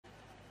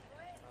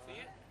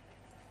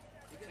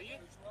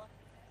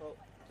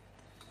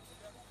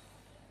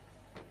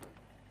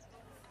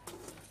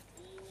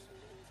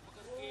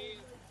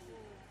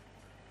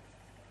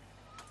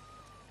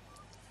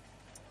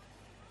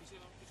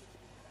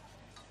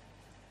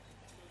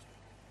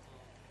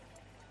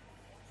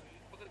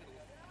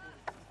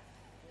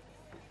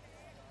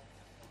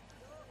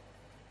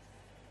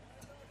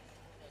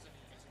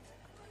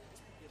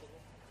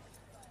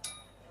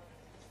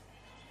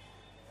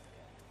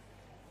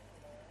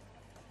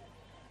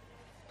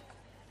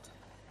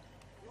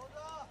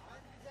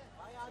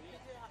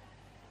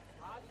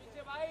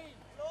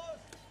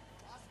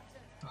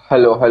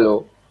Hello,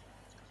 hello.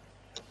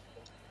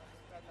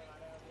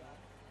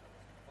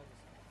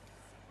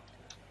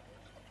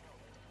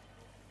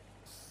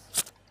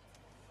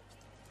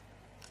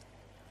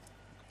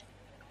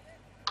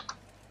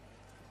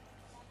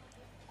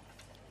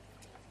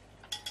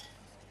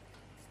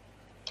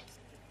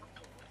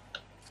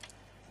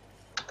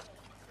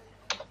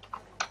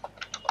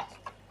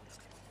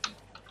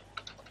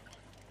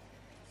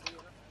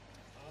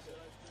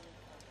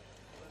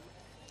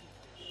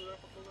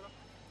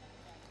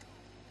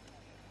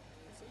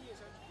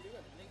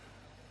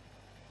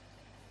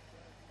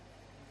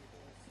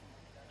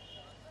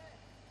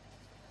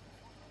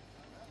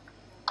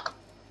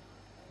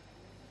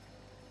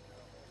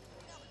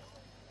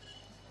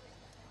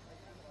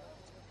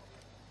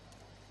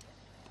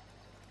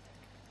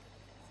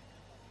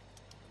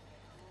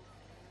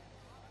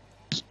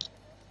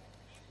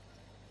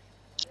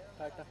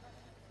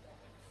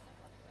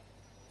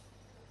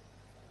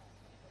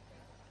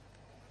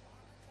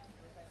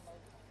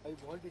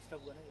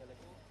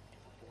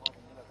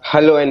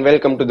 Hello and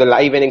welcome to the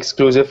live and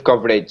exclusive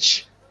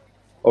coverage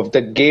of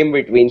the game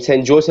between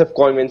St. Joseph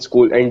Convent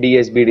School and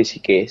DSB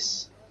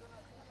Rishikesh.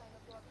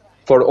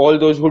 For all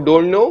those who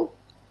don't know,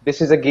 this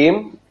is a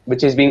game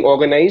which is being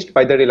organized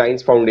by the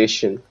Reliance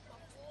Foundation.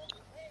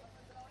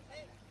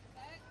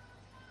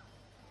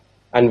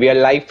 And we are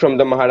live from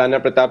the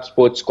Maharana Pratap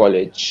Sports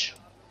College.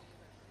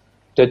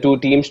 The two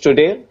teams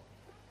today,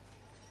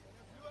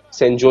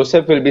 St.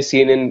 Joseph will be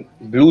seen in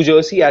blue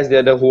jersey as they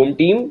are the home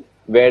team,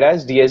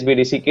 whereas DSB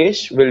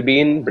Rishikesh will be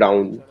in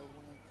brown.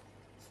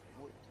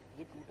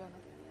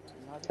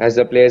 As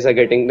the players are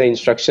getting the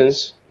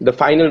instructions, the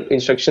final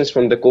instructions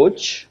from the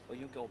coach,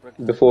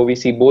 before we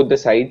see both the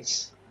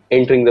sides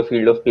entering the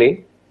field of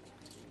play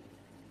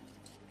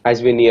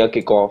as we near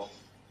kickoff.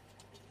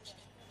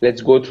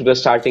 Let's go through the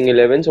starting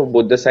 11s of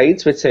both the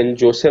sides with St.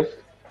 Joseph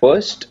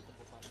first.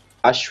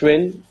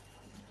 Ashwin,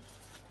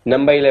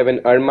 number 11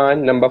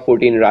 Arman, number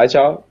 14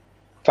 Raja,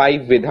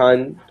 5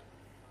 Vidhan.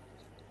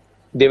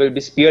 They will be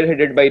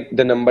spearheaded by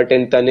the number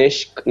 10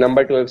 Tanishq,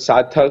 number 12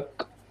 Sathak.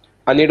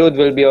 Anirudh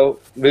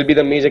will be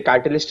the major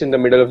catalyst in the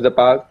middle of the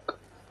park,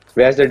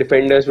 whereas the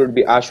defenders would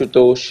be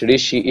Ashutosh,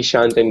 Rishi,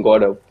 Ishant and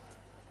Gaurav,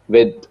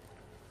 with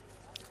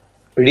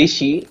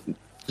Rishi,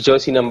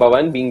 jersey number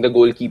 1, being the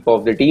goalkeeper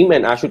of the team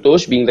and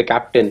Ashutosh being the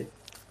captain.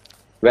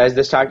 Whereas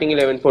the starting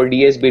 11 for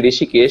DSB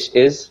Rishikesh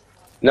is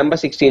number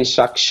 16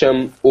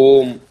 Saksham,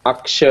 Om,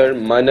 Akshar,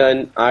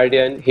 Manan,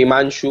 Aryan,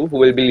 Himanshu, who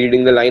will be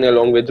leading the line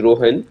along with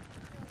Rohan,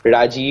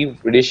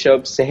 Rajiv,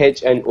 Rishabh,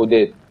 Sehaj and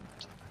Udit.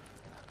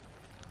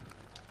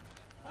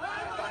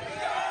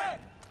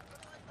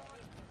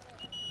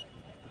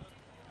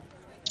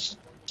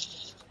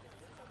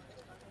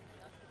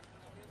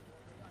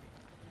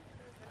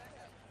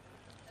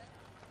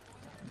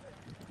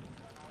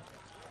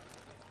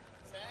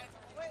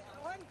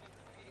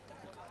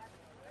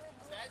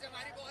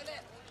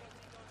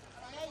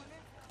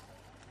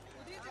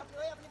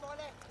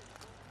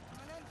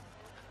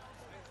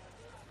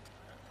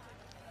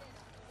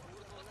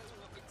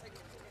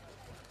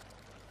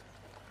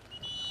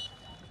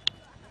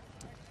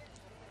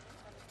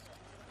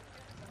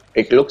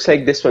 It looks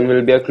like this one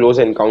will be a close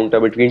encounter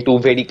between two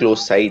very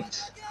close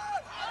sides.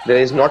 There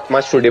is not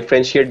much to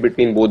differentiate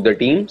between both the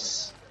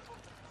teams,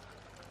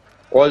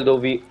 although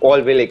we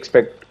all will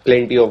expect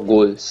plenty of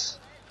goals,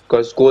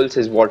 because goals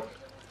is what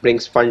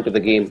brings fun to the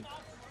game.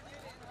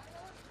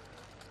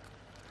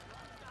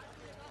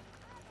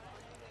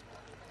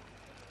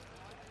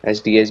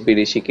 As DSB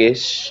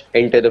Rishikesh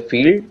enter the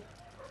field,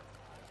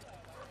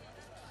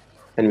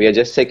 and we are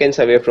just seconds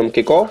away from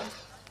kickoff.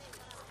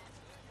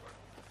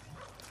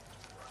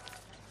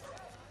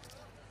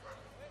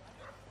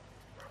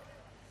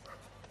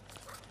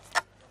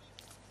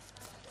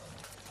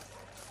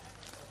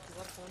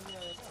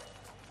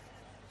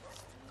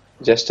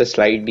 Just a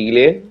slight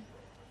delay.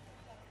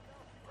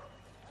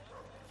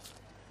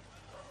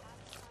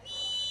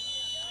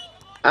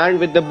 And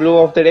with the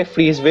blow of the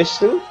referee's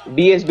whistle,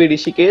 DSB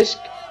Rishikesh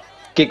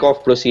kick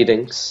off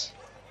proceedings.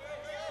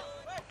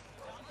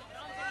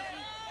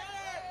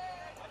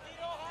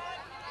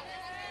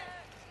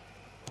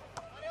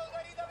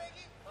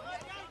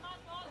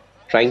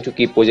 Trying to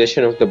keep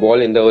possession of the ball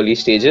in the early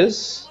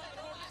stages,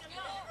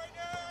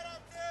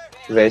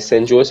 where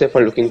St. Joseph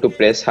are looking to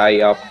press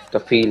high up the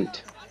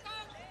field.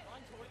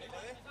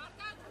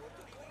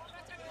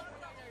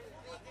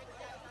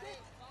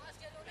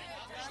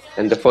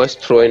 And the first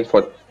throw-in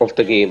of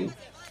the game.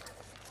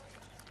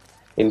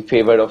 in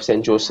favor of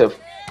St. Joseph.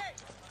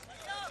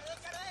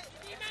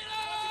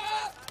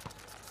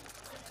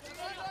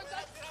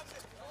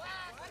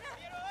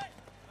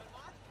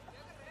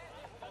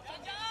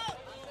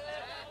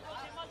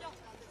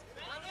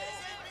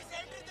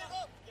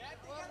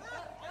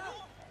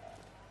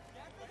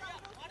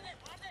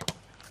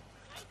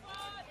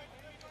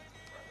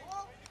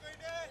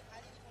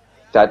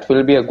 That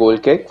will be a goal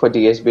kick for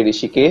DSB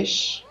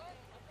Rishikesh.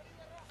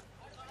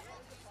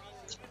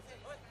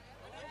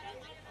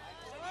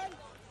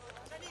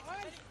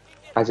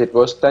 As it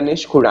was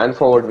Tanish who ran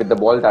forward with the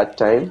ball that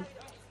time,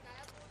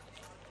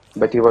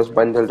 but he was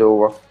bundled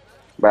over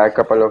by a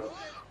couple of,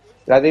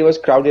 rather he was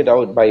crowded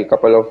out by a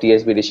couple of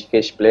DSB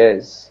Rishikesh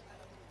players.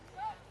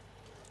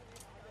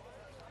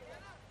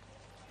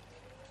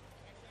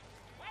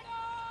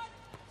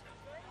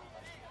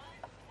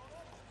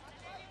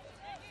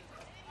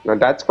 Now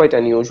that's quite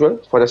unusual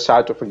for the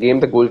start of a game,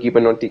 the goalkeeper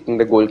not taking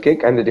the goal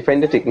kick and the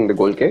defender taking the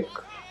goal kick,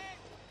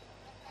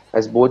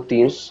 as both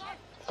teams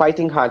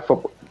fighting hard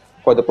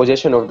for the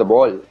possession of the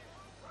ball.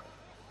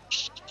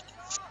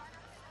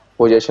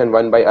 Possession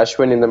won by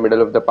Ashwin in the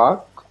middle of the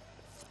park.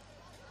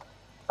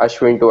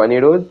 Ashwin to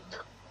Anirudh,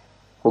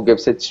 who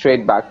gives it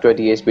straight back to a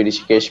DSB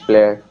Rishikesh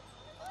player.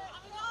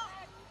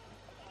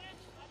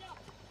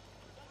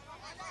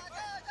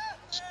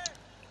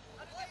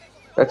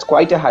 That's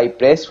quite a high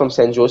press from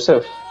St.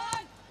 Joseph.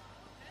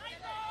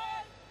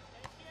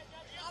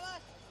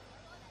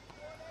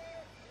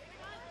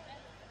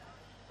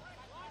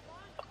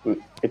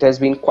 It has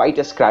been quite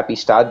a scrappy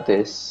start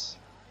this.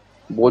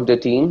 Both the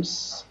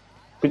teams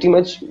pretty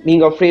much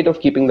being afraid of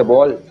keeping the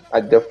ball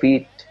at their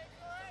feet.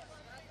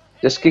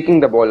 Just kicking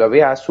the ball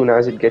away as soon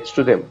as it gets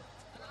to them.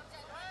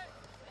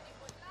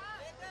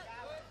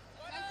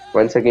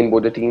 Once again,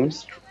 both the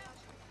teams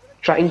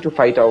trying to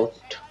fight out.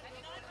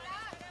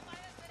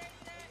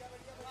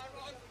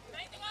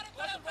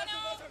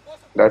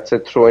 That's a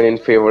throw-in in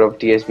favor of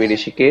DSB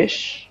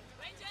Rishikesh.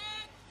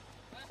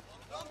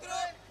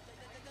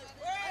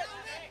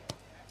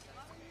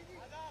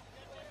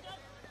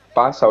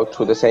 Pass out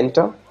through the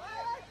center,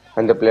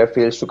 and the player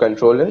fails to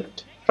control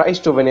it. Tries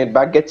to win it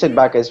back, gets it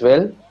back as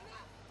well.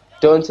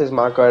 Turns his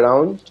marker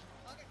around.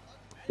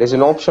 There's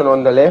an option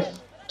on the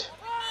left,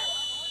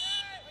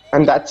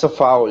 and that's a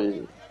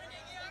foul.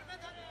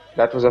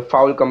 That was a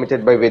foul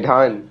committed by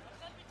Vidhan.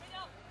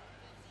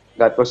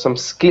 That was some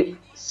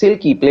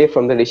silky play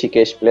from the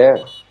Rishikesh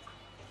player.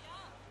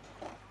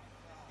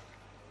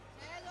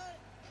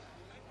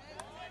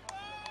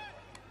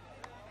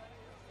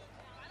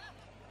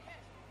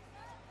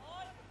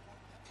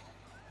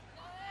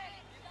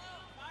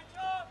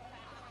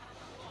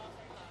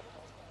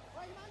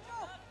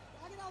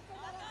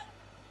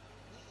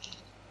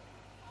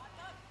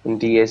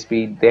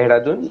 DSB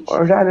Dehradun,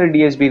 or rather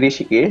DSB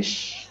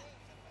Rishikesh,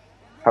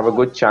 have a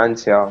good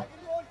chance here.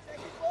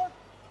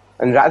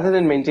 And rather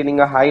than maintaining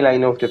a high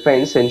line of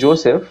defense, St.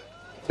 Joseph,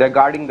 they're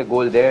guarding the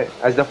goal there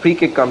as the free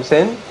kick comes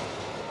in.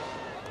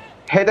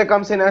 Header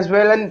comes in as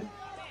well and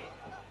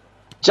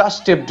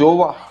just tipped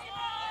over.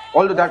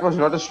 Although that was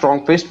not a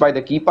strong fist by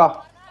the keeper.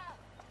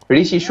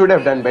 Rishi should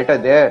have done better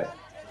there.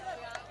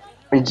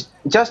 And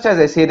just as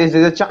I say this,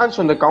 there's a chance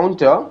on the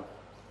counter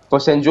for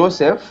St.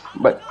 Joseph,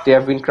 but they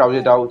have been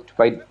crowded out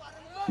by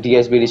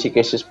DSB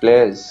Rishikesh's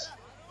players.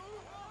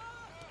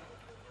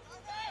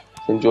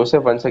 St.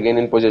 Joseph once again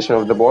in possession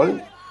of the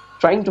ball,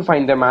 trying to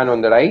find the man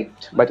on the right,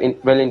 but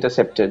well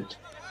intercepted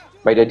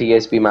by the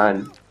DSB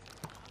man.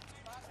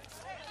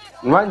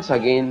 Once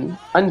again,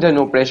 under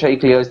no pressure, he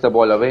clears the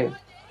ball away.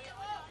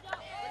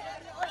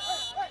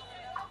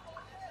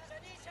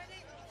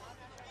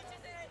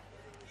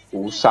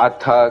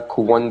 Sathak,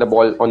 who won the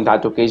ball on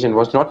that occasion,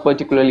 was not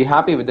particularly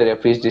happy with the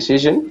referee's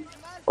decision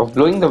of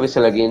blowing the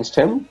whistle against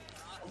him,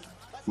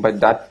 but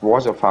that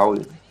was a foul.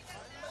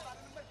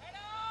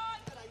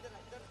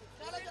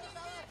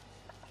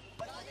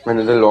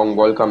 Another long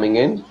ball coming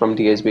in from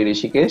DSB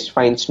Rishikesh,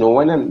 finds no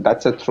one, and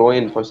that's a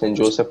throw-in for St.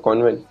 Joseph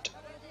Convent.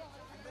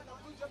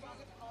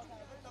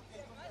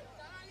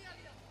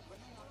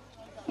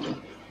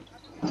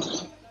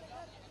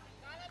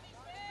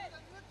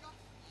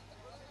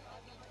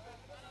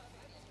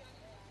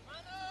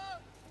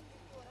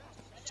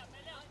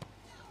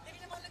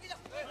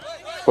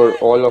 For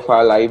all of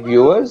our live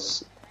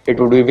viewers, it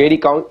would be very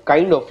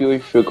kind of you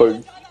if you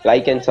could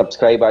like and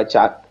subscribe our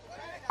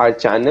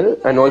channel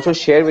and also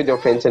share with your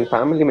friends and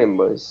family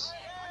members.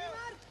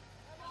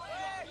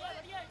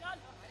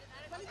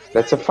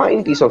 That's a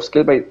fine piece of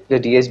skill by the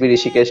DSB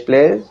Rishikesh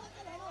players.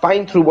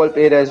 Fine through ball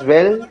played as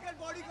well,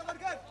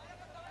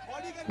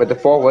 but the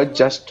forward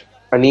just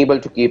unable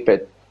to keep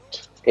it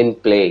in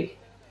play,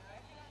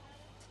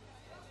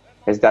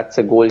 as that's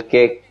a goal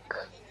kick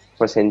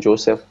for St.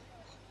 Joseph.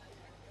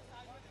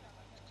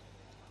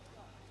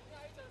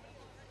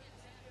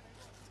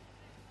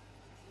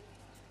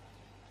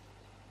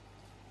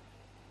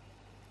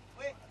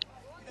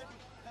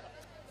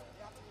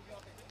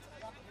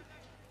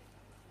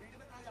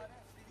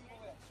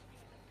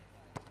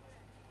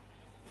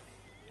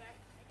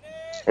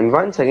 And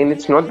once again,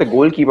 it's not the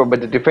goalkeeper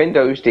but the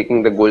defender who's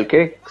taking the goal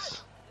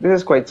kicks. This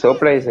is quite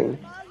surprising.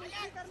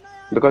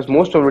 Because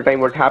most of the time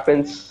what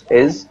happens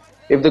is,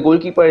 if the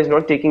goalkeeper is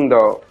not taking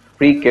the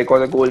free kick or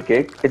the goal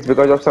kick, it's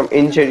because of some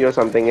injury or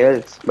something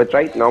else. But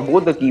right now,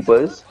 both the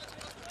keepers,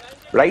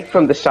 right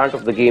from the start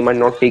of the game, are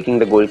not taking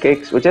the goal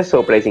kicks, which is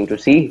surprising to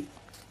see.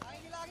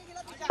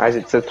 As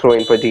it's a throw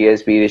in for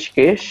DSB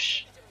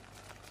Rishikesh.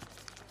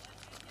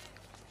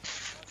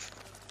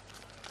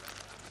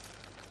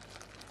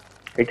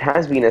 It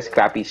has been a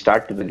scrappy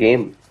start to the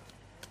game.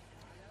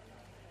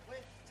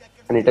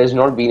 And it has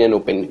not been an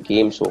open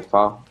game so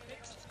far.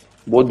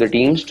 Both the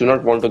teams do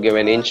not want to give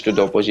an inch to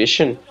the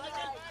opposition.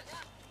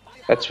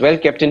 That's well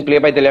kept in play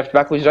by the left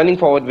back who's running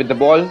forward with the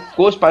ball.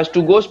 Goes past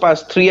 2, goes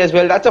past 3 as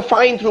well. That's a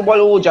fine through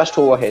ball. Oh, just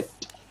overhit.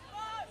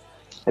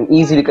 And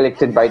easily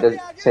collected by the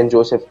St.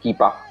 Joseph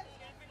keeper.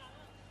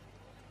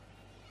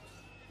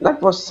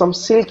 That was some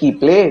silky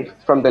play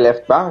from the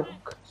left back.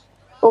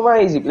 Oh, why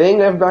is he playing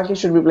left back? He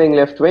should be playing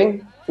left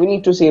wing. We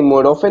need to see him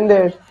more often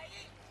there.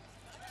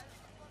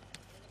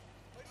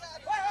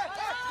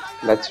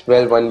 That's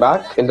well won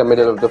back in the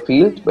middle of the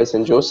field by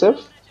St.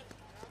 Joseph.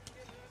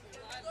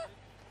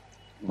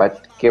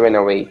 But given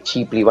away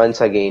cheaply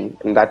once again.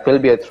 And that will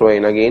be a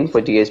throw-in again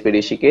for DSB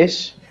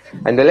Rishikesh.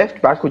 And the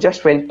left back who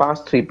just went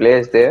past 3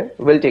 players there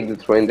will take the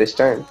throw-in this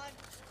time.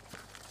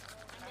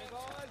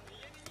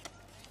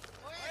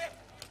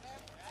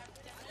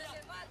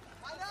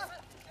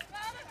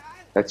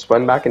 That's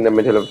one back in the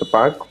middle of the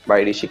park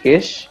by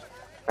Rishikesh.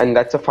 And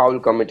that's a foul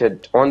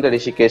committed on the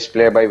Rishikesh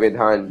player by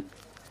Vidhan.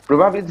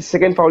 Probably the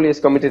second foul he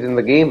has committed in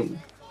the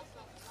game.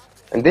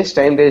 And this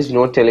time there is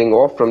no telling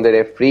off from the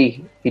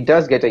referee. He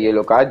does get a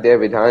yellow card there,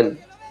 Vidhan.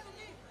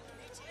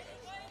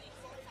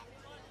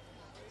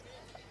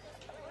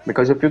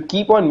 Because if you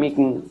keep on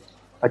making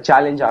a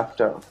challenge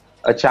after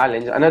a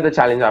challenge, another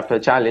challenge after a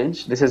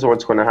challenge, this is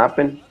what's going to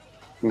happen.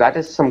 And that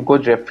is some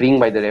good refereeing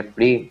by the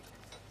referee.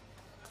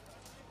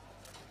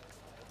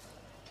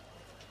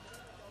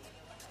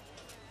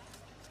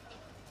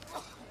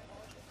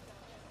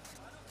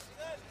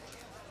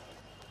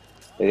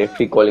 The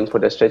referee calling for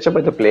the stretcher,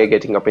 but the player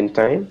getting up in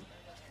time.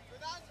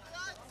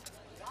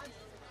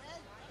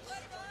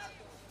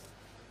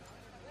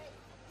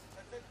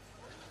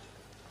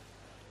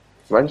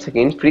 Once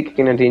again, free kick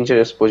in a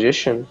dangerous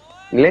position.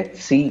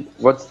 Let's see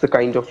what's the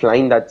kind of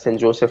line that St.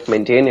 Joseph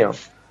maintain here.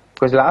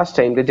 Because last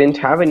time they didn't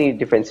have any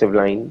defensive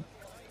line.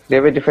 They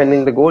were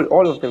defending the goal.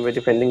 All of them were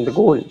defending the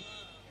goal.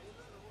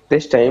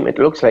 This time it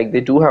looks like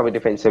they do have a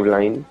defensive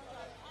line.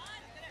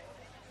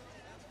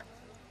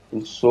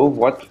 And so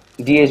what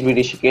DSB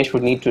Rishikesh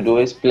would need to do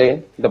is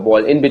play the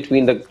ball in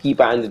between the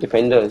keeper and the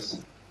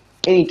defenders.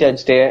 Any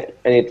touch there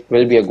and it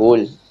will be a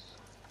goal.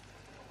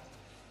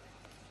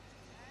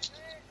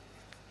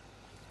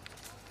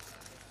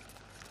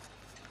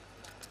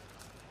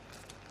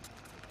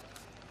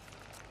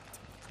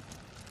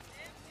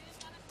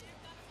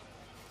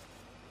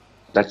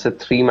 That's a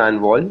 3-man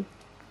wall.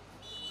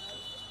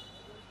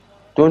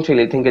 Don't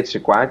really think it's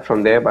required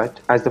from there, but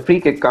as the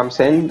free kick comes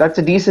in, that's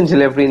a decent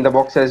delivery in the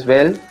box as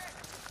well.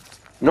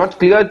 Not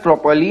cleared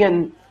properly,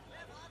 and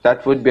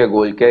that would be a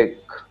goal kick.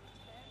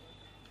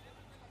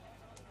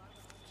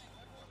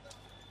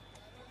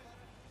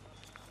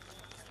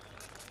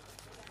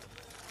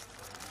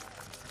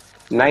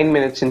 Nine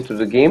minutes into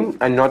the game,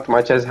 and not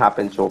much has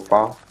happened so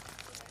far.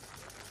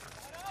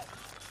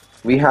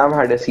 We have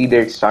had a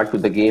seeded start to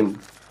the game.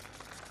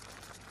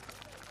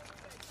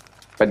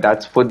 But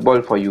that's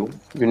football for you.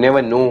 You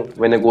never know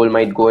when a goal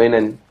might go in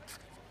and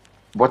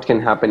what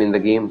can happen in the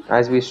game,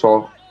 as we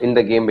saw in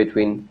the game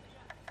between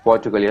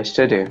Portugal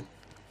yesterday.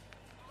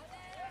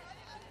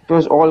 It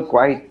was all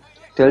quiet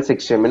till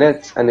 60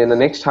 minutes, and in the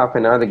next half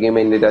an hour the game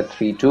ended at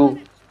 3-2.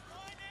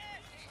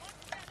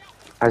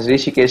 As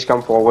Rishikesh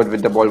come forward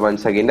with the ball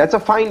once again. That's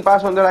a fine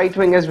pass on the right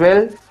wing as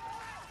well.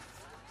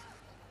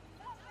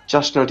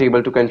 Just not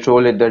able to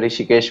control it, the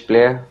Rishikesh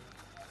player.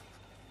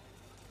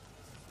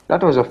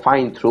 That was a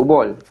fine through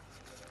ball.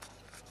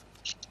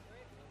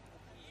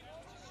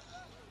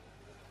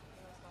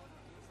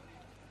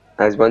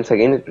 As once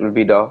again it will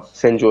be the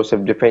St.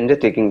 Joseph defender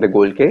taking the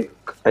goal kick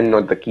and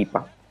not the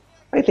keeper.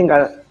 I think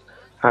I'll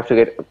have to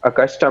get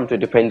accustomed to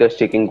defenders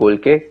taking goal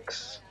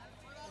kicks.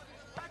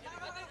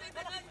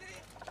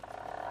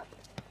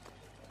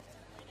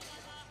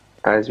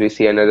 As we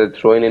see another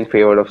throw in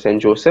favor of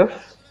St. Joseph.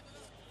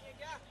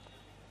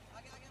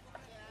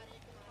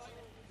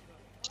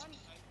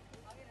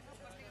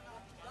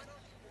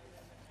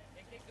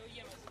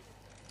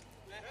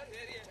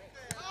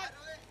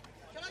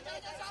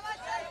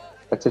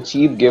 That's a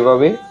cheap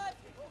giveaway,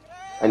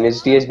 and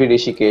it's DSB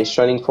Rishikesh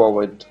running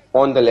forward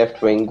on the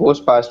left wing, goes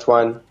past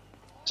one,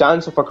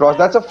 chance of a cross.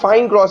 That's a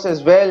fine cross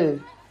as well,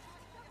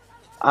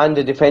 and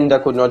the defender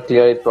could not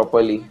clear it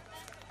properly.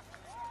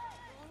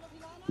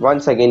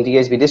 Once again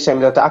DSB, this time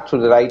the attack to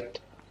the right,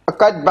 a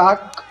cut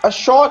back, a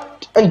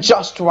shot, and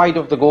just wide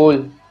of the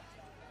goal.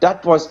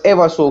 That was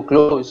ever so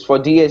close for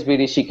DSB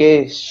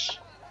Rishikesh.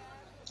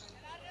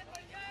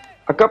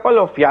 A couple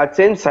of yards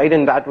inside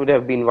and that would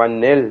have been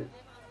 1-0.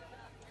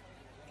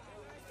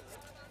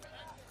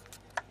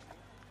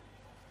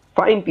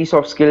 Fine piece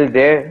of skill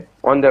there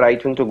on the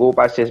right wing to go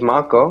past his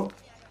marker.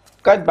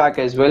 Cut back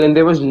as well, and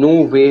there was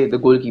no way the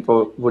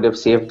goalkeeper would have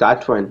saved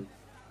that one.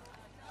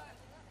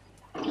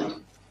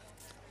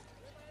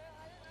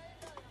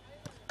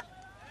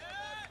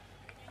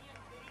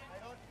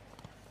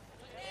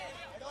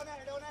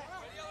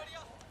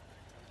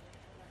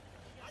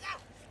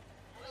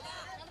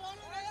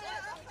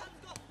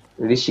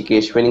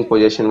 Rishikesh winning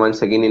possession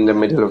once again in the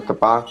middle of the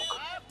park.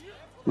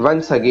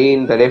 Once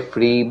again, the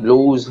referee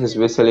blows his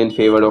whistle in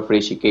favor of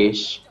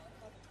Rishikesh.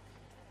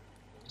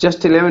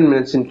 Just 11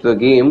 minutes into the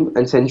game,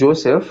 and St.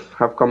 Joseph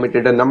have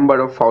committed a number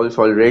of fouls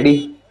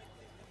already.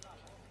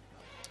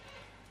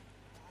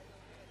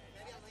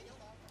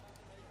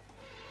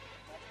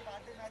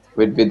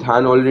 With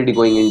Vidhan already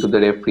going into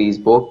the referee's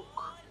book.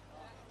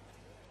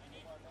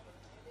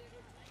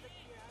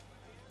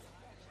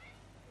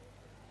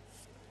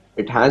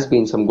 It has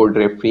been some good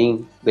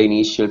refereeing the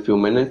initial few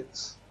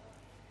minutes.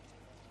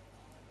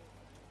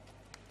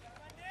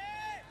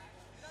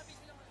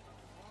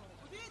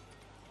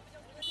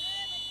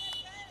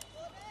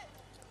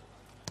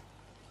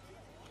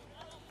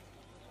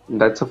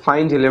 That's a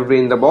fine delivery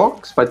in the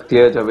box, but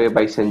cleared away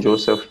by St.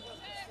 Joseph.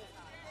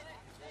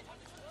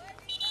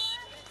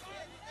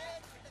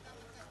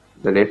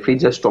 The referee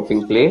just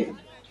stopping play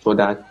so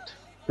that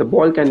the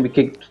ball can be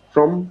kicked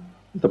from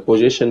the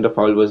position the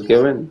foul was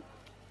given.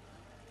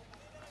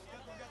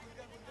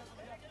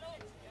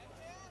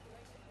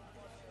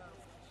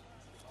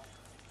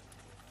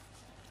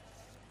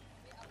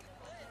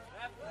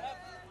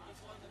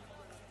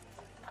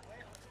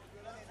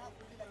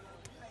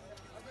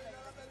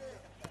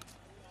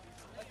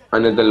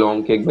 Another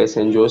long kick by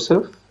St.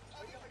 Joseph.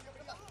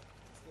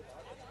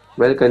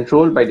 Well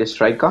controlled by the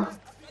striker,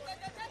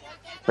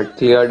 but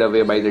cleared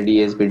away by the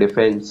DSB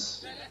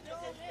defense.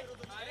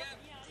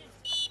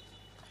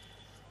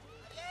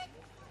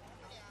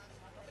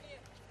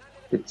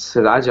 It's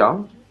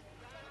Raja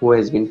who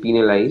has been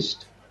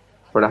penalized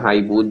for a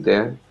high boot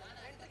there.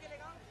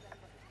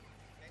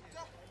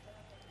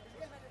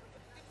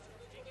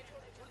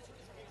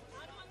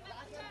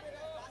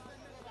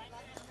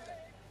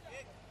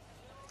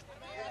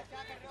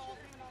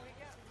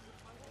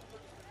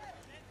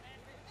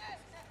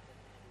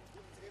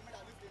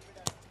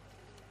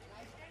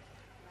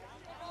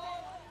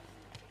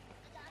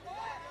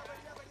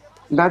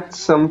 That's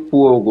some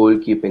poor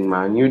goalkeeping,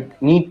 man. You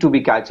need to be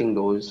catching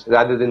those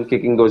rather than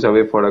kicking those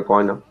away for a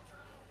corner.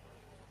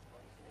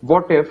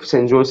 What if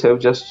St. Joseph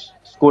just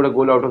scored a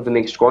goal out of the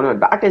next corner?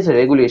 That is a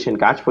regulation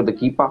catch for the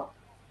keeper.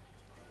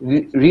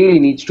 Really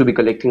needs to be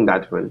collecting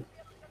that one.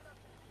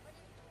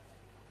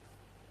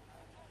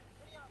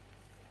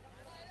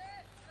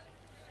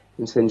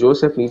 And St.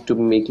 Joseph needs to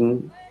be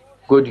making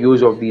good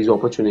use of these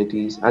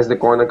opportunities as the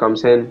corner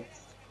comes in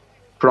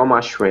from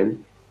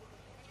Ashwin.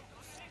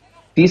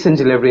 Decent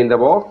delivery in the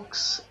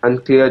box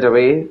and cleared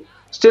away.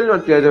 Still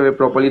not cleared away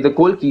properly. The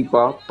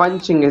goalkeeper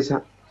punching his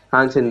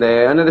hands in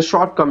there. Another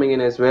shot coming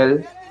in as well,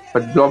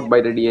 but blocked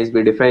by the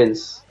DSB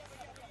defense.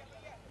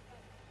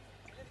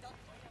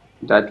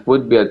 That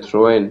would be a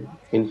throw-in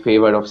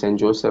favor of St.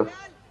 Joseph.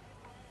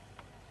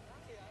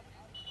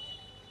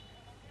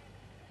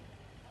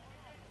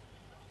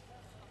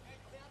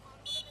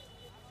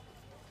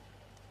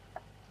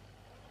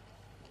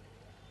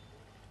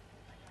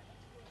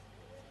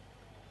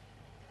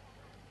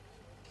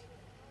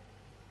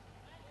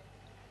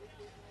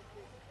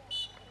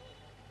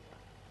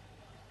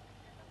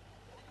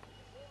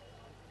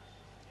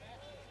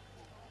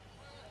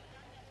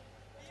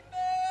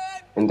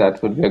 And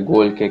that would be a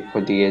goal kick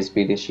for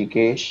DSB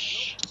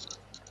Rishikesh.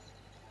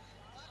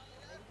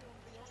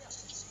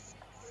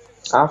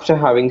 After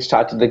having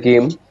started the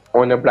game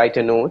on a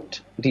brighter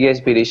note,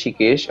 DSB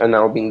Rishikesh are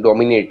now being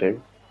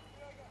dominated.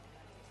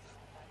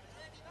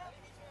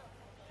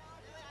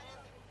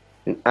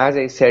 And as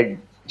I said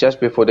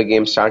just before the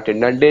game started,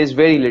 that there is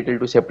very little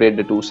to separate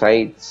the two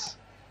sides.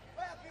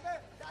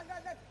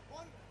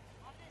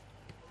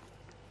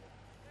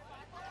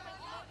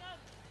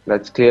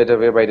 That's cleared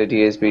away by the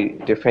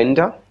DSB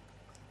defender.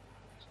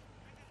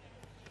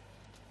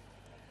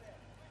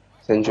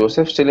 St.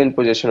 Joseph still in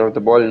possession of the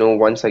ball. No,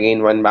 once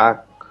again one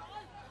back.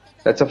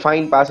 That's a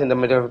fine pass in the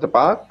middle of the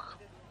park,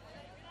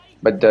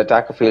 but the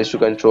attacker fails to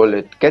control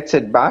it. Gets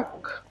it back.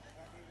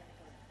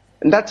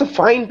 And that's a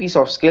fine piece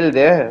of skill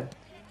there.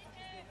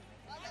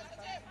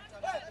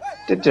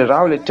 Did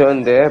Rowlett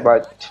turn there,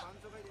 but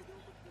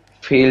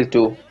failed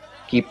to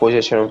keep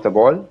possession of the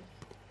ball.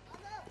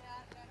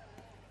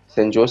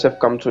 St. Joseph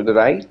come through the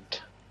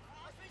right.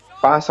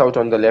 Pass out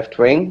on the left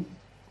wing.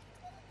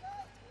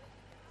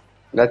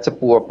 That's a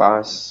poor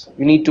pass.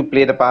 You need to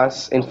play the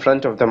pass in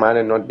front of the man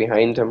and not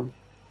behind him.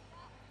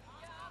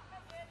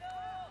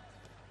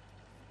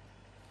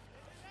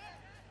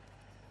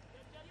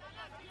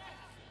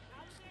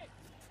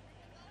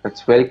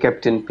 That's well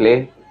kept in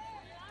play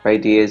by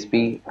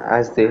DSB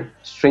as they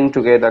string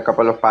together a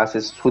couple of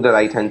passes through the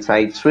right hand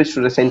side. Switch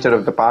to the center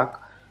of the park.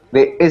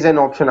 There is an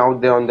option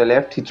out there on the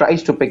left. He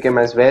tries to pick him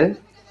as well.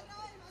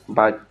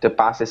 but the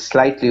pass is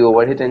slightly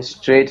overhit and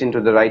straight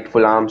into the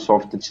rightful arms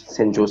of the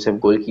St. Joseph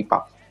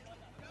goalkeeper,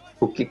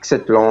 who kicks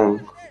it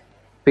long,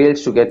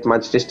 fails to get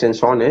much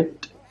distance on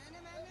it,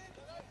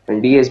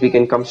 and DSB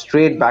can come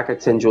straight back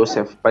at St.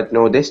 Joseph. But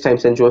no, this time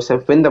St.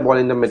 Joseph win the ball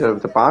in the middle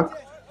of the park,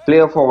 play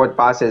a forward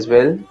pass as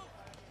well.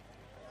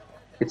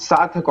 It's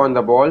Sarthak on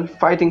the ball,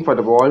 fighting for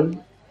the ball.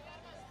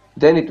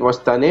 Then it was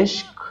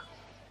Tanishq,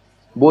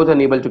 both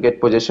unable to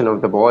get possession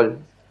of the ball.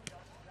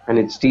 And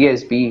it's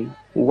DSB,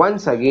 who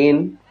once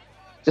again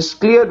just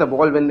clear the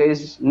ball when there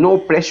is no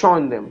pressure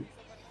on them.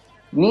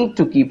 Need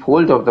to keep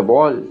hold of the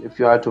ball if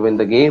you are to win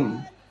the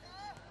game.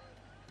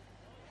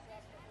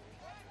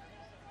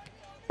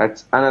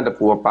 That's another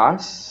poor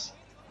pass.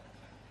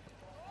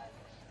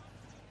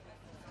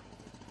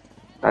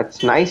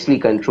 That's nicely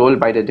controlled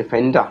by the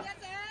defender.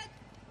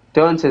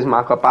 Turns his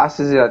marker,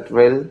 passes it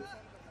well.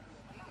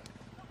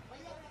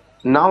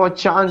 Now a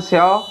chance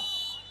here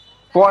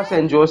for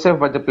St. Joseph,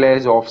 but the player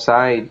is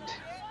offside.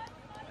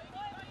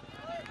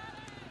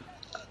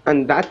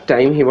 And that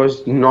time he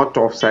was not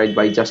offside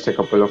by just a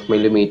couple of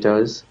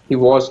millimeters. He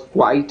was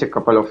quite a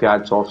couple of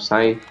yards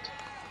offside.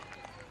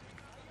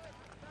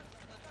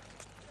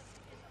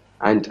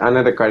 And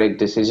another correct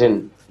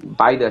decision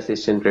by the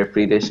assistant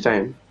referee this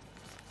time.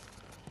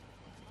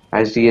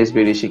 As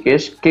DSB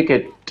Rishikesh kick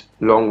it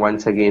long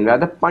once again,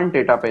 rather punt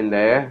it up in the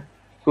air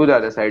to the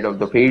other side of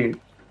the field.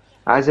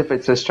 As if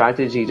it's a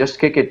strategy, just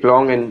kick it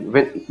long and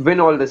win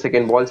all the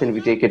second balls and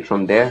we take it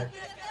from there.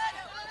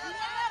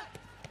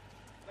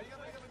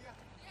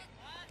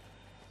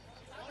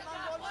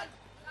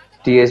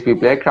 DSB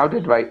player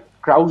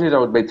crowded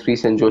out by 3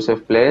 St.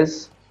 Joseph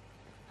players.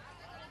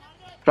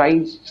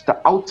 Tries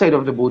the outside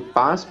of the boot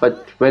pass,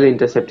 but well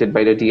intercepted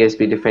by the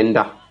DSB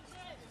defender.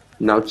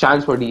 Now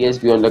chance for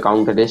DSB on the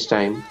counter this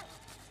time.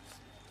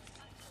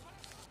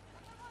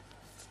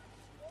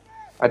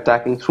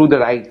 Attacking through the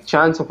right,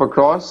 chance of a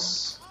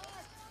cross.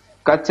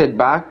 Cuts it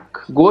back,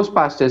 goes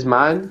past his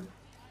man,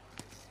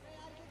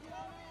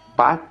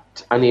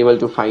 but unable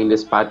to find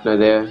his partner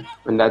there,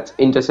 and that's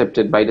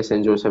intercepted by the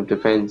St. Joseph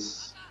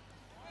defense.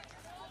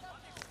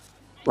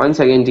 Once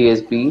again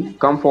DSB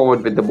come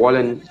forward with the ball,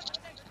 and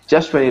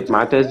just when it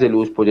matters they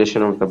lose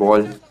possession of the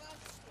ball,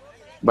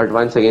 but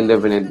once again they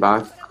win it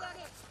back.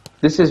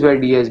 This is where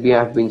DSB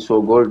have been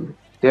so good.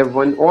 They have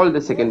won all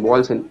the second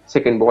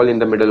ball in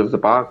the middle of the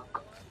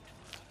park.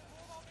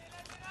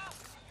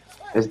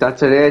 As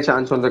that's a rare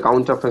chance on the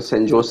counter for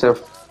St.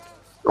 Joseph.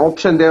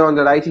 Option there on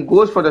the right, he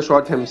goes for the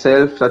shot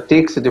himself, that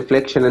takes a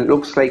deflection and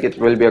looks like it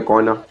will be a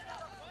corner.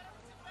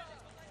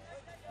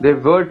 There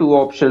were 2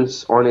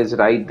 options on his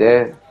right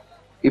there,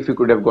 if he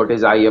could have got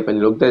his eye up and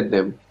looked at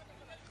them,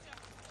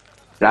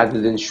 rather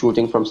than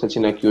shooting from such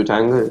an acute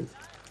angle.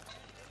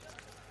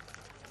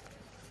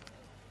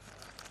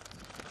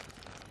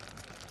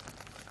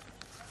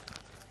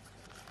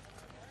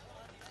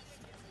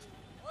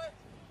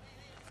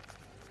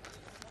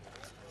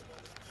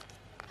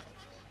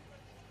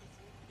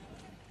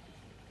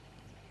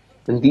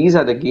 And these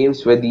are the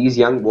games where these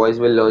young boys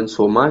will learn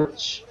so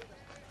much,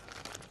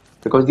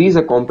 because these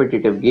are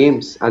competitive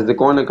games. As the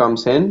corner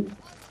comes in,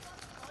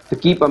 the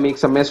keeper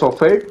makes a mess of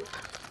it,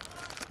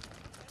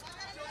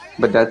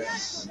 but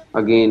that's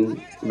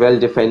again well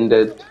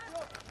defended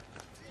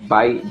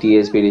by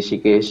DSB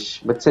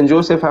Rishikesh. But St.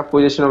 Joseph have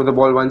possession of the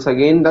ball once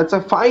again. That's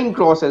a fine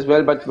cross as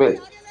well, but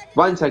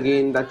once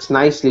again that's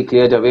nicely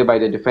cleared away by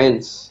the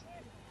defense.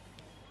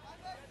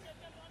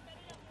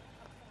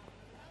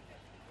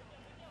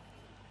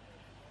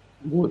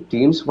 Both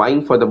teams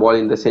vying for the ball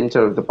in the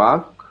center of the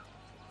park.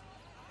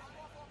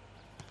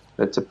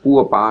 That's a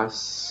poor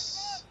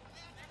pass.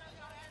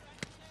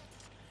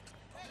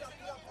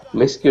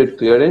 Miscued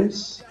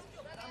clearance.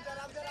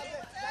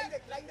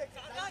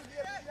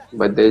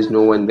 But there is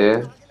no one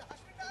there.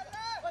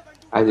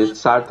 As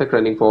it's Sarthak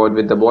running forward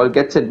with the ball.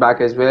 Gets it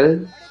back as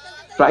well.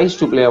 Tries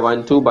to play a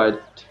 1-2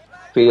 but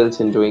fails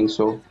in doing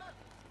so.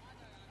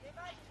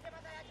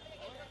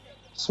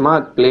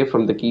 Smart play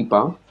from the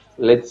keeper.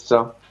 Lets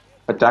the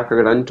attacker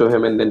run to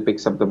him and then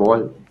picks up the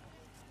ball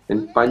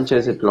and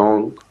punches it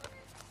long.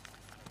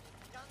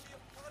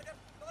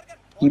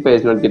 Keeper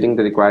is not getting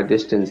the required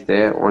distance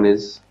there on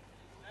his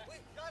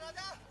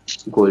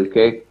goal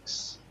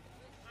kicks.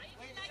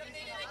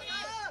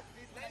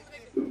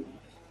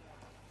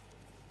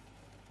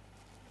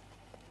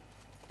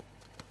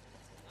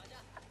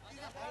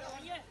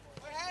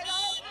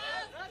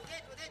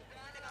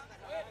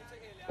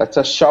 That's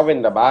a shove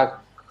in the back.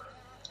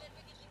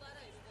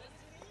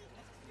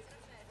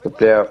 The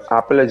player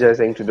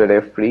apologizing to the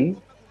referee,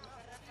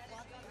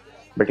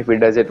 but if he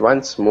does it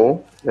once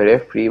more, the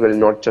referee will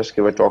not just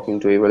give a talking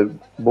to, he will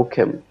book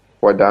him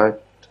for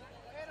that.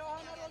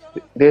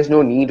 There's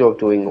no need of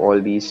doing all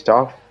these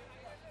stuff.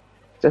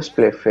 Just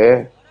play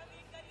fair.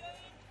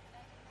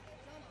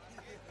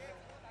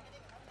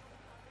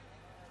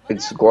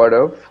 It's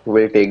Gaurav who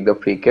will take the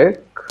free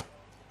kick.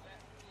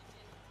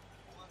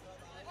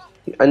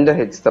 He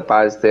underhits the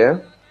pass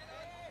there.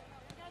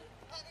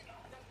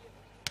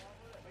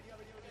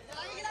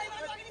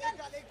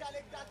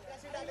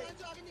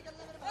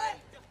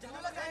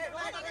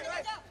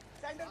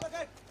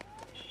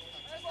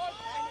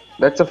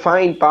 That's a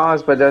fine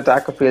pass, but the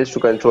attacker fails to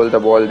control the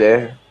ball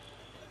there.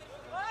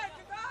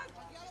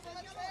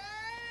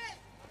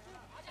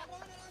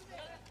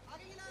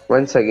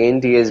 Once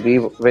again,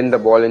 DSB win the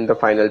ball in the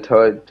final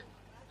third.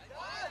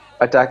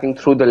 Attacking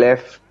through the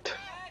left.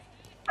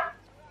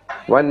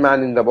 One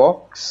man in the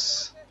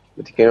box,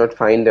 but he cannot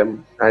find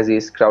him as he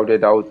is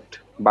crowded out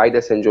by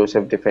the St.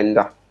 Joseph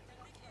defender.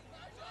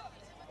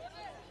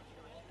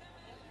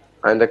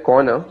 And a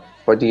corner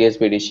for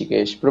DSB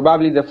Rishikesh,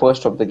 probably the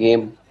first of the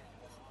game.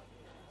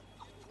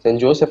 St.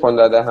 Joseph, on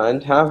the other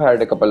hand, have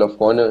had a couple of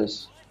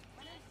corners.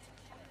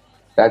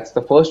 That's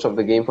the first of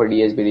the game for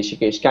DSB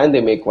Rishikesh. Can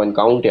they make one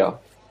count here?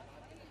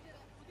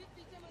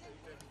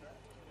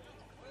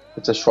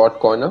 It's a short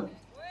corner.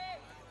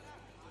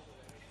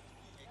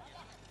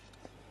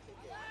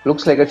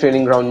 Looks like a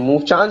training ground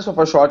move. Chance of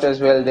a shot as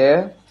well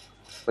there,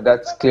 but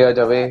that's cleared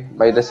away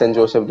by the St.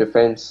 Joseph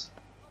defense.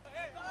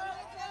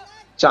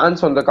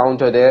 Chance on the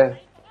counter there.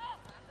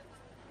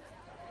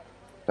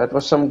 That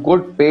was some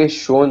good pace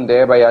shown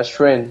there by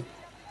Ashwin,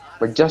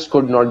 but just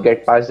could not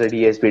get past the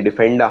DSB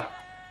defender.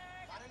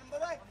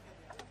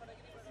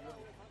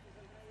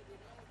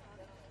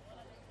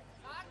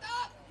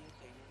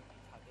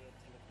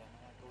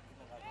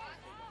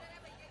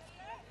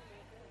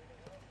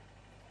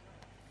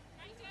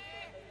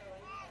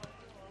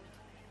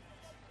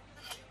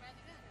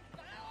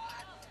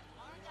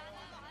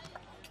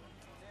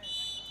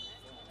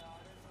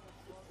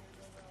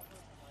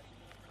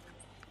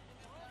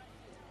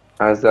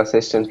 As the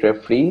assistant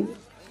referee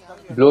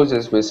blows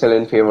his whistle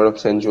in favor of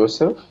St.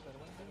 Joseph,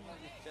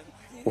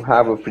 who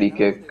have a free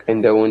kick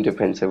in their own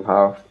defensive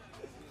half.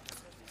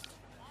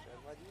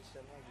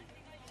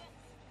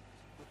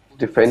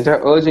 Defender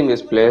urging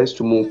his players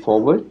to move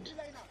forward,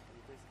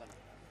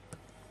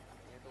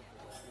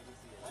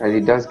 and he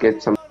does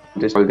get some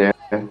ball there.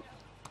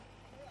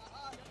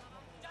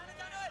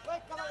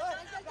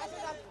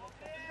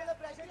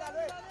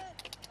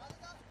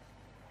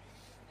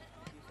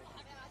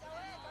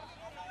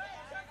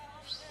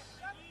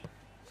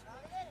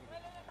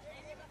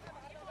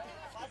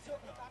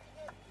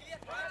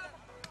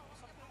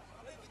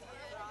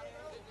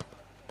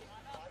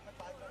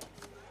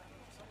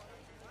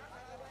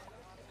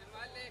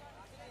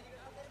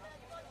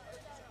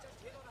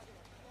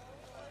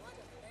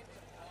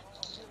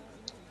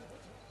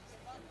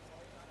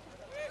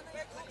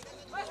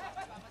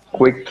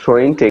 Quick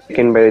throw-in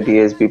taken by the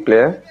DSB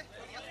player.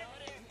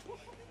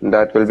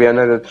 That will be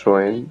another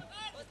throw-in.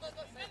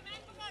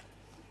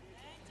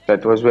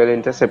 That was well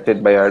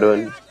intercepted by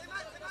Arun.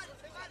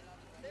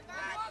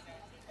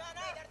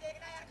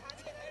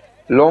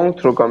 Long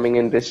throw coming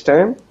in this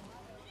time.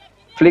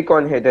 Flick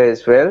on header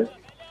as well,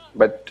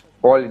 but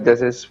all it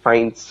does is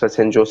finds a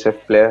St. Joseph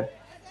player.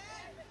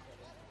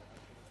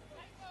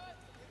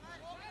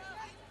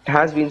 It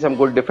has been some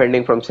good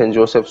defending from St.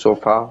 Joseph so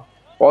far.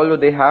 Although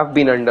they have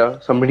been under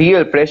some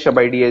real pressure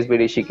by DSB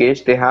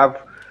Rishikesh, they have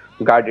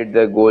guarded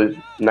their goal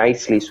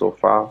nicely so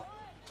far.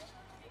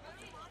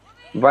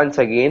 Once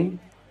again,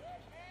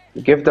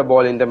 give the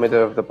ball in the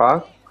middle of the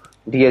park.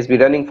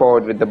 DSB running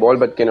forward with the ball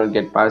but cannot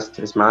get past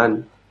his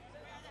man.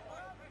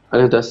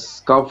 Another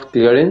scuffed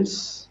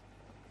clearance.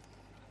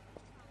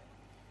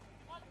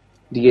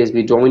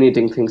 DSB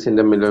dominating things in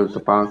the middle of the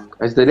park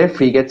as the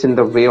referee gets in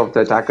the way of the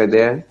attacker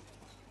there,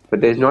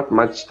 but there's not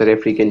much the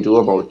referee can do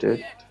about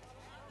it.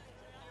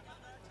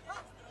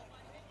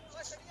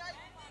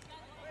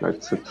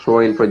 That's a throw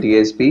in for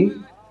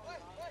DSB.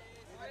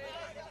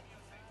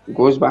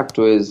 Goes back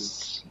to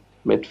his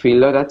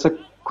midfielder. That's a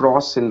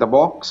cross in the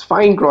box.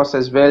 Fine cross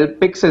as well.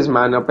 Picks his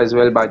man up as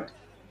well, but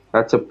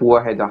that's a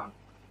poor header.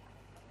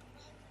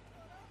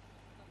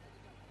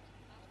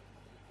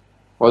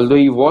 Although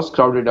he was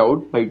crowded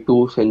out by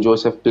two St.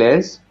 Joseph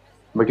players,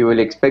 but you will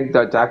expect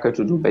the attacker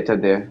to do better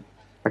there.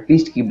 At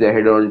least keep the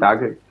header on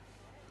target.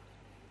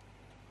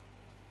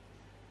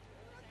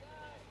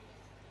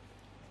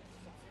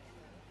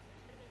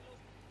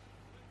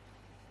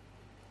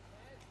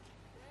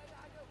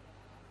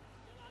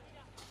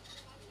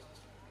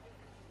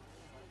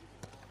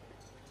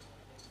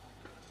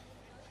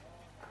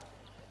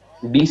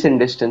 Decent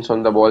distance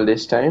on the ball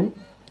this time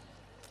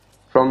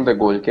from the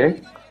goal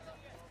kick.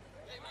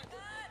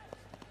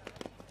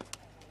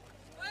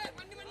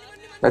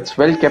 That's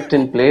well kept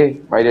in play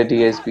by the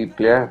DSB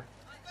player.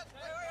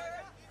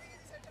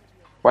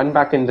 One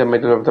back in the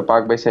middle of the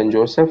park by St.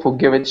 Joseph, who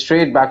give it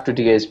straight back to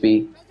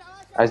DSB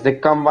as they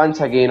come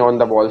once again on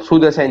the ball through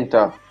the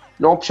center.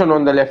 An option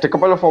on the left, a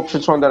couple of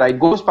options on the right,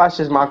 goes past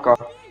his marker,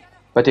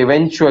 but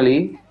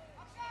eventually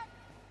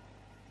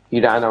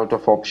he ran out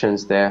of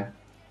options there.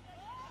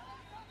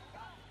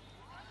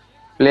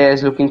 Player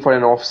is looking for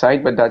an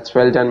offside, but that's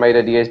well done by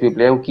the DSB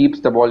player, who keeps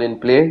the ball in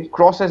play,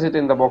 crosses it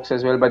in the box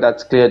as well, but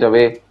that's cleared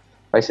away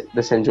by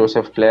the St.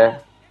 Joseph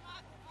player.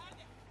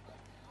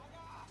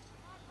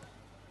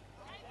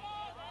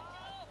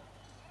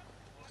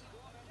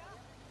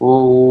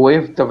 Oh,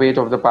 if the weight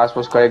of the pass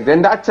was correct,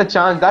 then that's a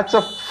chance, that's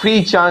a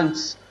free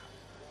chance,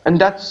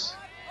 and that's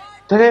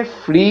The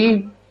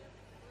referee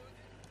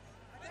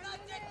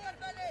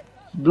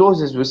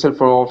blows his whistle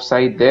for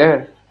offside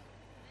there.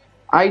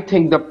 I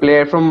think the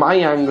player, from my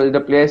angle, the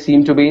player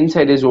seemed to be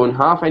inside his own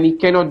half and he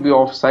cannot be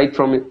offside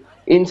from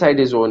inside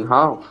his own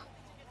half.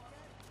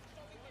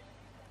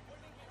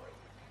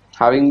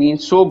 Having been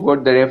so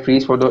good, the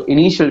referees, for the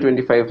initial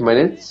 25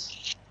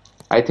 minutes,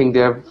 I think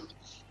they have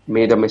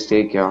made a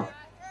mistake here.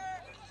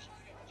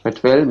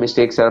 But well,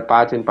 mistakes are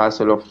part and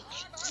parcel of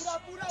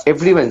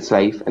everyone's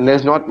life and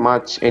there's not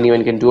much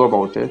anyone can do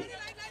about it.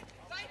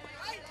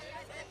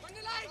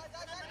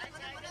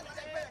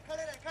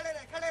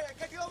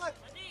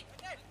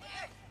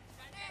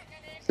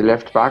 The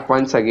left back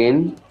once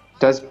again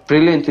does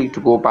brilliantly to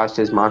go past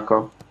his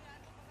marker,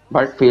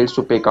 but fails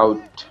to pick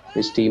out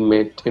his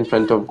teammate in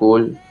front of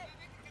goal.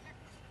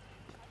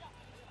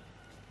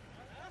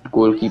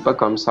 Goalkeeper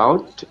comes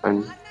out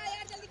and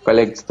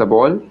collects the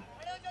ball.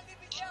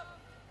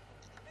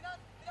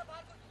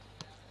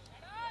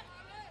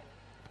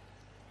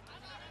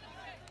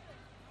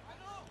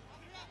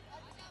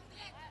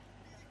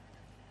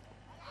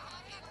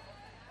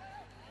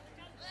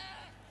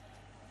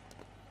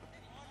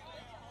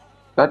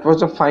 That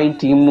was a fine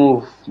team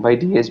move by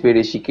DSB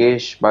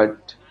Rishikesh,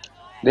 but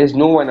there's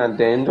no one at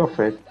the end of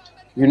it.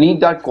 You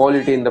need that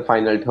quality in the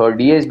final third.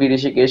 DSB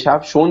Rishikesh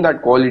have shown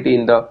that quality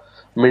in the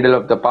middle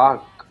of the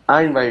park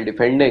and while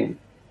defending,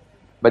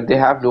 but they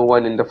have no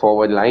one in the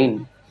forward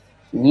line.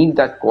 You need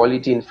that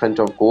quality in front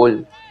of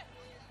goal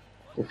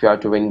if you are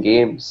to win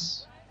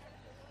games.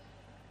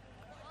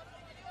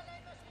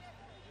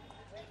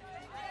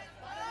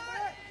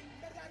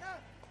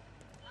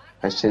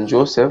 As St.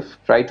 Joseph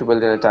tried to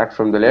build an attack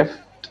from the left,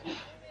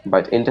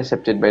 but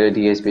intercepted by the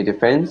DSB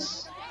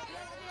defense.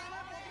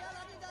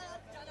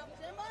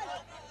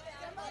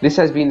 This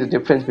has been the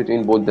difference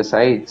between both the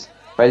sides.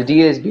 While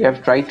DSB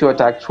have tried to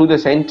attack through the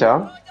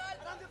center,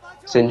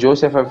 St.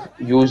 Joseph have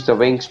used the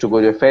wings to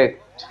good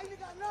effect.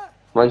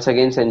 Once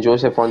again St.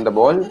 Joseph on the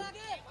ball,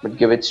 but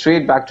give it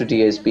straight back to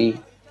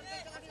DSB.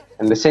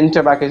 And the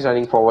centre back is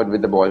running forward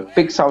with the ball,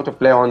 picks out a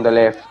player on the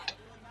left,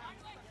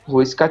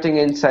 who is cutting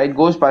inside,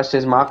 goes past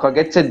his marker,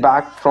 gets it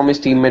back from his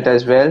teammate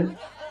as well.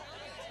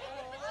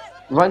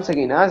 Once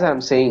again, as I'm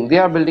saying, they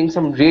are building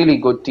some really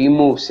good team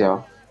moves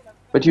here.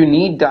 But you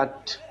need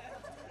that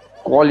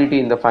quality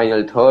in the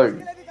final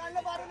third.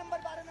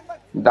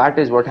 That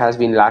is what has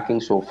been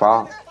lacking so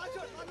far.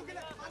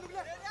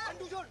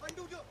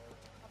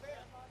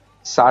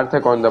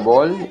 Sarthak on the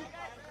ball,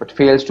 but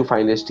fails to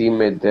find his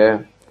teammate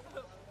there.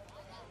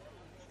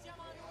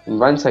 And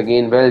once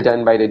again, well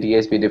done by the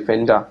DSB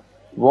defender.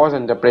 Was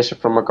under pressure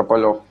from a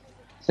couple of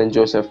St.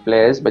 Joseph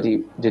players, but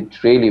he did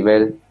really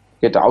well.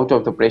 Get out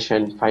of the pressure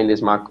and find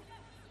his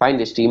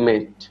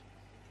teammate.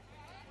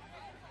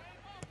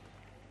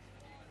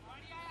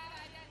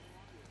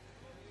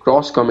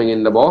 Cross coming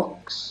in the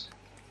box.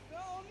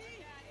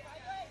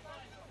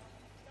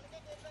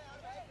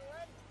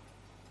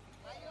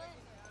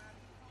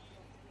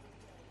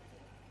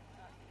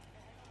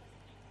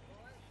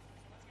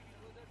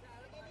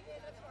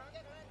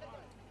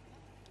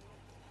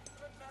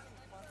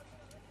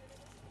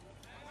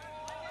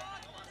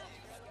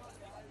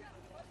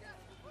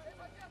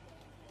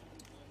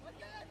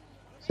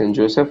 St.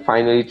 Joseph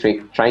finally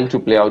trying to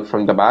play out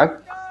from the back,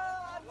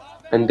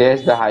 and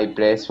there's the high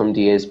press from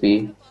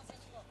DSB,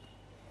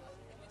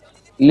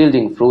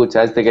 yielding fruits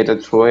as they get a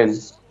throw-in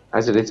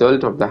as a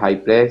result of the high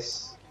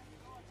press.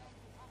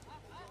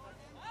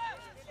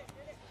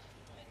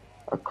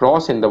 A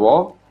cross in the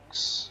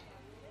box,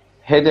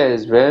 header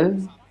as well,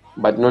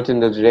 but not in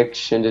the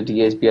direction the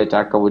DSB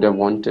attacker would have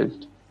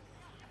wanted.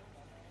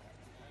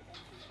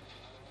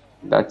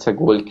 That's a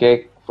goal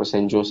kick for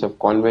St. Joseph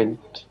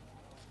Convent.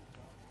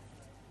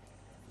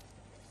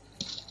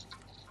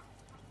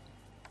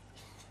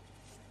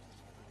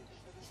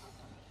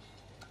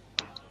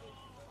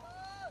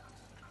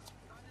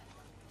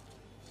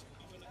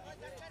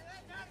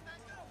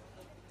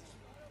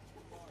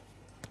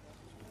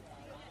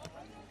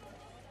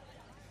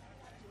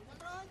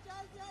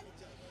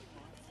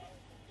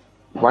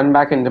 One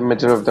back in the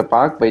middle of the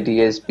park by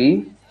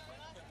DSB.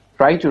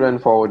 Try to run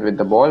forward with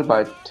the ball,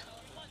 but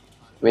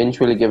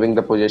eventually giving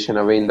the possession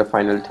away in the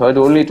final third,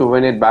 only to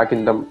win it back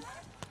in the...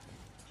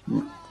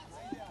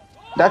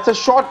 That's a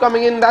shot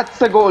coming in, that's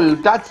the goal.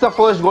 That's the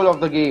first goal of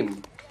the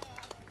game.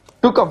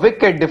 Took a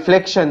wicked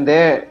deflection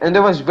there, and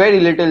there was very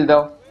little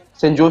the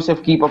St.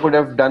 Joseph keeper could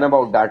have done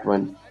about that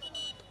one.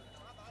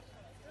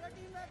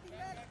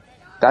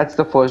 That's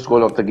the first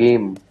goal of the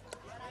game.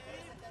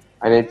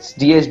 And it's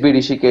DSB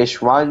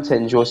Rishikesh 1,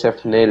 St. Joseph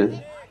 0.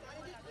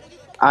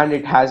 And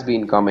it has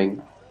been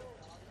coming.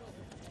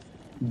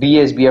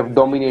 DSB have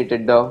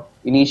dominated the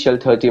initial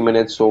 30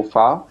 minutes so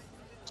far,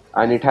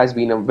 and it has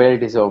been a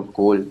well-deserved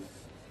goal.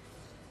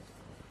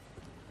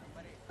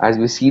 As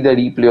we see the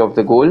replay of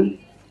the goal,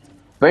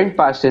 went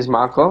past his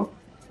marker,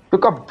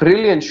 took a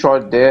brilliant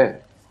shot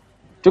there,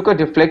 took a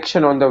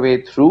deflection on the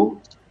way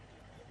through,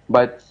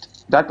 but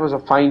that was a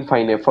fine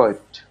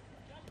effort.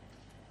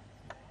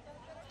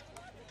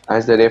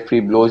 As the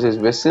referee blows his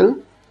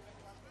whistle,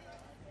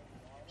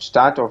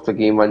 start of the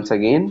game once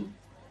again.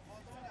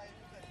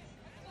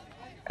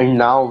 And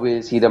now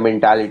we'll see the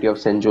mentality of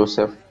St.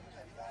 Joseph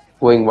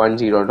going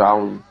 1-0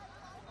 down.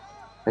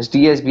 As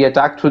DSB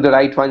attacked through the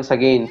right once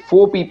again.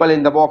 4 people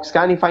in the box.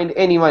 Can he find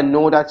anyone?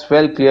 No, that's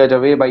well cleared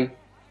away by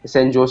the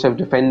St. Joseph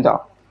defender.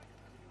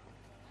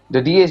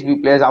 The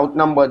DSB players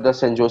outnumbered the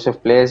St.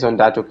 Joseph players on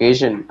that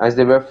occasion, as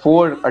there were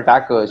 4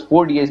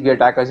 DSB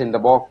attackers in the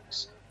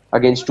box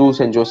against 2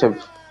 St.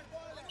 Joseph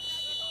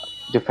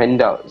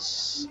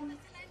defenders.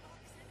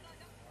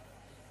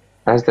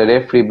 As the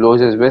referee blows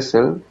his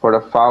whistle for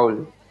a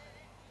foul,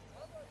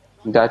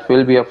 that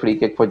will be a free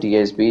kick for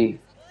DSB.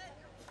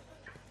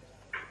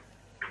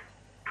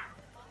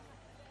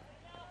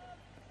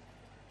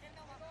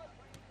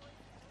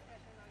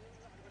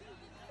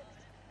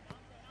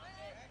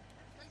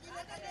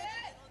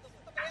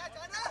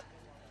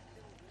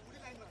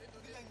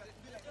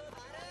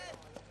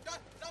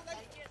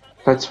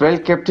 That's well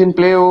kept in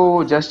play.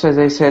 Oh, just as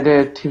I said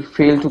it, he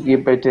failed to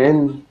keep it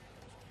in.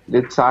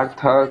 Did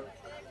Sarthak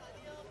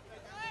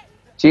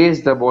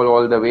chase the ball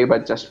all the way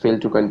but just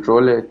failed to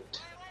control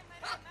it.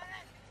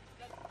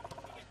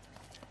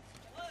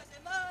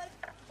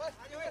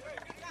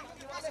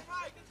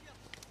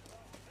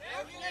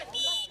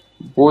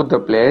 Both the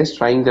players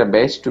trying their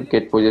best to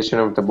get possession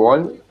of the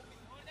ball,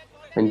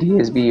 and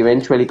DSB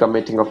eventually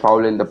committing a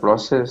foul in the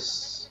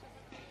process.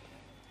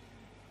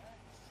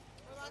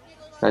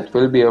 That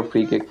will be a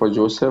free kick for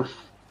Joseph.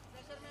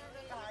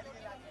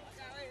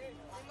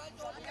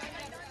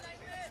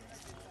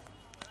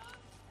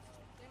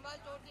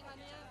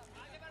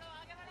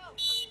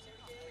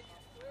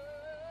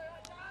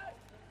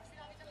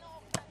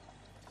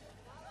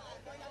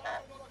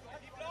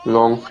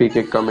 Long free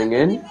kick coming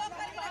in,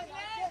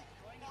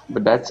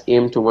 but that's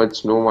aimed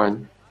towards no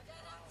one.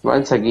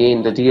 Once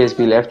again, the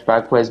DSB left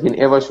back, who has been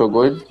ever so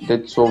good,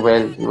 did so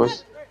well. He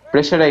was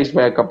pressurized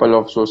by a couple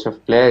of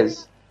Joseph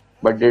players,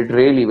 but did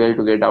really well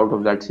to get out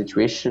of that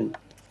situation.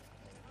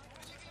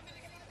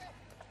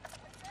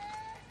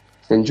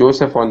 St.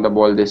 Joseph on the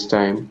ball this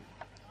time.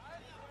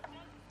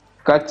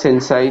 Cuts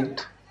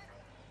inside,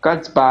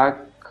 cuts back,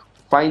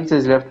 finds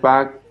his left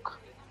back,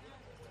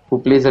 who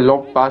plays a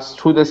lob pass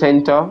through the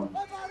center.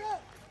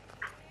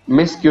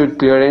 Miscued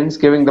clearance,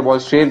 giving the ball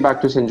straight back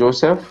to St.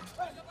 Joseph.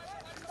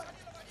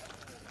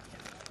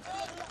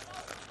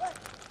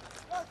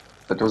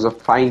 That was a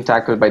fine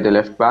tackle by the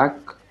left back,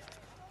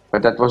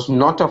 but that was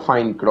not a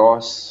fine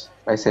cross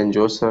by St.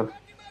 Joseph.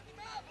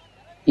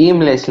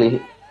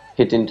 Aimlessly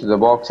hit into the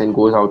box and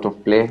goes out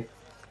of play.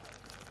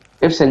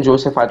 If St.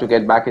 Joseph are to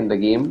get back in the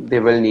game, they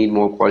will need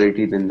more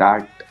quality than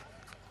that.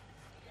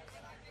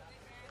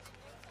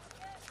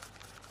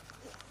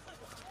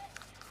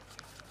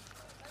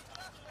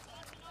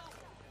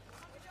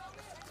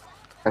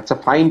 That's a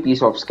fine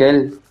piece of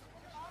skill.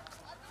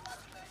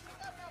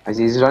 As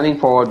he's running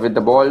forward with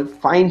the ball,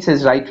 finds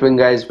his right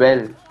winger as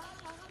well.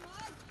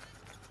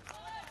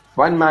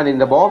 One man in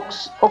the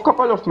box, or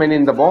couple of men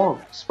in the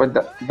box, but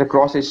the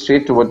cross is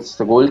straight towards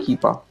the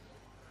goalkeeper,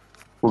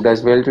 who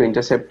does well to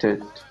intercept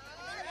it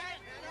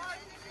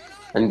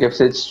and gives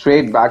it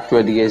straight back to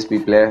a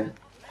DSB player.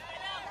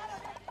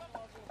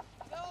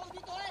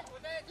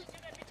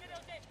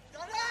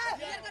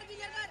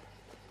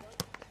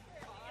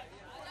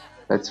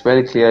 That's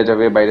well cleared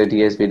away by the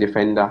DSB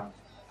defender.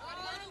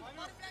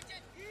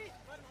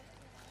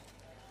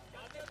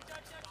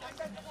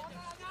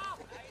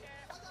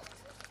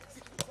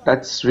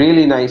 That's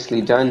really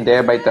nicely done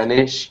there by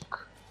Tanishq.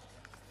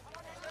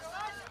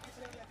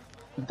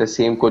 The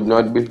same could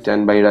not be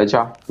done by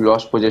Raja, who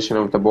lost possession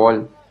of the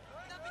ball.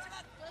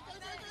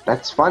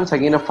 That's once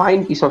again a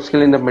fine piece of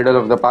skill in the middle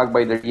of the park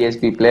by the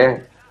DSB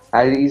player.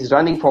 As he's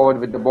running forward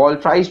with the ball,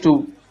 tries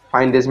to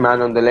find his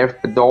man on the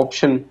left,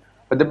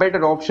 but the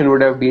better option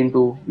would have been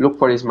to look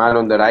for his man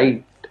on the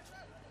right,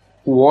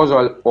 who was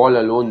all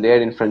alone there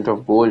in front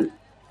of goal.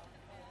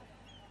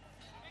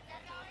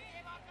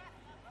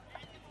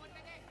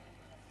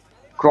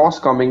 Cross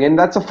coming in,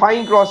 that's a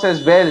fine cross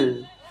as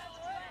well,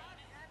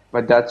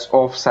 but that's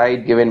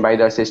offside given by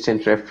the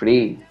assistant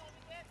referee.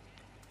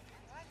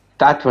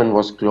 That one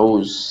was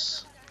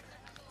close.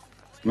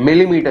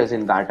 Millimeters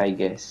in that, I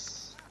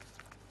guess.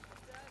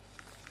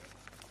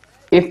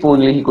 If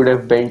only he could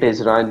have bent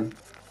his run,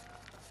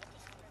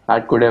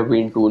 that could have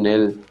been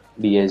 2-0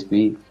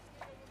 DSB.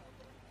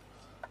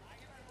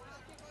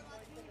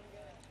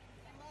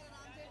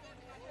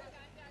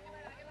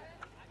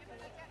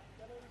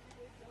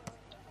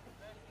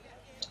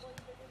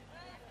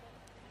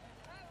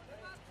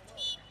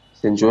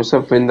 St.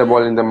 Joseph win the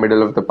ball in the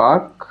middle of the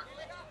park,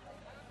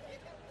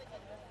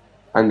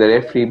 and the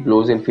referee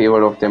blows in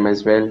favor of them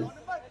as well.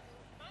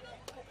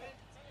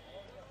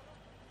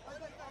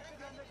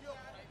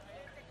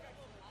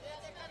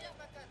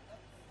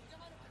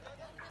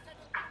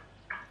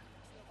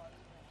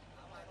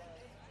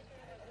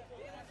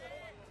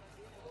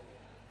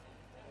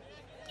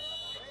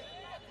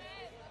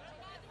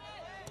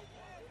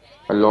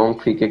 A long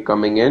free kick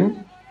coming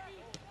in.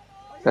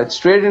 That's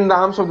straight in the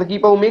arms of the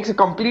keeper, who makes a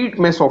complete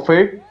mess of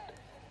it.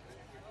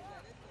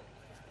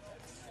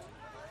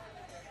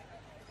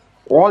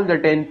 All the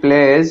 10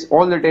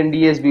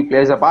 DSB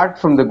players, apart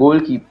from the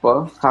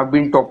goalkeeper, have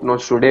been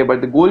top-notch today,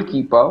 but the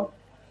goalkeeper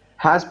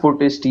has put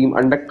his team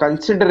under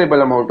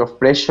considerable amount of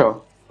pressure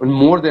on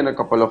more than a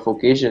couple of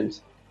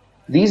occasions.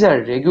 These are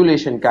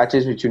regulation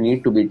catches which you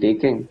need to be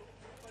taking.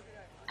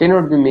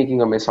 Cannot be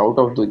making a mess out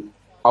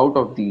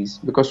of these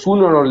because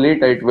sooner or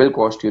later it will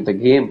cost you the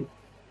game.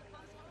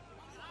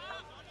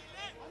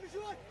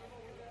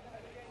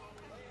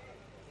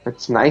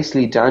 That's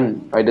nicely done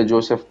by the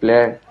Joseph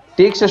player.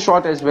 Takes a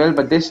shot as well,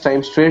 but this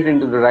time straight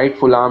into the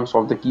rightful arms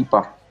of the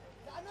keeper,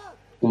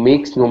 who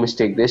makes no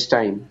mistake this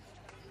time.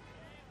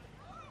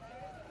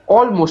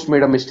 Almost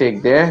made a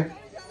mistake there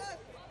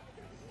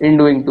in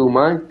doing too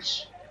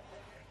much.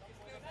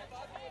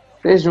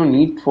 There's no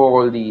need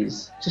for all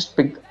these. Just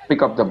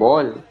pick up the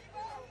ball.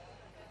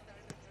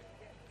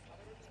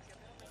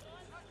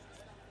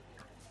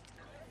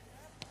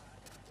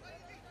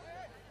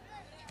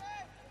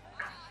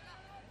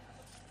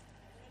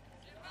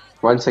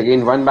 Once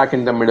again, one back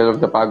in the middle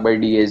of the park by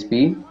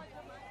DSB.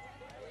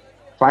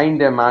 Find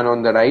their man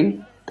on the right.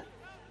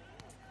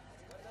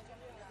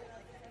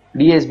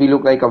 DSB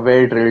look like a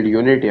well-drilled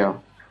unit here.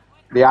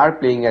 They are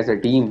playing as a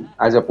team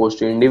as opposed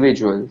to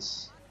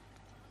individuals.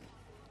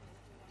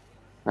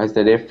 As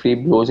the referee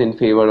blows in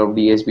favor of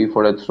DSB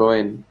for a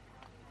throw-in.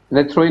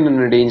 They're throwing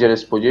in a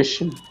dangerous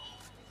position.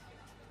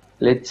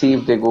 Let's see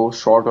if they go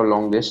short or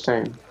long this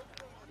time.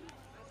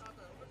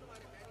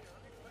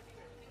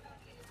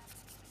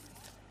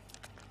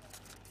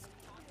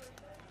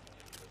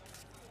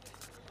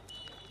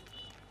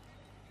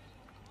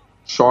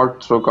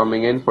 Short throw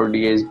coming in for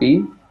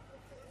DSB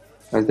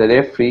as the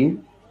referee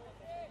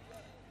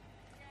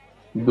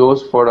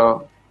blows for a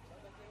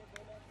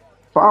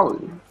foul.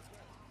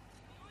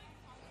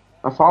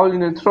 A foul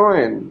in a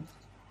throw-in.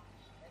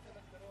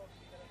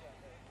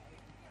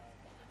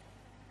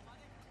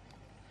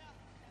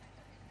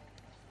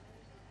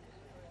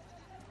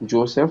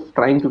 Joseph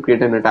trying to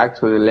create an attack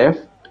through the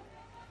left,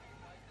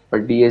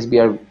 but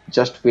DSB are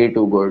just way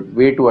too good,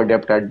 way too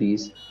adept at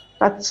these.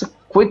 That's a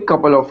quick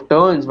couple of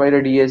turns by the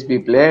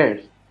DSB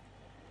player.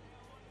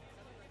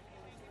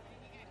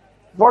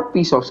 What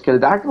piece of skill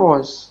that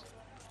was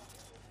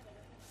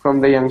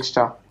from the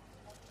youngster.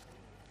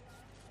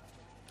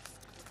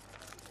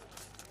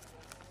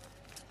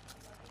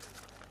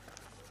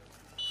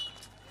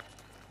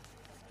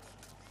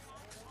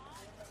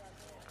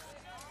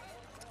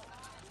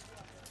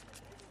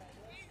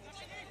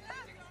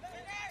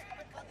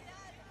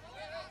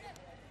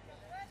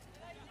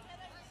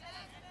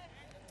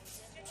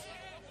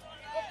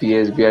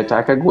 DSB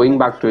attacker going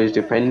back to his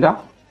defender.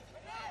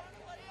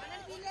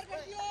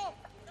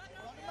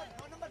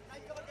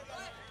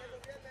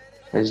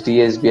 As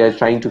DSB are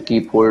trying to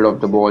keep hold of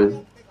the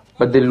ball,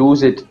 but they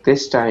lose it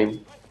this time.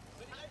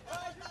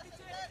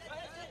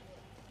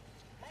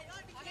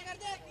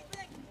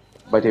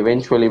 But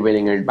eventually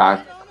winning it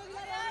back.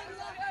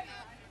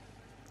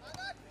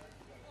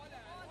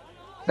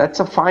 That's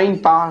a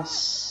fine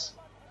pass.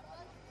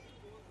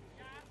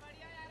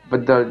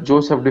 But the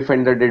Joseph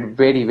defender did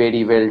very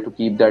well to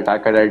keep the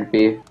attacker at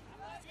bay.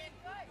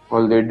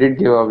 Although he did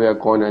give away a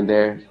corner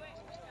there.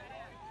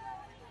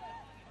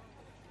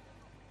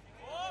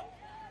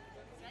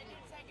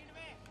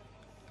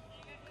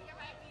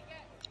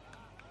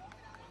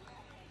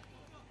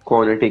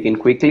 Corner taken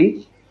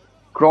quickly.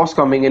 Cross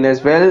coming in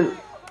as well.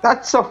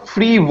 That's a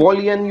free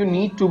volley and you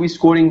need to be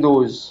scoring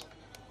those.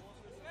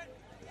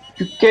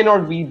 You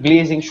cannot be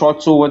blazing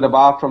shots over the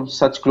bar from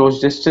such close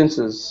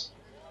distances.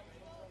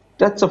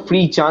 That's a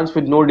free chance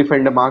with no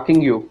defender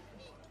marking you.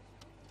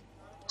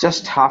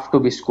 Just have to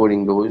be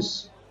scoring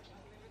those.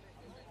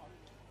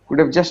 Could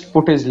have just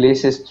put his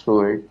laces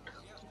through it.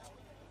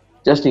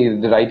 Just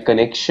needed the right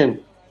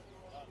connection.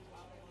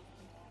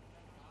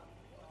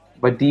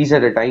 But these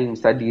are the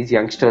times that these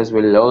youngsters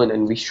will learn,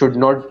 and we should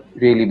not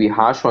really be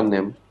harsh on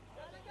them.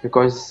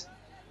 Because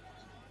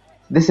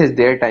this is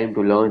their time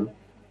to learn.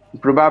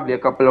 Probably a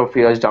couple of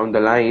years down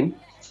the line,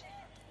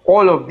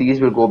 all of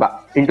these will go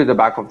back into the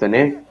back of the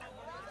net.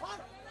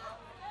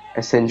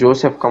 As St.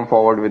 Joseph come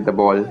forward with the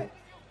ball.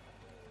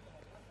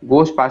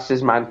 Goes past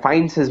his man,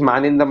 finds his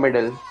man in the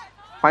middle,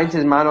 finds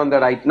his man on the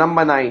right,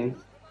 number 9.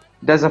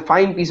 Does a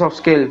fine piece of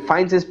skill,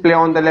 finds his player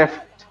on the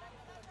left.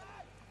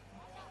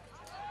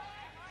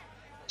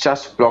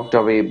 Just blocked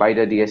away by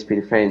the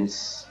DSP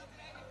defense.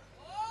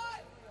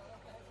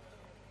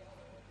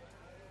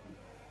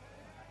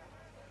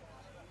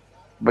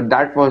 But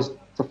that was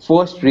the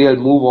first real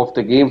move of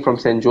the game from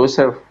St.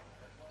 Joseph,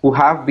 who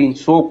have been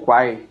so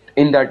quiet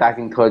in the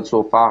attacking third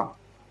so far.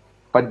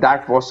 But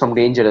that was some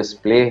dangerous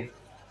play.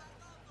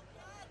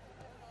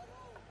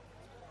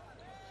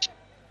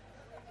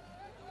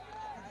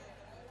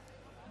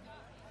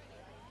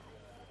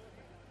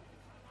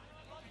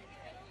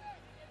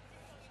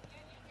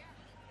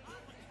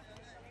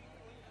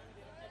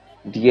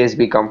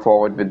 DSB come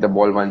forward with the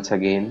ball once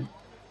again.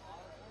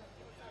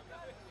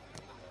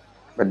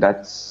 But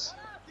that's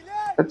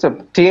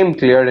a tame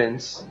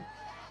clearance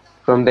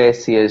from the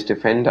SCS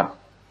defender.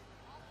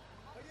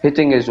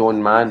 Hitting his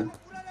own man.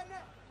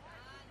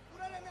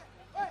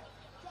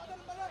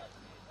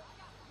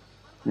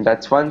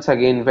 That's once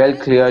again well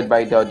cleared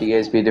by the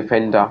DSB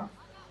defender.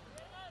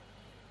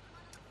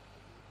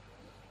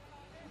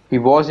 He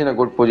was in a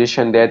good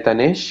position there,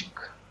 Tanishq,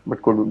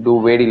 but could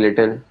do very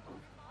little.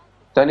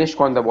 Tanishq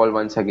on the ball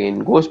once again,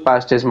 goes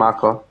past his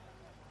marker,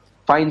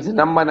 finds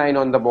number 9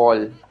 on the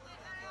ball,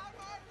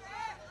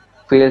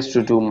 fails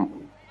to do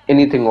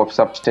anything of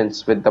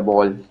substance with the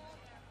ball.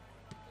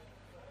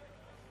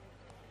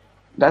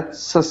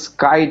 That's a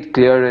skied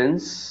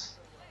clearance.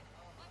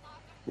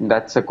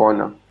 That's a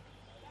corner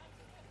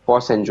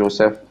for St.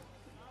 Joseph.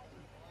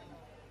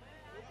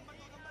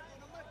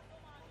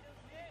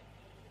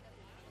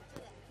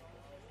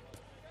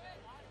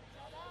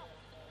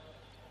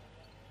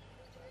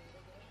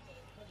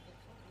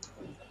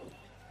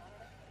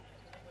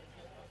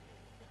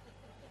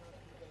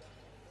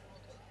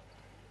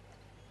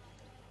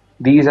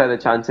 These are the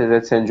chances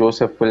that St.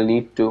 Joseph will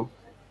need to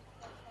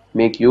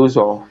make use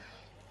of,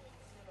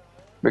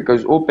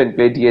 because open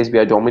play DSB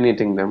are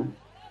dominating them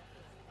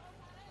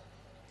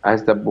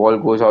as the ball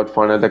goes out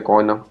for another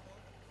corner.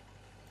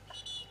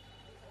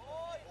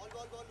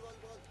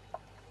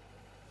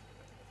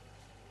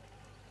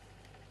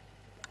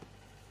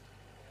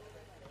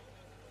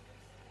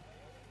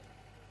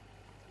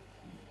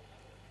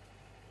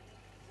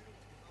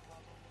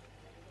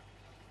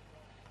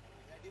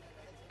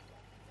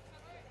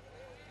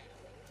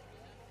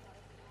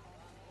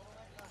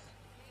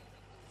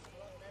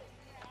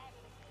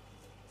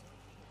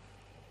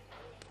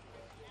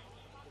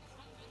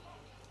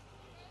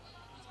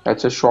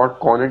 That's a short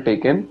corner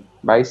taken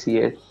by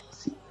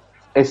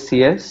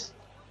SCS,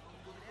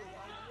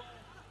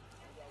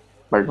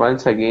 but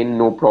once again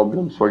no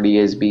problems for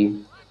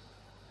DSB.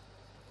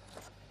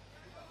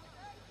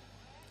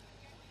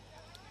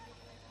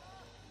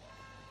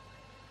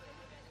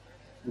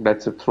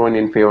 That's a throw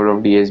in favor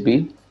of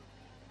DSB.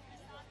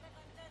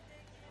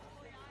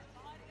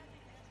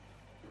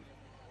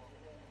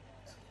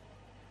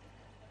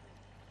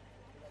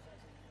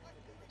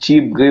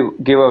 Cheap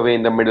giveaway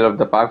in the middle of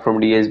the park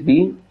from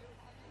DSB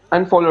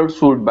and followed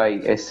suit by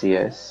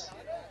SCS.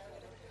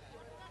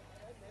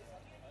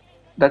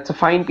 That's a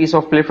fine piece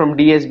of play from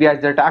DSB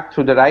as they attack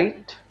through the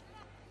right.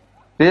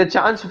 There's a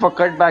chance of a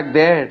cutback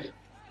there.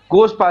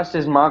 Goes past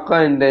his marker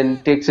and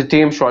then takes a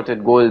tame shot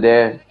at goal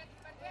there.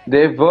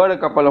 There were a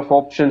couple of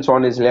options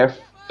on his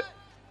left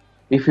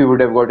if he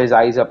would have got his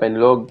eyes up and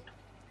looked.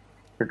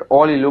 But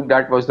all he looked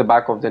at was the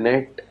back of the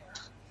net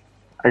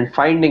and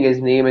finding his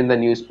name in the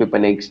newspaper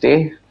next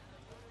day.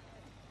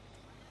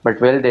 But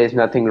well, there is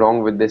nothing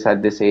wrong with this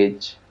at this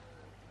age.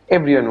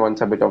 Everyone wants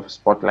a bit of a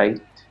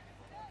spotlight.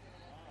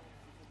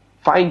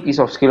 Fine piece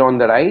of skill on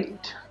the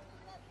right.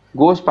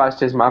 Goes past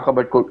his marker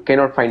but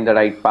cannot find the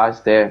right pass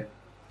there.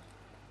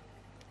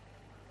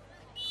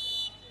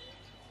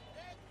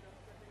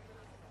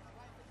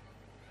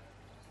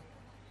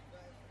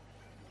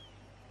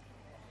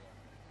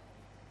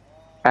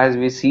 As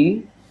we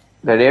see,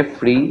 the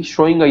referee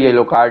showing a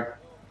yellow card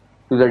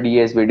to the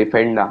DSB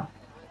defender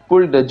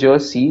pulled the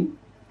jersey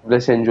of the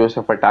St.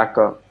 Joseph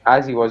attacker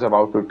as he was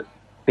about to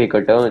take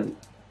a turn.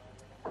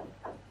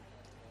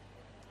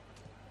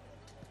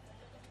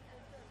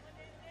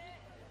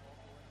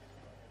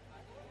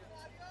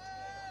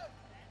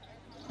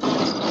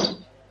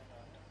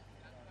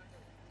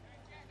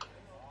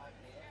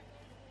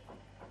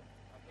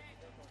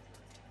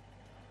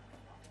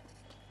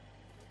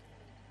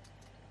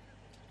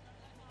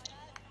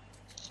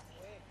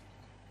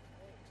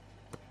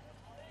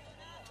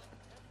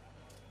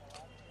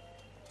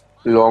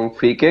 Long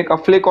free kick, a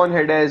flick on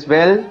header as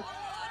well.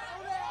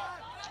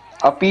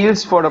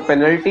 Appeals for a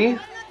penalty,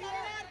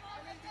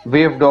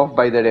 waved off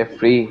by the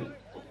referee.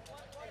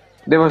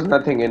 There was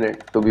nothing in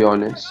it, to be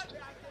honest.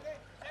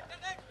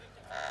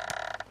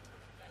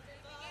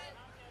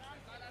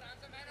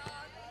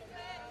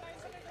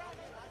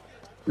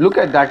 Look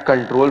at that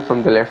control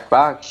from the left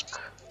back.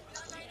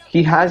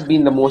 He has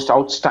been the most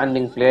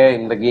outstanding player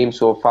in the game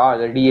so far,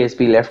 the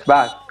DSB left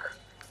back.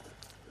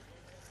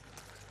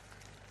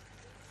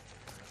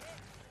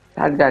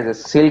 That guy's a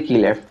silky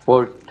left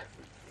foot.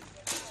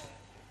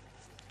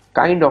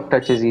 Kind of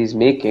touches he's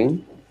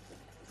making.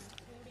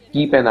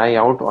 Keep an eye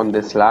out on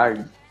this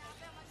lad.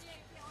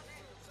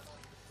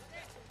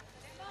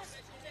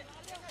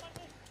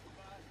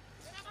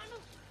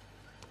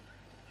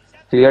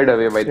 Cleared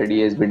away by the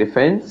DSB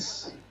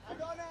defense.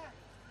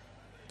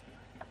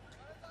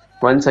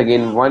 Once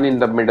again, one in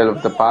the middle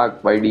of the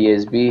park by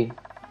DSB.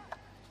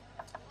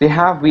 They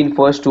have been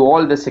first to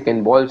all the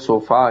second balls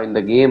so far in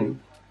the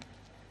game.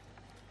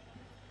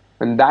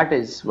 And that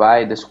is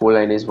why the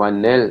scoreline is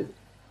 1-0.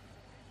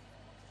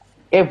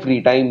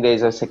 Every time there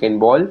is a second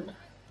ball,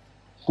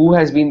 who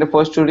has been the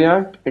first to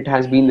react? It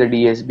has been the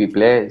DSB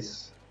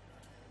players.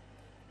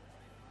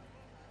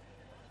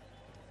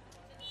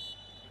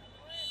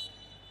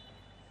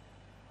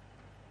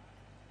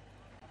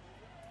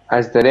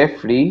 As the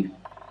referee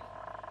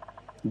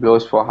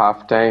blows for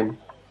half time.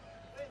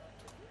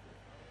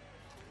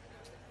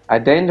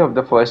 At the end of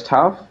the first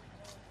half,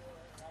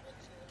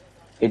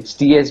 it's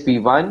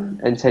DSB 1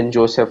 and St.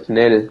 Joseph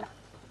 0.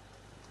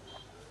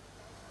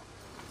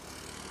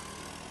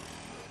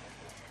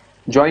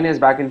 Join us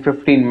back in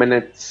 15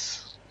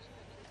 minutes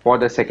for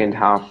the second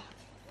half.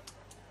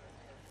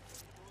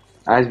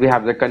 As we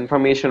have the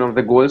confirmation of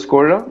the goal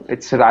scorer,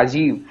 it's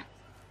Rajiv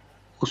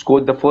who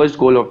scored the first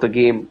goal of the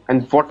game,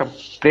 and what a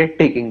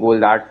breathtaking goal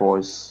that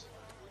was.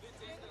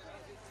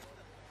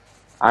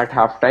 At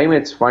halftime,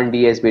 it's 1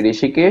 DSB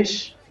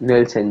Rishikesh,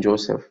 nil St.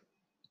 Joseph.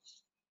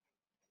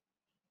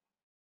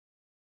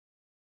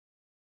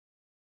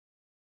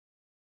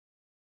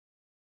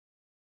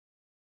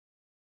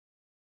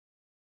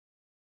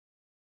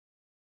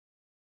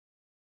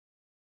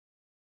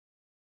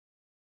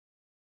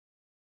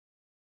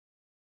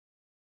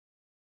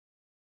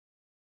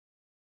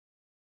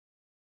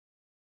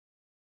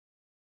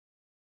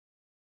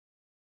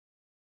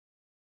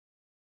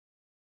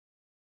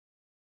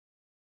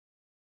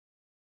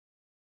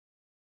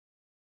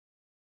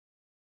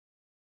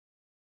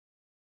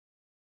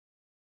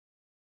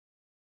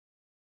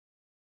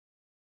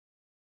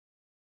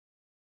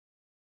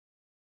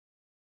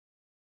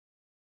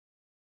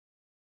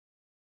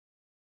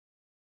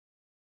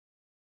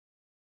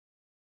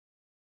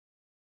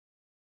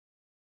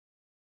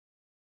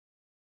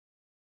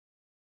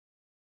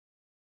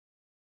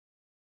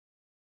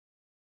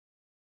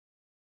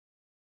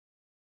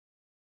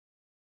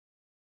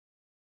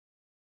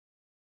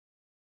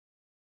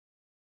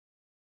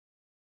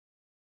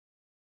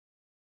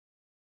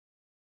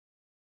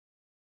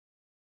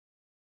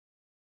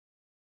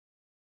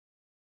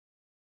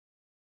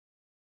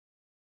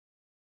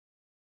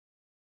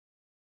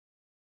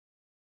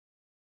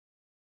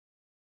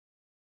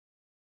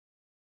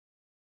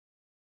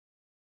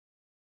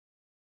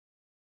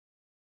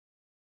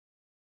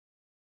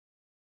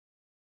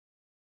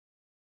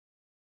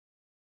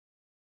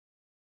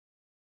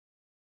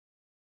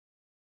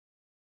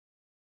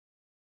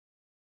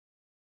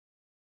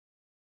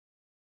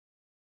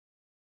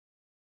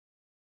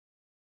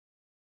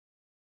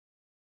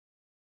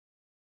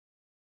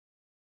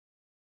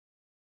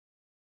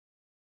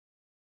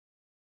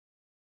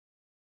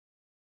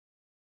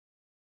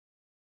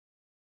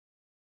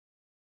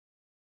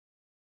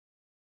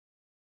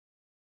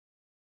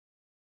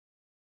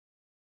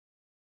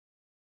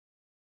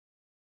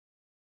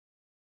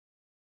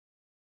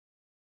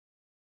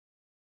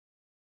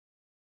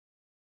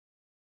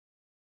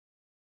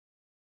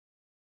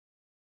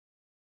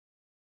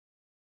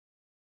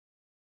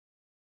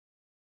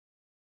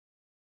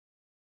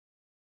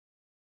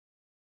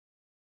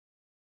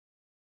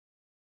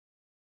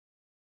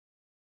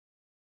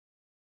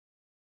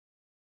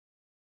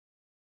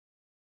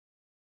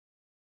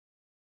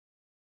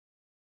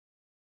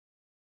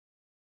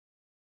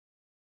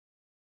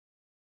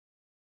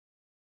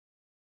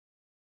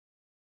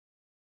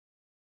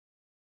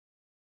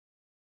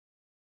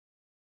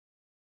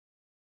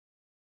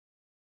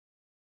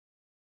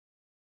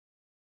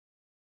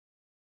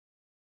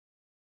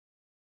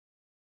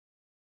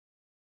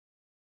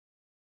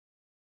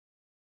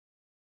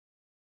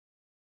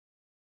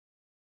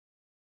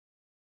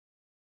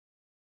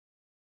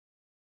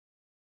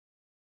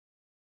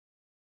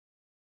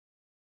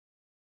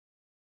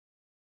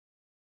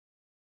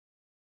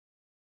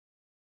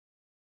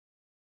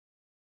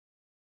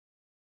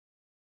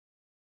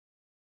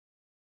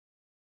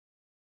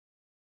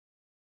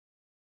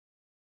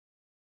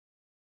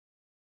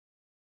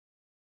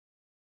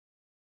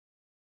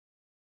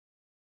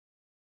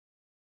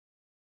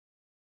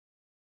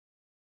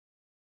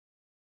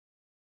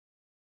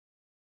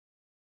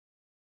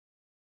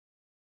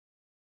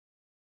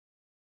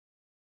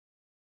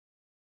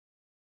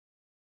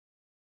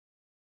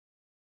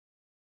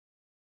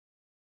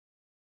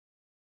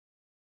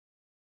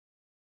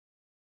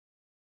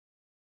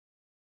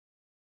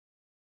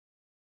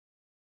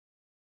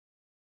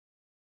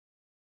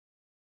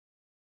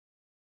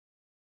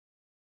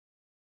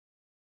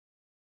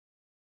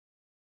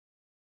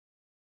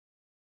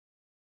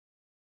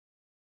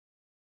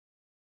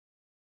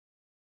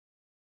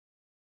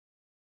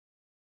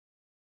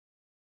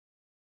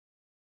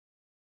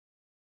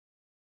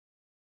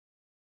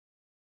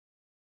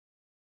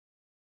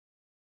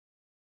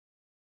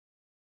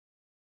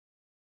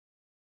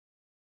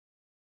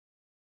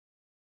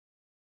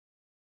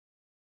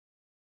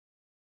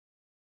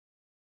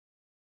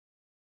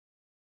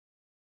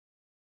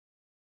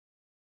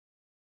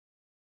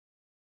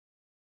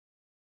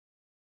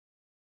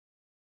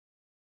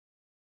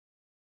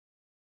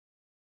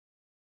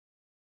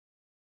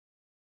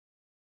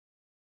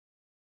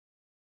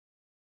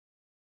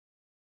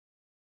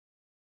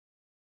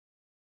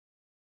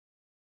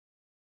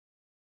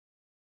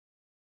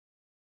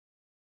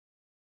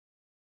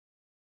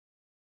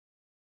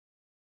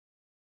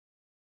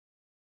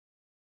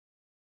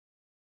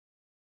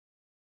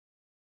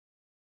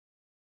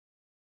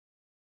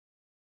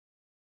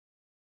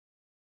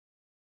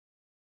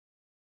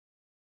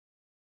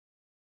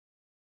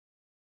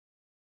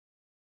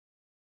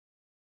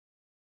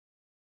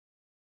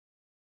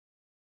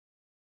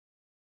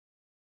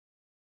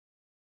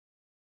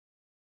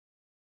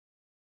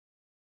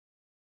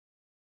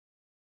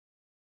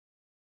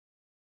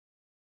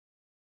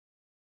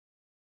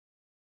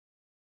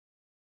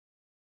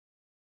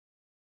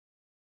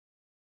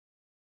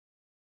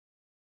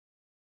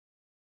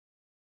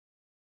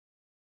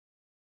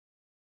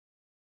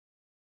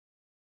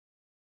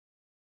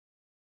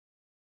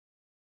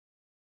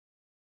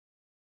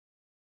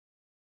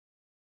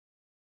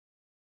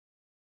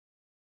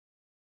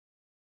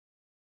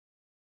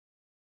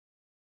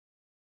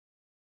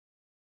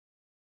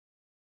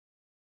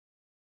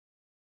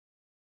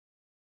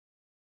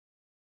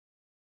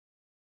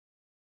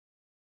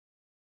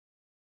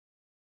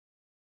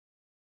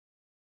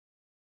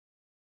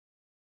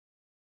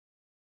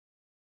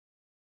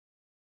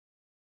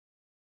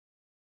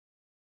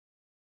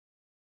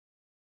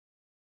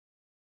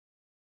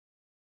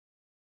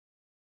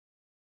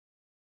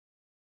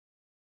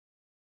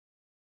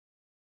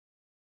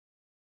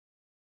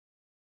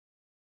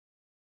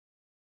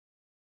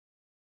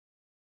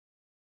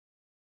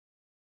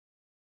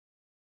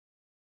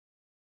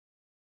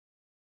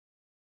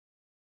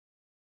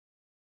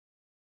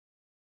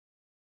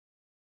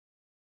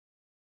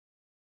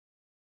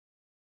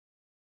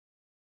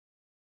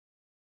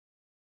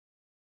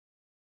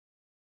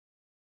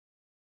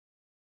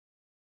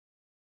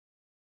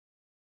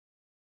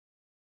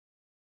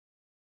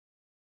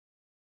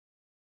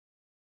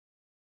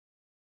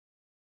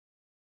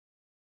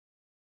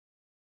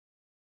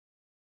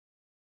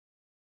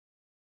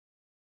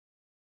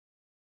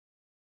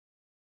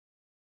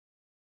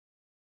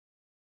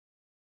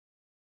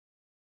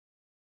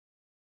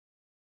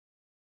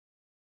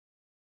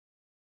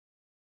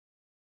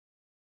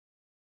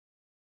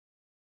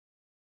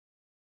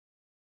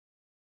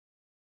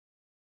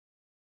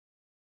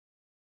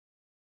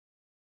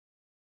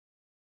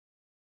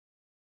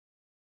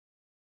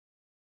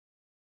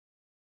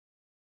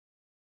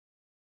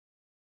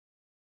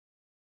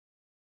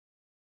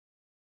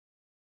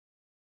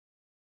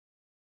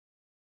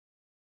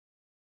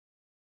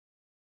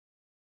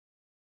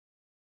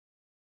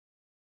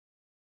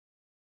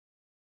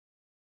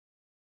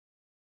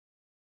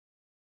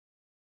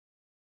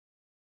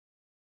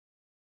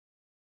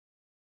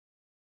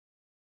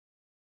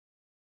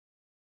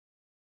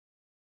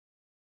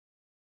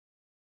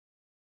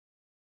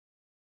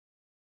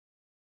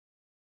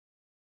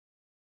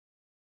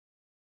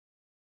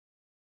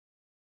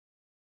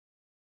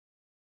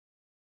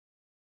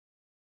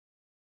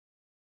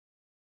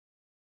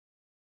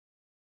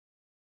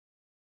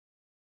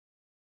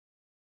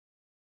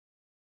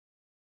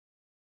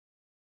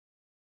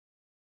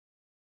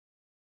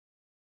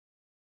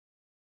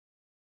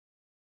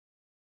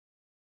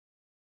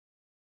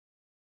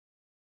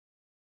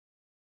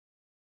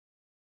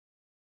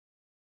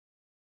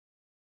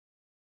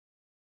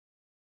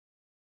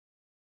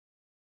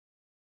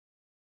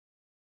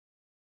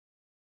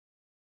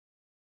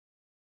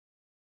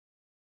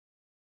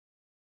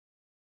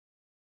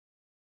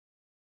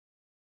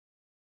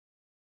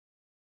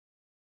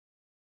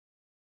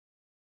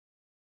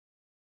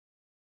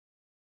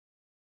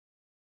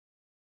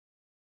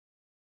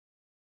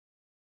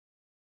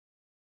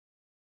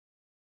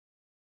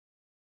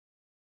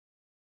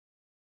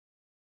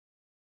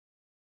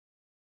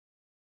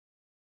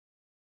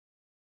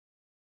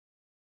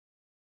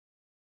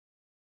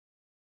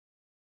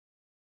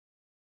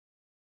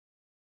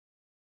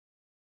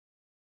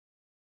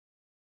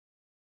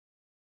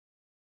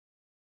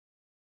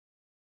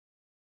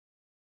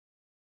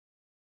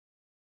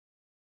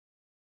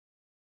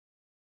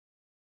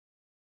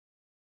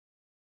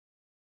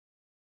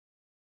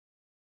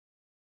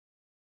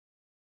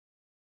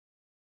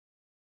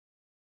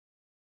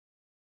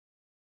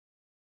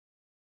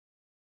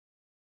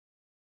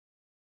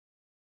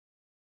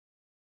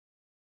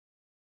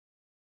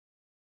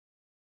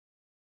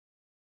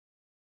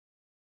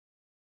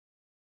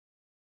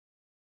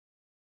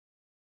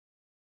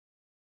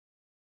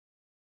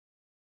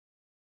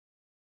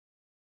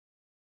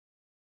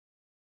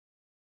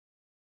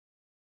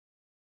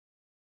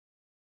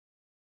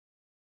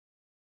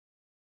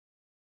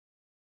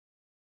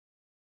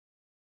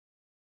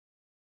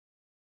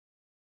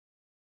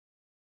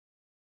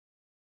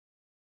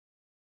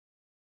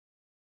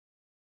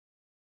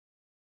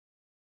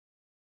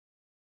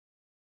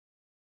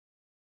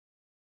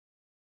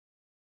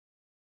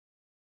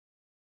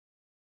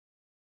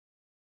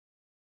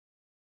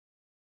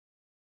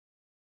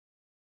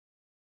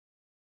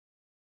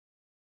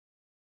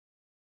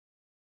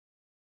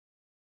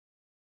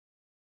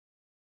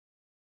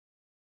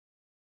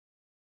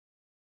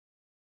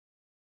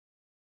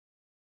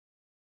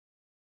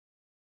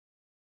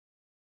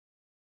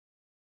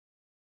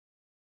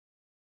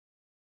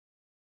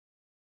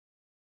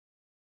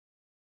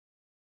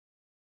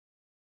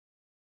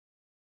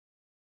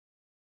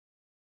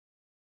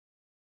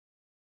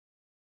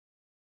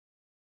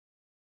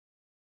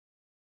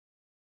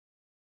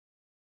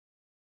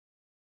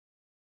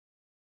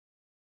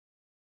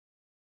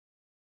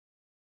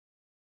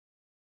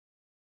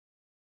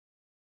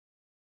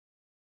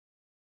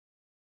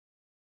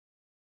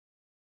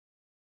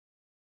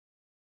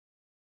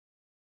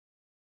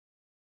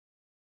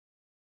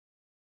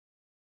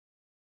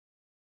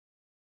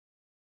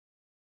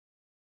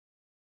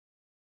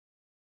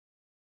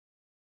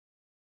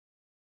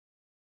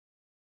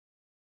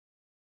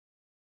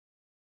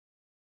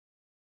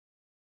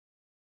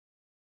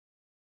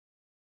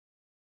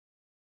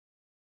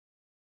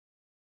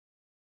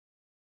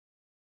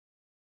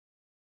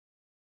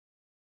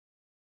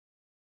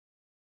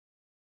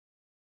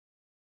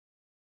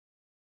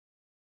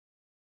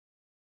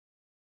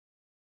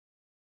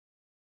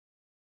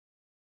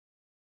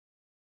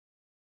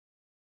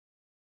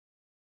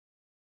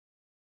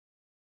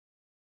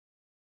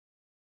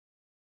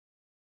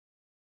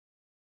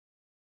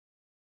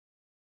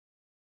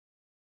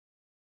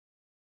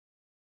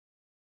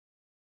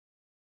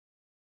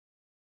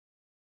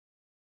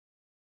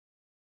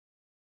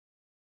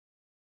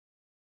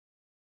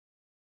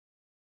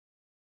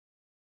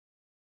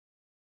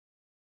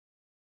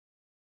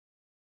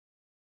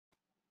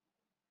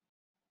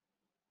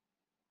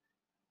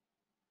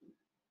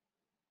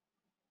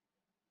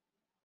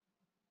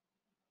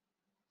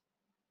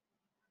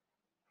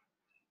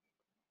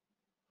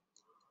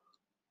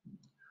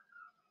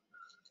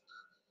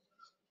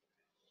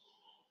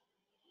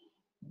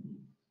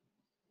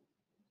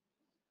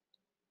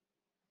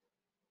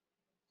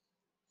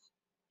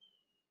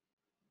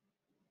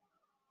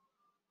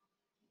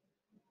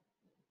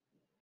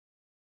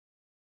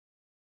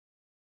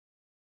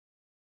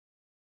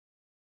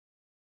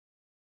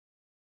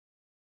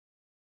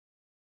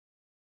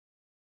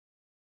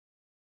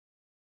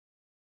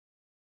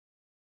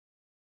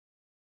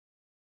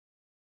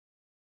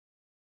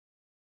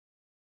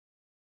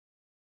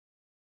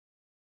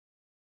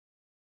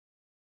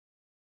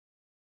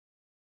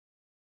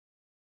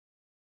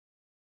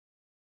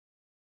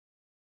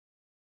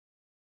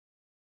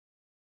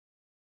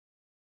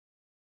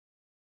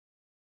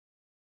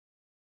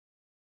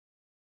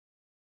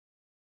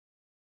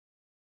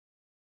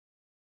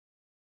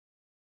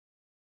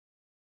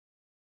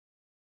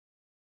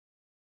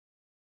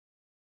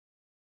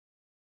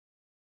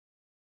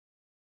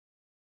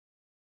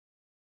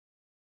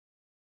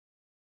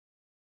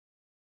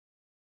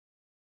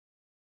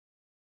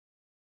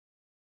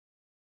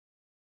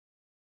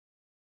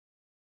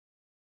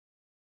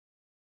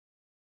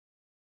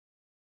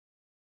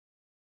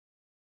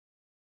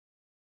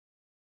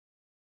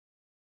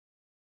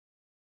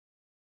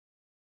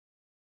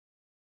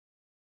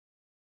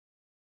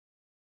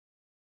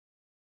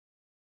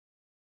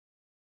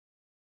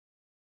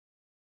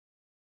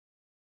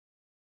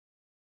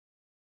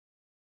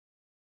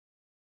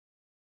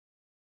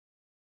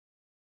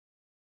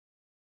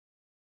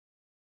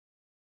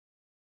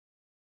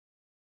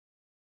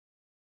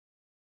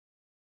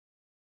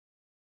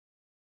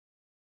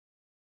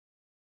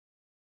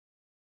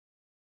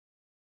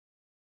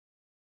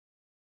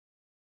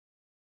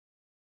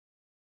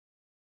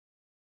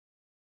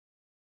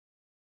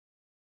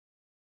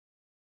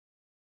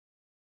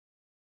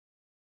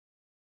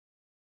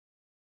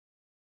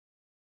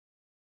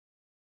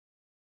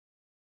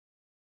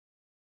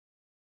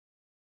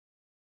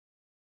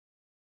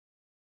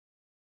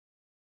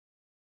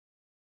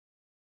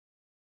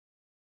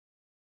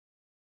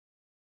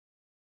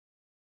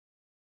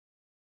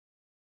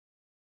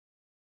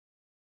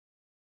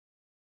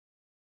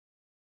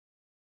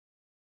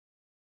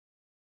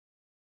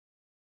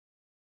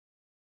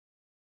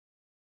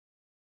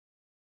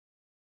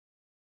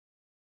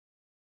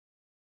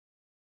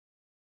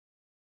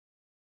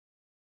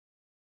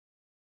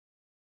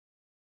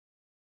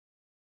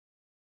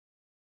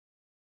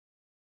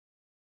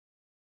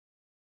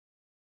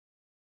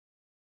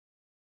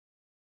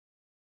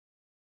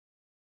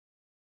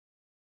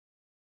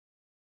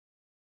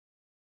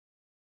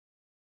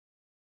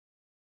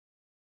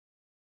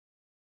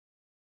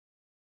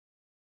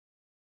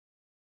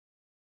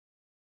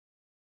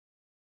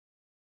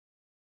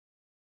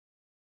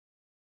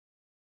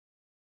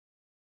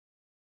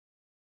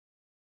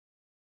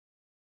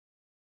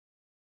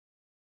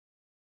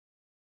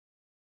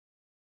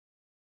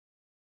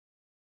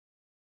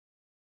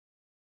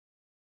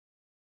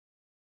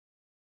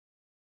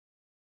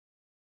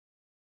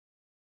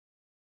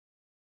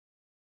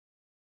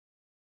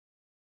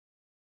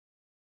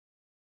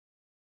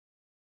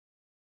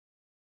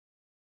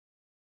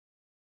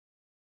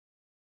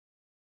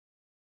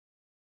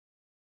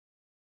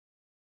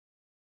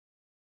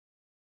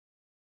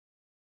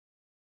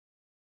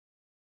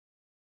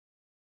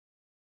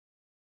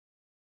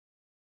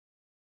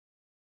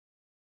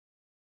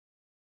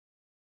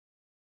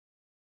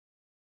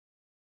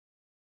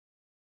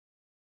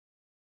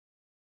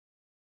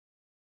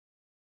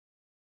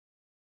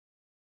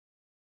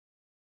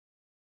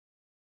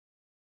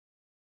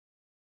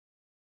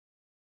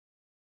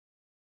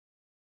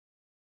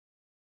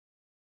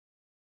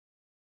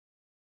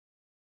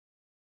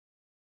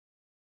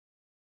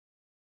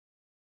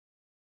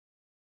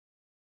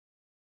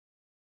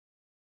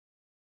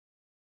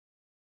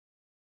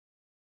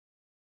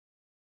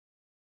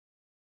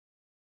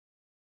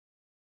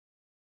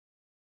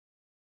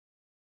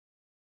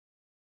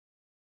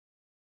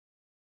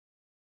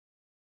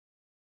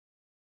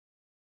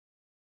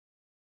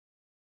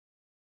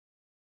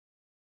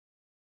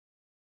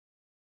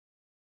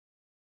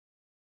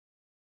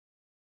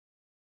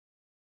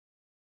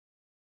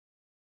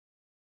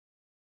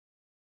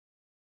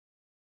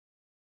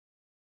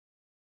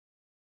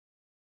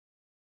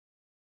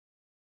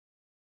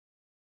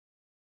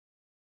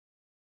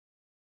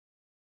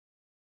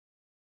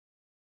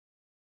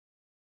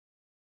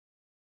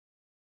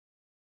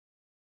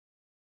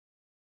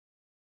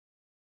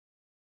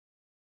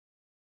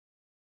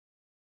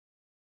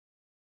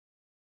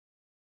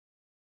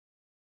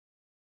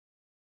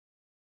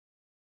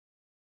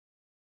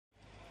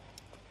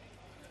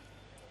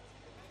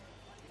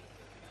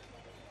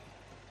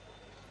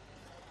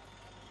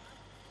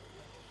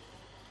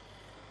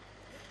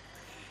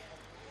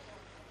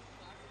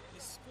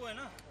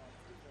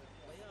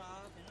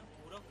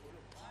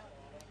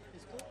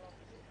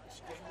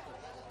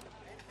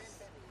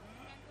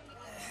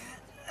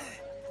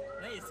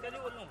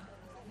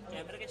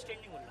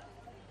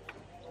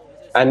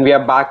 And we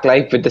are back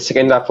live with the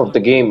second half of the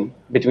game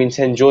between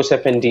St.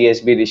 Joseph and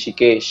DSB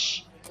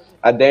Rishikesh.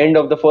 At the end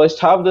of the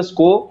first half, the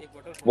score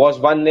was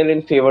 1-0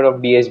 in favor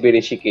of DSB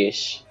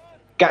Rishikesh.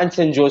 Can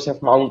St.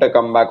 Joseph mount a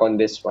comeback on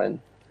this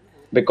one?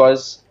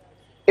 Because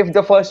if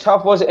the first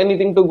half was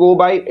anything to go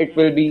by, it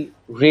will be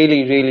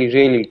really, really,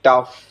 really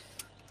tough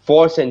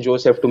for St.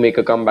 Joseph to make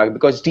a comeback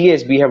because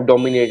DSB have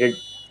dominated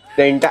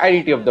the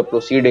entirety of the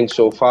proceedings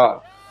so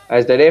far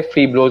as the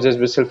referee blows his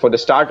whistle for the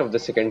start of the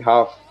second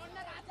half.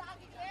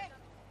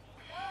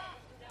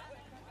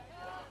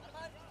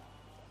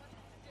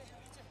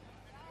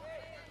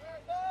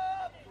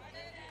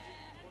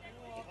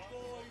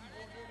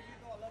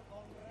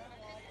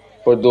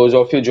 For those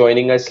of you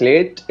joining us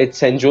late, it's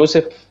St.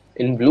 Joseph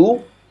in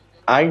blue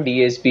and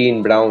DSB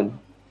in brown.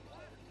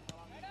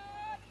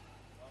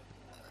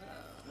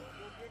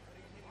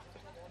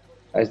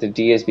 As the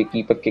DSB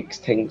keeper kicks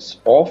things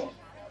off.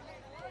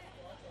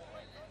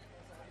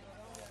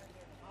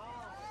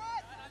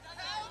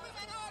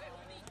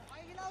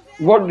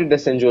 What did the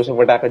St. Joseph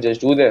attacker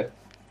just do there?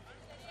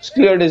 Just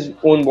cleared his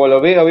own ball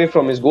away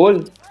from his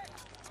goal.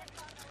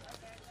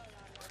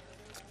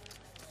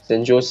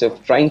 St.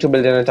 Joseph trying to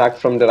build an attack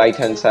from the right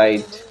hand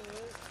side.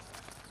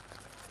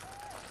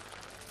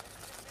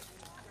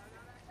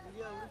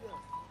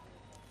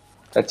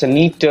 That's a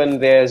neat turn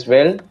there as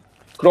well.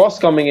 Cross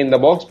coming in the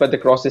box, but the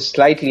cross is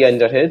slightly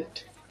under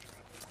hit.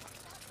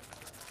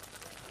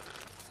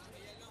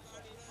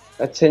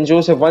 That's St.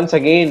 Joseph once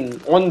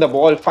again on the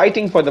ball,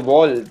 fighting for the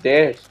ball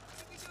there.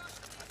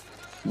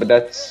 But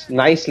that's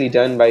nicely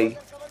done by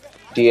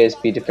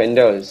DSB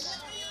defenders.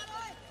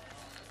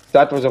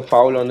 That was a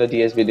foul on the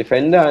DSB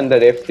defender and the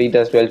referee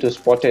does well to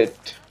spot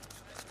it.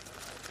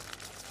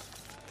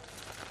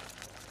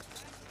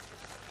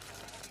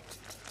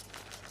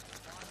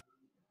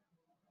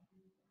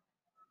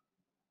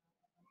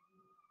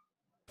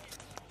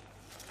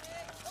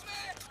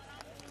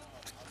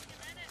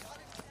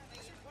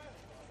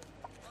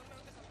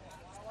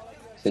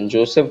 St.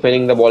 Joseph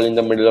winning the ball in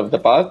the middle of the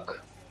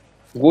park.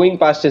 Going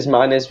past his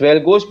man as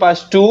well. Goes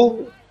past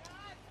two,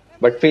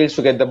 but fails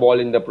to get the ball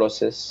in the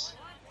process.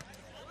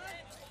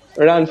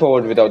 Ran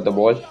forward without the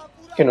ball.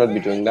 Cannot be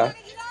doing that.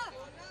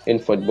 In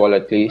football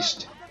at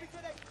least.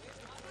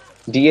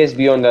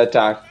 DSB on the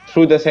attack.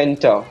 Through the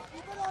center.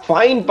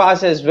 Fine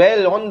pass as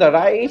well on the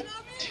right.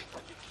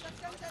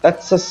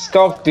 That's a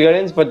scuffed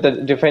clearance, but the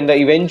defender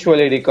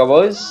eventually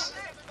recovers.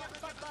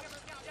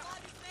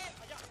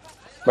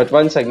 But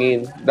once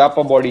again, the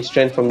upper body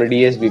strength from the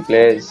DSB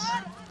players.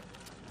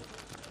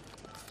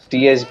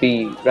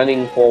 DSB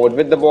running forward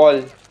with the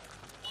ball.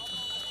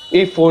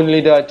 If only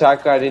the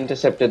attacker had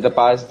intercepted the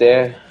pass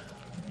there.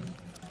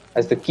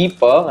 As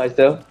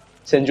the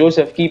St.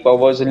 Joseph keeper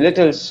was a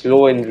little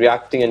slow in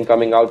reacting and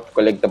coming out to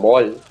collect the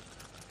ball.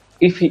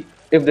 If the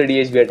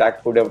DSB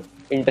attack would have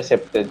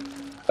intercepted,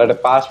 or the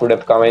pass would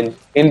have come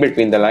in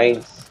between the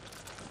lines,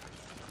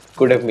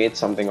 could have made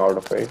something out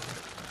of it.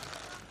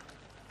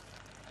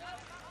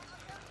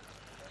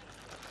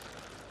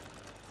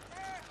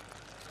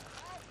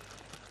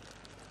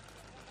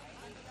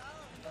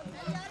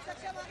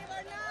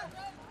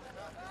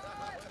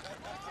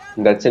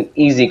 That's an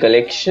easy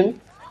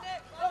collection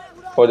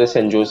for the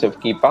St.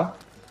 Joseph keeper.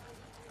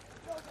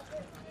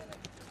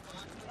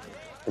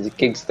 As he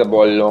kicks the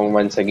ball long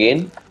once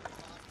again.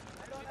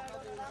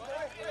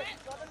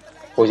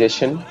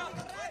 Possession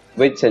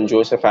with St.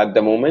 Joseph at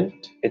the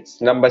moment.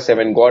 It's number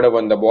 7 Gordon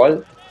on the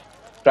ball.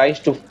 Tries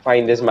to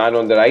find his man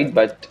on the right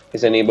but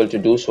is unable to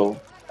do so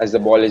as the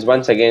ball is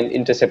once again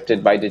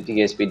intercepted by the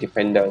DSB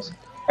defenders.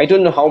 I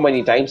don't know how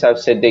many times I've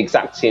said the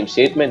exact same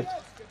statement,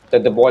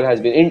 that the ball has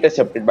been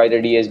intercepted by the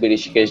DSB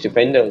Rishikesh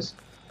defenders.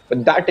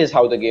 But that is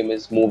how the game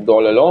is moved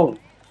all along.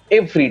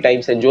 Every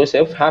time St.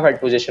 Joseph have had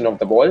possession of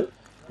the ball,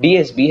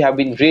 DSB have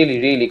been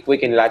really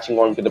quick in latching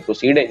on to the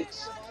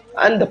proceedings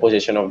and the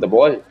possession of the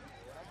ball.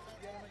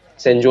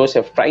 St.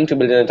 Joseph trying to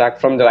build an attack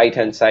from the right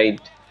hand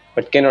side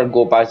but cannot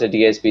go past the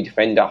DSB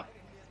defender.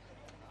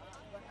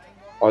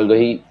 Although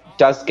he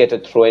does get a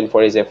throw in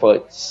for his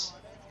efforts.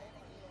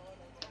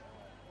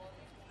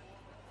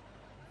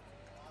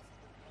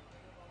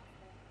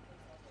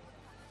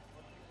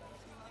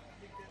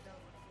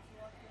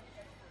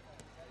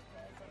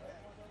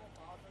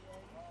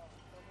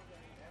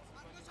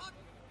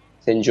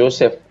 St.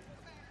 Joseph.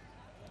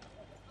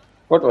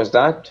 What was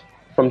that?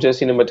 From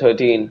jersey number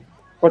 13.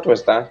 What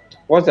was that?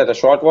 Was that a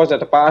shot? Was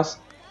that a pass?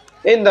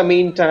 In the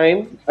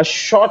meantime, a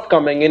shot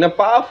coming in, a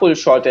powerful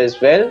shot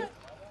as well.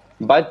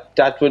 But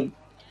that would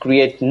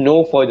create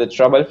no further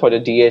trouble for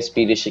the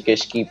DSB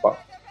Rishikesh keeper,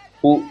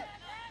 who,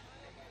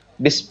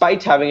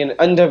 despite having an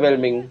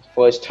underwhelming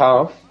first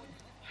half,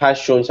 has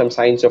shown some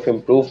signs of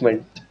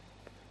improvement.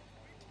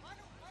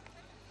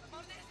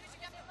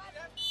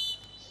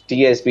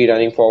 DSB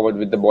running forward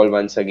with the ball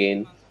once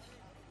again.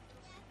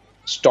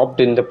 Stopped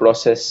in the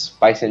process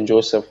by St.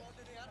 Joseph.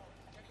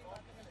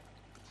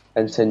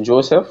 And St.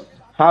 Joseph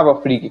have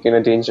a free kick in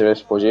a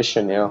dangerous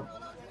position here.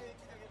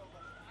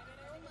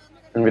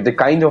 And with the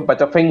kind of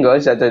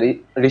butterfingers that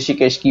the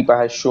Rishikesh keeper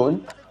has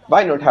shown,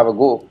 why not have a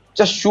go?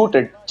 Just shoot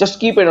it, just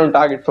keep it on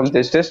target from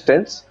this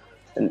distance,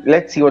 and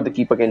let's see what the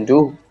keeper can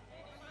do.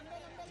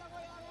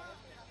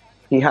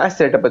 He has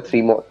set up a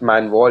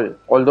three-man wall,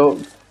 although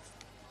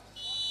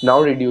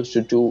now reduced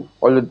to two.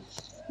 Although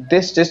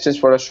this distance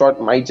for a shot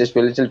might just be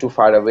a little too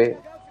far away.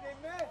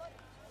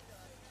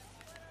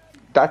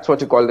 That's what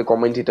you call the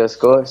commentator's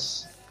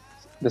curse.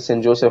 The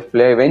St. Joseph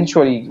player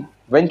eventually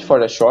went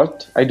for a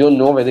shot. I don't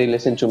know whether he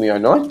listened to me or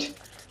not,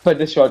 but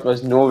the shot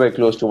was nowhere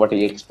close to what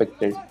he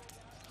expected.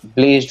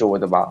 Blazed over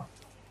the bar.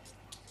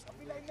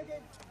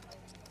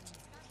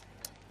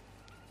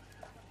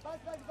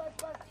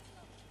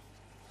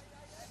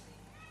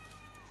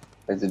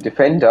 As the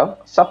defender,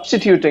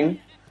 substituting,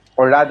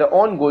 or rather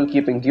on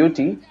goalkeeping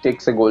duty,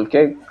 takes a goal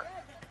kick.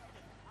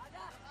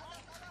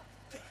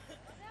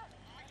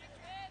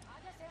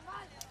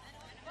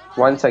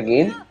 Once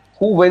again,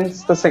 who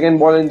wins the second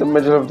ball in the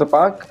middle of the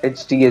park?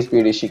 It's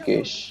DSB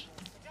Rishikesh.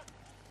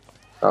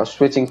 Now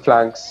switching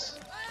flanks.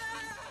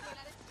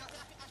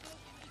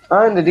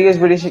 And the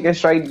DSB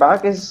Rishikesh right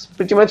back is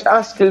pretty much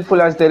as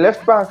skillful as their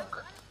left back.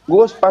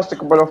 Goes past a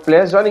couple of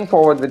players, running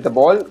forward with the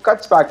ball,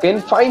 cuts back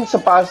in, finds a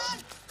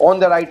pass on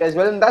the right as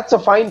well, and that's a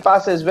fine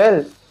pass as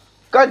well.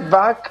 Cut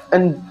back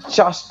and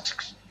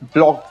just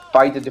blocked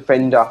by the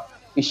defender.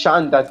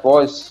 Ishant that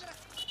was.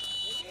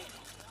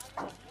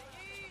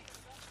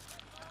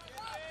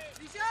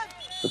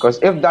 Because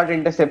if that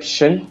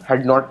interception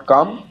had not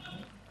come,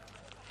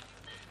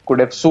 could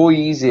have so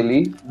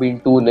easily been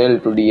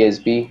 2-0 to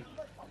DSB.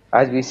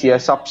 As we see a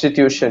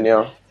substitution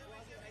here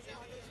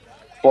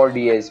for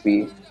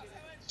DSB.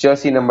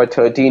 Jersey number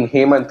 13,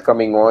 Hemant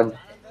coming on.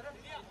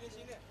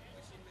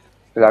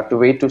 We'll have to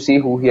wait to see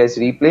who he has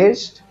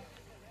replaced.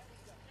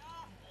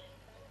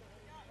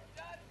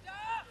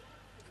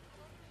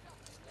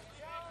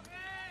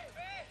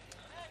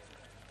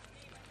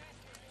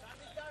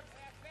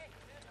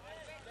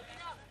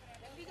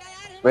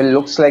 Well,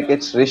 looks like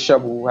it's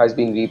Rishabh who has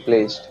been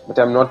replaced, but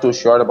I'm not too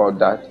sure about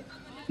that.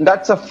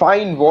 That's a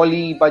fine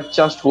volley, but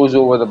just goes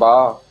over the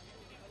bar.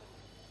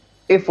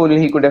 If only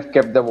he could have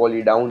kept the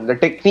volley down. The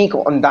technique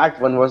on that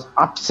one was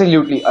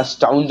absolutely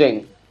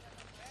astounding.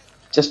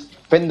 Just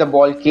when the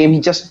ball came,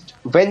 he just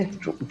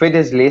went with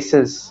his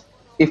laces.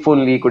 If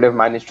only he could have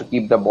managed to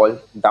keep the ball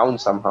down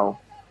somehow.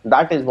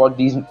 That is what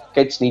these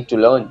kids need to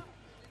learn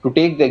to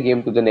take their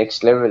game to the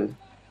next level.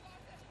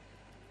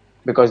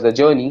 Because the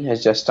journey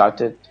has just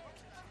started.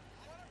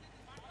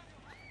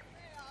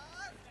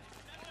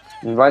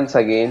 And once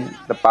again,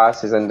 the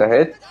pass is under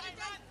hit.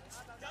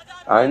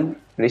 And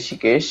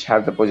Rishikesh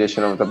have the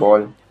possession of the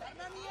ball.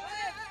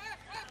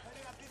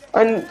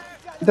 And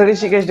the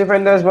Rishikesh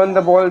defenders won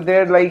the ball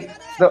there like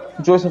the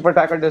Joseph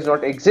attacker does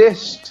not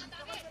exist.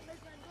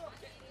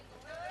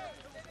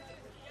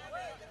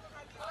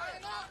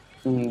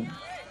 I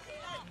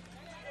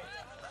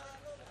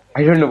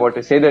don't know what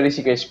to say. The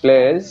Rishikesh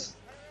players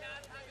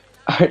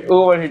are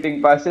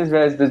overhitting passes,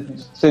 whereas the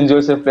St.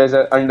 Joseph players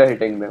are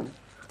underhitting them.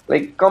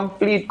 Like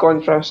complete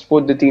contrast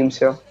both the teams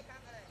here.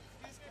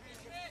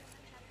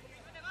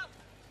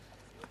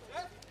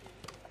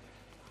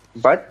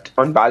 But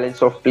on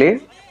balance of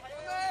play,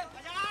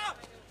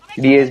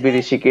 DSB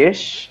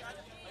Rishikesh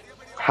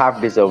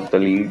have deserved the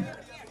lead.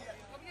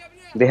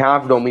 They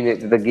have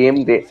dominated the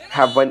game. They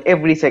have won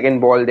every second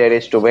ball there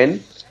is to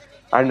win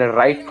and are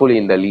rightfully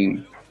in the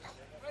lead.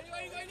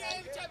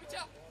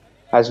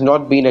 Has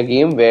not been a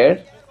game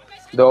where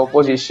the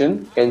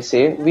opposition can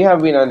say, we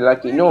have been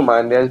unlucky. No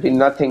man, there has been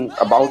nothing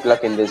about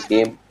luck in this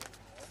game.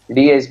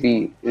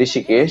 DSB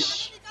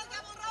Rishikesh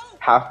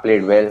have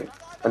played well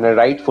and are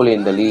rightfully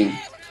in the lead.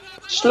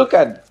 Just look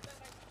at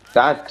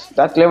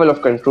that level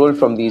of control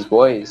from these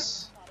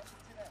boys.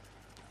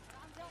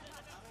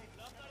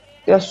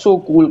 They are so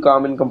cool,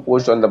 calm and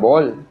composed on the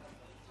ball.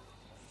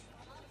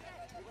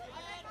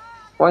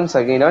 Once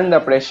again under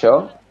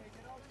pressure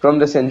from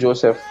the St.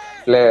 Joseph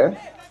player.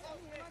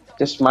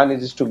 Just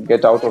manages to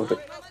get out of the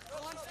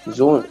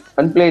zone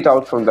and play it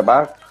out from the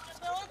back.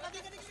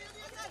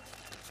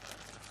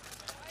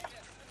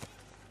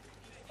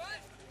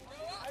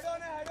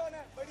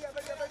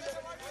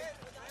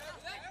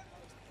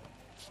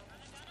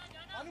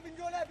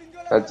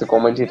 That's the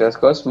commentator's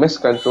curse.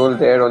 Miscontrol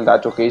there on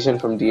that occasion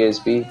from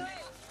DSB.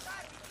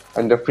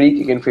 And a free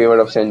kick in favor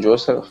of St.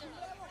 Joseph.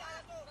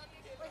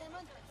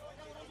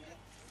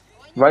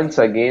 Once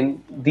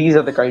again, these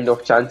are the kind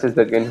of chances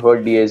that can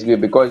hurt DSB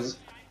because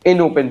in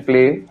open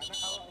play,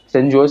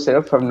 St.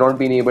 Joseph have not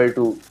been able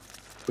to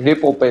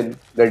rip open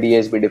the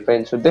DSB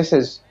defense. So this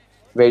is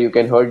where you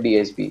can hurt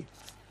DSB.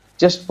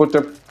 Just put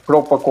a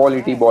proper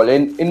quality ball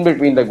in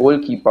between the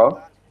goalkeeper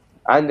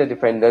and the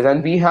defenders.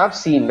 And we have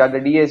seen that the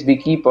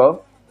DSB keeper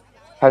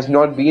has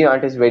not been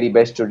at his very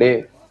best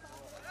today.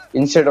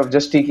 Instead of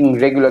just taking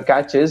regular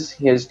catches,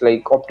 he has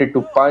opted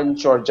to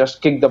punch or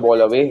just kick the ball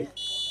away.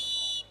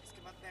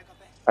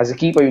 As a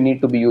keeper, you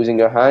need to be using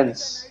your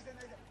hands.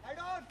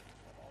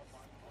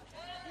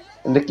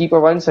 And the keeper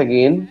once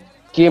again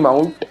came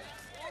out,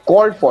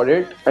 called for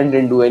it, and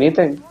didn't do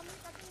anything.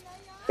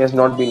 He has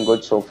not been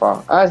good so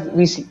far. As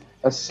we see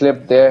a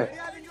slip there,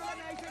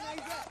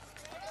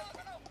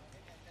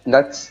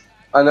 that's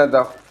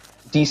another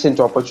decent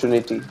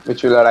opportunity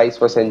which will arise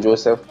for St.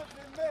 Joseph.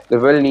 They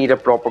will need a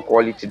proper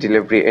quality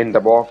delivery in the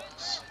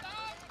box.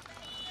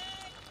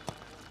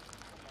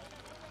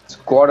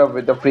 Scored up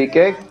with the free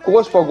kick,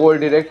 goes for goal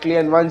directly,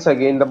 and once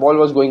again the ball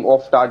was going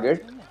off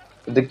target.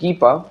 The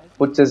keeper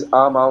puts his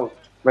arm out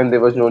when there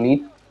was no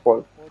need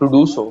for to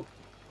do so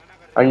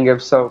and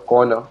gives a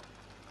corner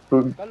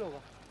to,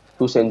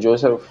 to St.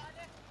 Joseph.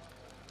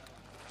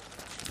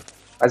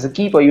 As a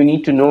keeper, you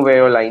need to know where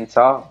your lines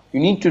are.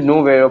 You need to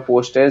know where your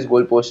post is,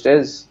 goal post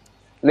is.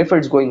 And if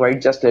it's going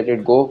wide, just let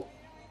it go.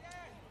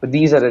 But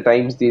these are the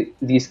times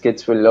these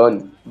kids will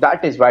learn.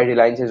 That is why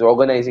Reliance is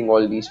organizing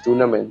all these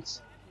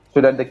tournaments, so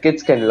that the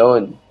kids can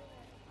learn.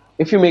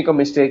 If you make a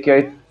mistake here,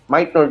 it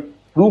might not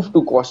prove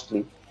too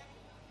costly.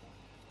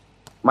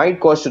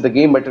 Might cost you the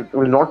game, but it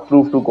will not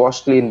prove too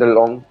costly in the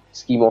long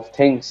scheme of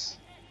things.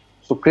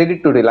 So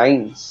credit to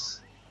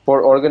Reliance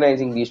for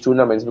organizing these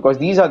tournaments, because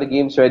these are the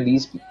games where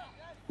these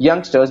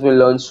youngsters will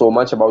learn so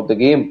much about the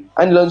game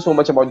and learn so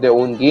much about their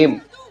own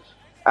game.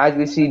 As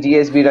we see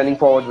DSB running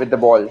forward with the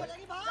ball.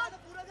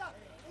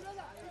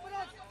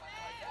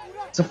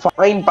 It's a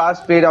fine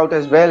pass played out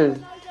as well.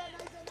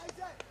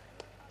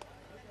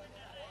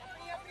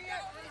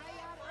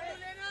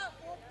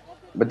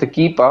 But the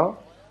keeper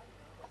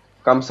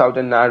comes out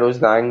and narrows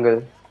the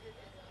angle.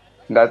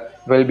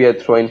 That will be a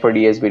throw-in for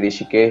DSB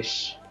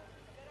Rishikesh.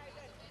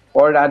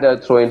 Or rather a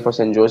throw-in for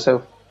St.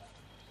 Joseph.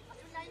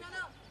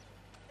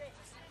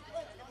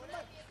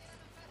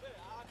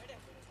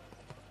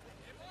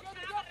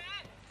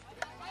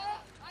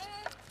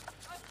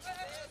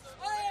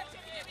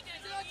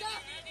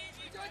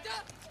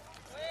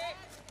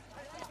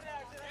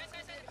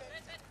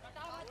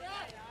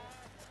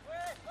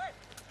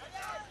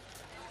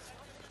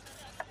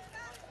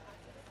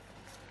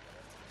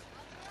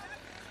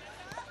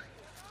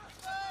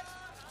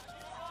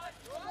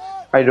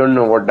 I don't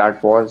know what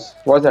that was.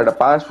 Was that a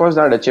pass? Was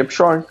that a chip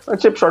shot? A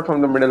chip shot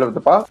from the middle of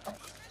the park?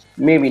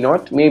 Maybe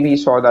not. Maybe he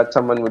saw that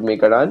someone would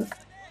make a run.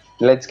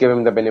 Let's give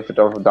him the benefit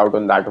of doubt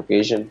on that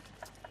occasion.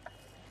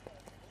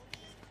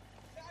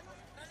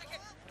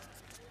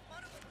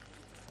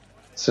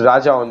 It's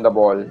Raja on the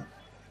ball.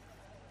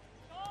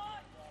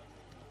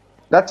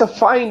 That's a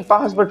fine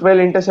pass, but well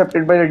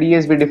intercepted by the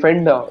DSB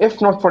defender. If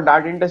not for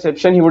that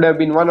interception, he would have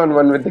been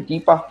one-on-one with the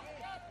keeper.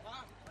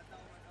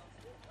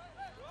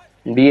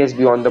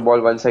 DSB on the ball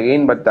once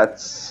again, but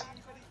that's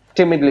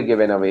timidly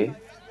given away.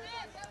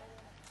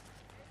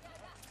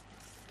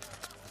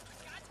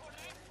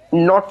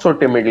 Not so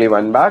timidly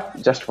one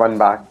back, just one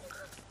back.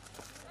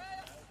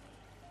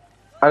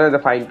 Another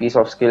fine piece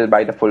of skill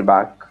by the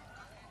fullback.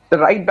 The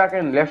right back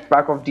and left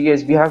back of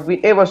DSB have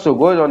been ever so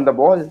good on the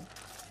ball.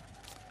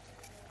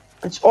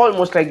 It's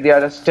almost like they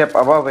are a step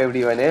above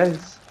everyone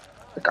else.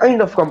 The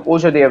kind of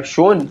composure they have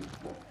shown,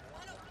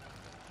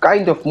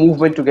 kind of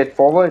movement to get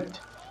forward.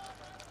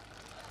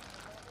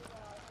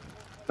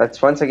 That's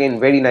once again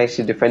very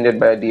nicely defended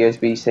by a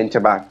DSB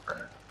centre back.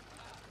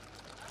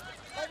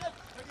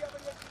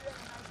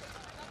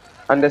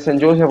 And the St.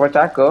 Joseph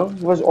attacker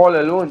was all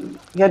alone.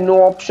 He had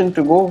no option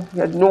to go. He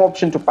had no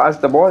option to pass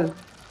the ball.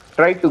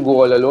 Tried to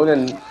go all alone,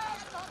 and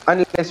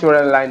unless you're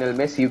a Lionel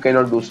Messi, you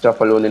cannot do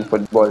stuff alone in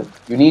football.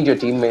 You need your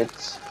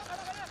teammates.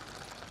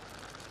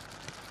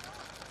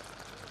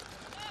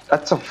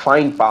 That's a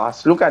fine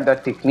pass. Look at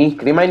that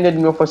technique. Reminded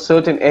me of a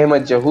certain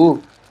Ahmed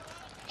Jahu.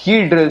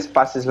 He drills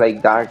passes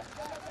like that.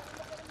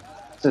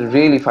 It's a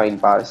really fine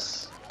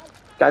pass.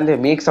 Can they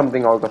make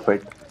something out of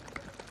it?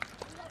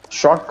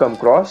 Shot come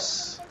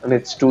cross, and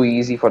it's too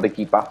easy for the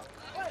keeper.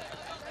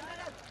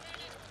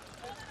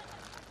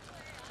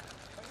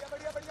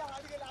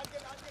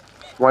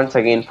 Once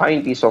again,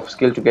 fine piece of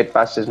skill to get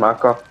past his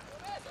marker.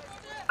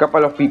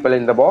 Couple of people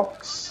in the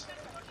box,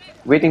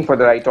 waiting for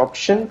the right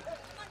option,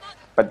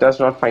 but does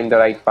not find the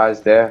right pass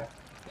there.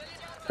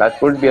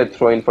 That would be a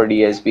throw-in for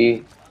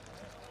DSB.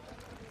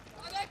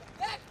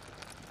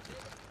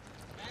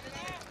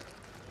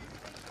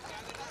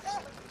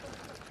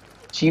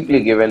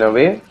 Cheaply given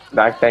away,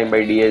 that time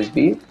by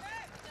DSB.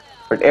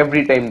 But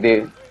every time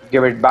they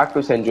give it back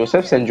to St.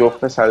 Joseph, St.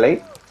 Joseph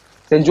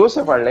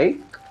are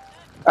like,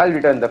 I'll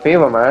return the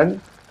favor,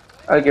 man.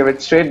 I'll give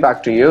it straight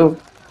back to you.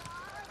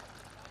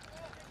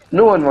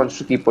 No one wants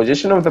to keep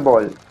possession of the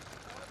ball.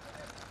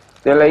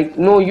 They're like,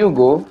 no, you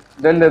go.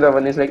 Then the other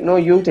one is like, no,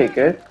 you take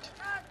it.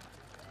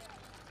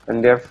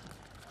 And they've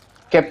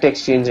kept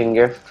exchanging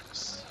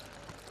gifts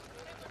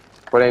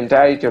for the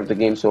entirety of the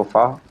game so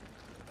far.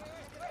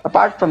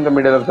 Apart from the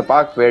middle of the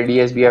park, where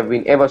DSB have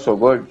been ever so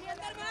good.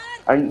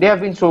 And they have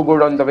been so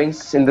good on the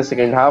wings in the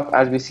second half,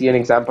 as we see an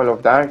example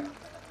of that.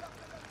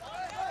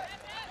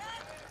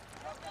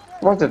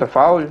 Was it a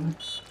foul?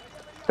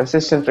 The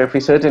assistant referee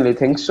certainly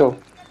thinks so.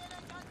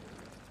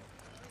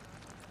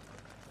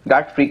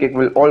 That free kick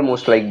will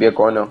almost like be a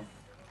corner.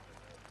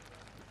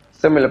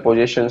 Similar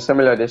position,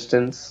 similar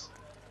distance.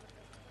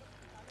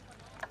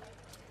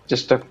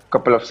 just a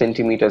couple of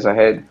centimeters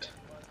ahead.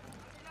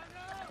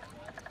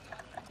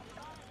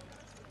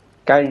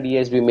 Can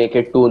DSB make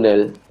it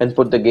 2-0 and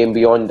put the game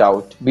beyond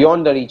doubt,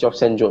 beyond the reach of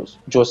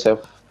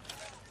Joseph?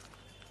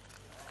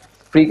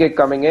 Free kick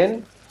coming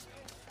in.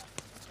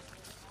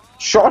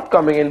 Shot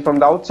coming in from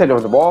the outside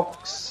of the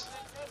box.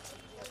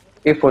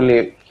 If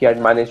only he had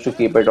managed to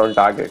keep it on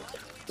target,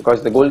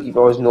 because the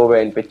goalkeeper was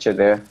nowhere in picture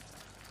there.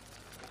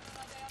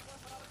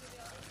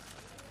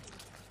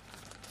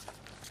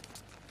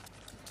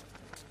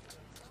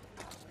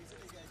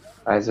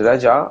 As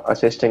Raja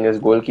assisting his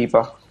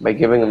goalkeeper by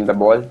giving him the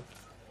ball.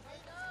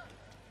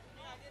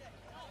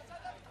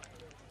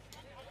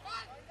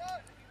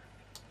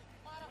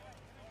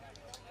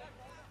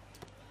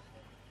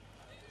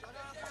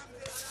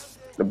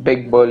 The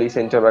big burly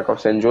centre back of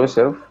St.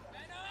 Joseph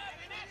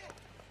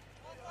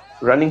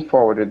running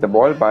forward with the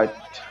ball, but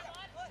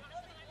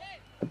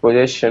the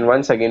possession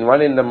once again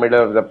one in the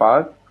middle of the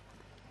park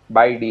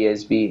by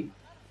DSB.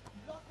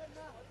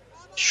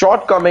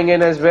 Shot coming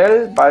in as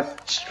well,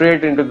 but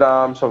straight into the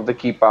arms of the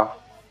keeper,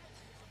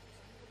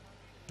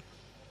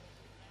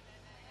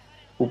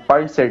 who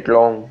punts it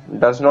long.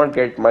 Does not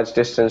get much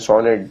distance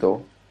on it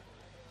though.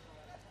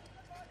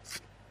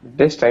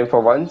 This time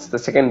for once, the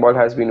second ball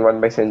has been won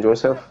by St.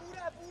 Joseph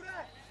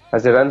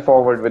as they run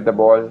forward with the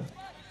ball,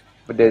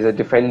 but there's a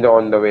defender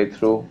on the way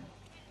through.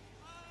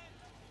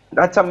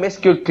 That's a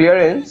miscued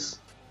clearance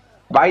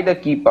by the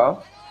keeper,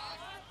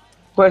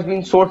 who has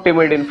been so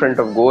timid in front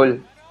of goal.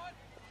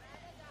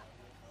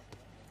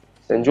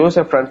 St.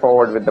 Joseph run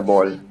forward with the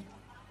ball.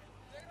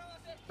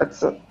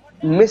 That's a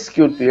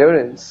miscued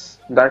clearance.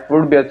 That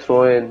would be a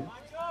throw-in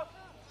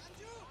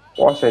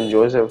for St.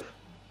 Joseph.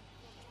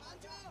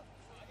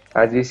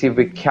 As we see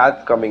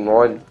Vikhyat coming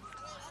on.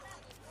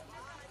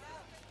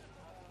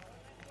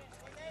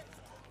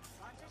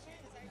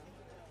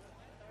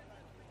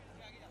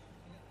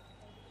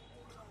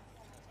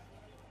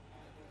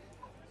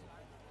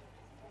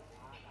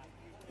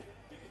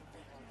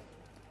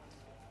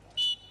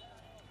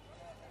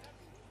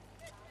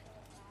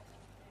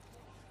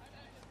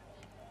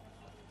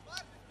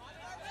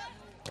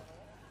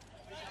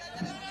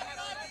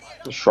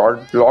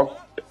 Shot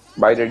blocked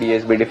by the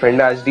DSB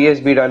defender as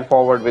DSB run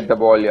forward with the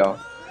ball here.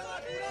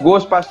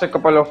 Goes past a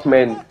couple of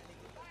men,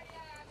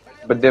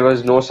 but there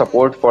was no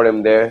support for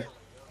him there.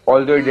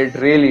 Although he did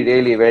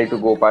really well to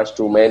go past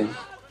two men.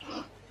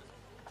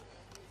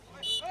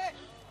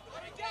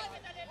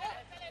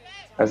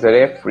 As the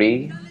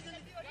referee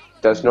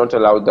does not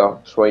allow the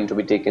throw-in to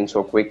be taken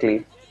so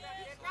quickly,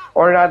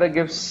 or rather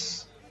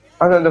gives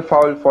another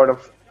foul for a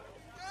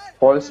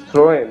false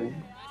throw-in.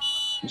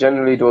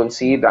 Generally don't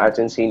see that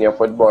in senior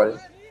football.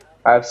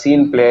 I've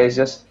seen players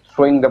just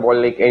throwing the ball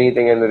like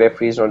anything and the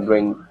referee is not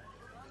blowing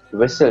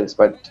whistles,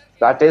 but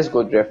that is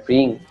good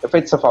refereeing. If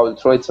it's a foul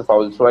throw, it's a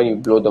foul throw and you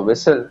blow the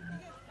whistle.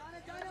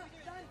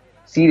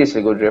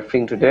 Seriously good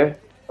refereeing today,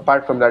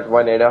 apart from that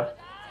one error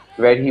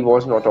where he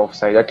was not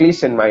offside. At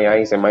least in my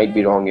eyes, I might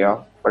be wrong here,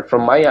 but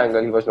from my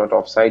angle he was not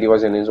offside, he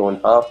was in his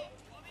own half.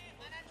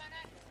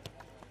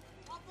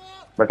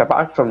 But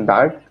apart from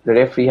that, the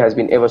referee has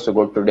been ever so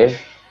good today.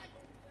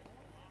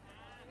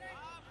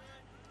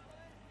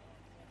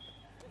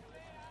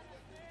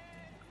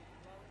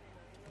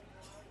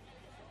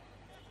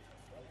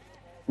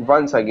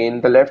 Once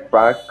again, the left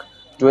back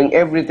doing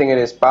everything in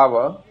his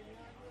power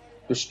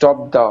to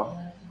stop the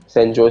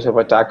St. Joseph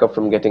attacker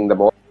from getting the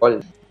ball.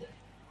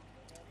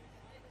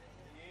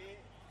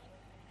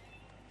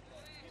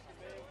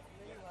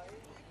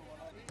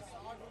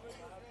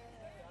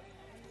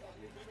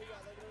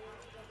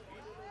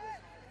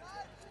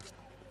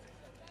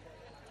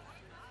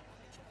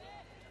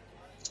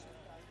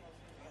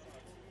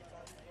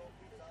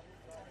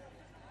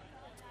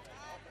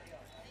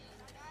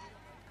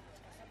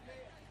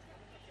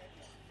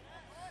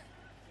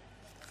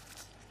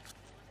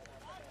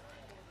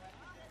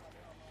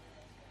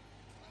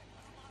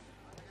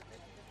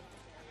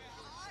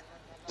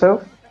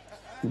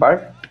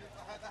 But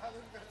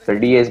the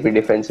DSB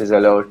defense is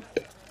alert.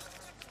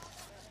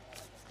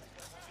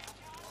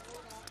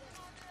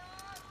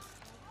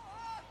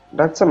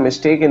 That's a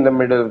mistake in the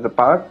middle of the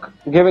park,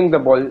 giving the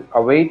ball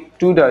away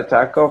to the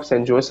attacker of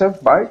St. Joseph,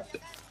 but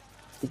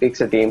he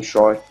takes a tame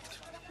shot.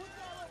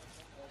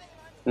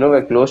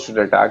 Nowhere close to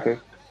the target.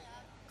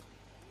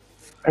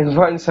 And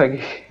once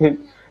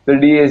again, the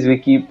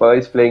DSB keeper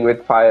is playing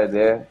with fire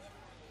there.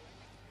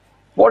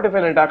 What if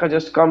an attacker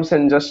just comes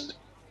and just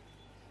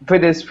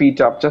with his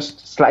feet up,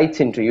 just slides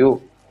into you?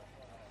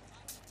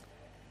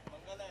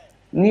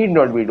 Need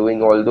not be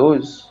doing all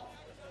those.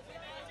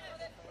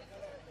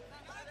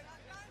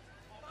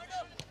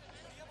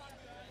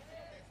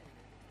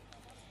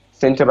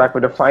 Centre back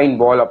with a fine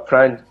ball up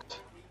front.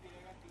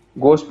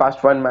 Goes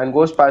past one man,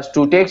 goes past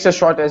two, takes a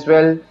shot as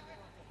well.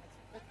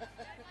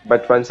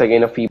 But once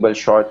again a feeble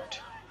shot.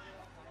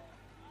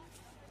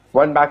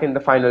 One back in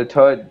the final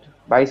third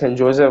by St.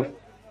 Joseph.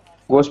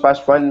 Goes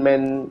past one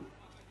man,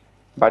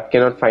 but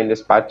cannot find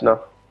his partner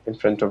in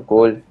front of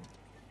goal.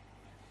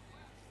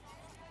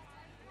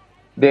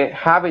 They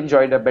have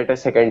enjoyed a better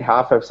second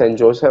half of St.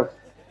 Joseph,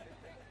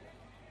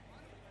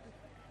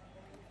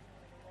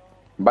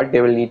 but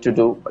they will need to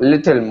do a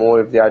little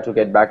more if they are to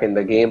get back in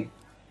the game.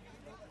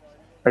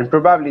 And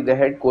probably the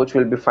head coach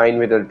will be fine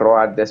with a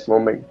draw at this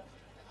moment.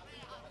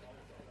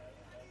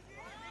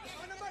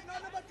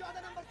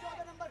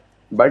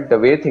 But the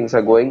way things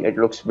are going, it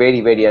looks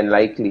very, very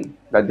unlikely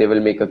that they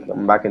will make a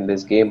comeback in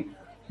this game.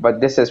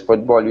 But this is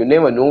football. You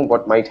never know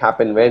what might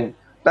happen when.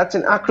 That's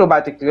an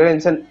acrobatic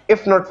clearance, and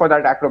if not for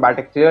that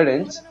acrobatic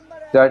clearance,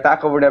 the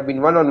attacker would have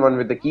been one-on-one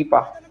with the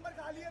keeper.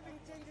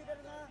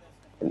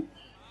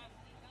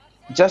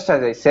 Just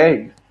as I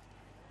said,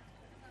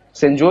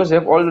 St.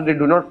 Joseph, although they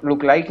do not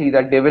look likely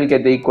that they will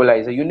get the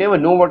equalizer, you never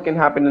know what can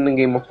happen in a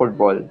game of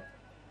football.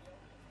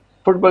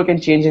 Football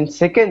can change in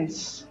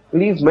seconds.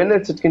 Leave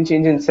minutes, it can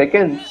change in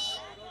seconds.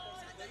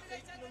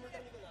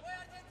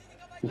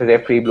 The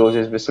referee blows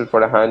his whistle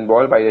for a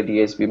handball by the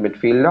DSB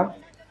midfielder.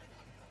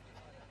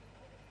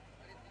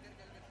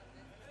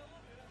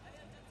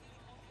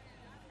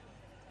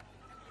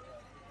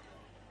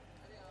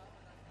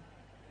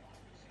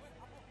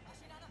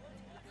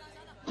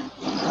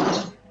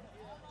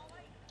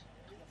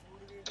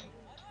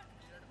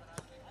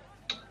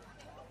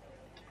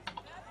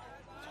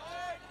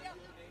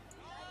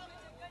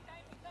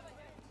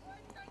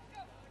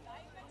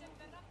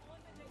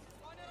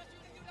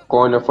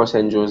 Corner for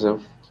St.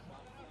 Joseph.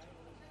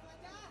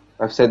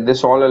 I've said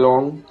this all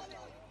along.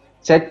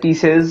 Set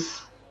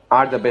pieces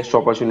are the best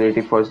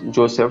opportunity for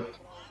Joseph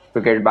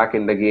to get back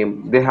in the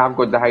game. They have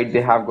got the height,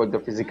 they have got the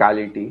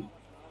physicality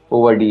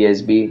over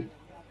DSB.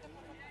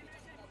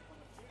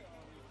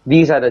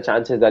 These are the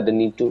chances that they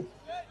need to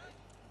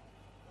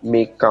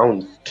make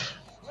count.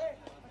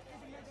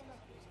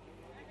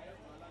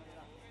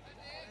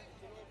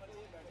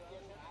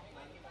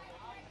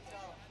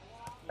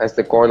 As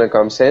the corner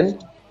comes in,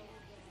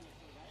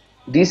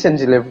 decent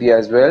delivery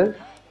as well,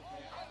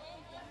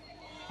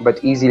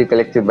 but easily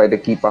collected by the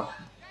keeper.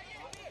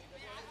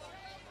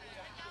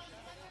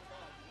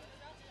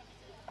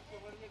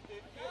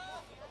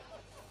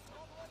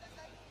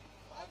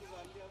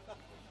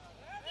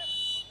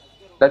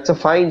 That's a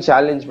fine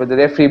challenge, but the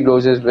referee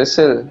blows his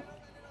whistle.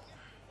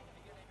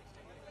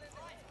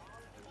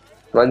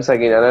 Once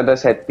again, another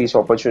set piece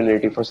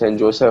opportunity for St.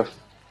 Joseph.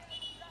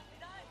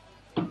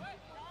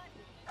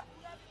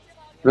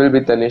 Will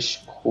be Tanishq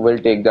who will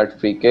take that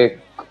free kick.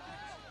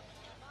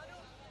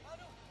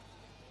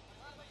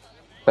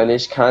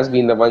 Tanishq has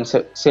been the one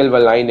silver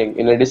lining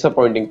in a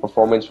disappointing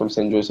performance from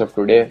St. Joseph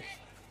today.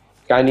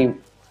 Can he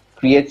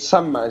create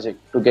some magic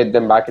to get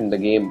them back in the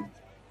game?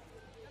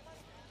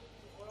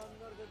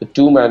 The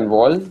two-man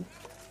wall,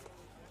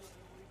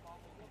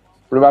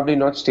 probably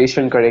not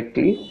stationed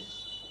correctly.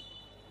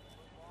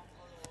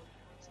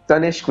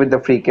 Tanishq with the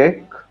free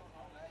kick,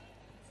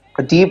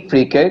 a deep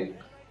free kick,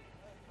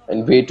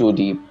 and way too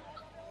deep.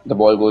 The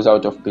ball goes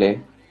out of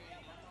play.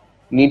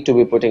 Need to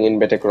be putting in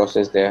better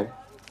crosses there.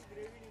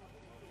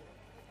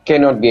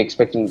 Cannot be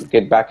expecting to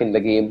get back in the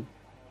game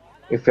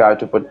if you are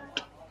to put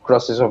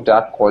crosses of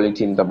that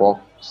quality in the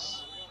box.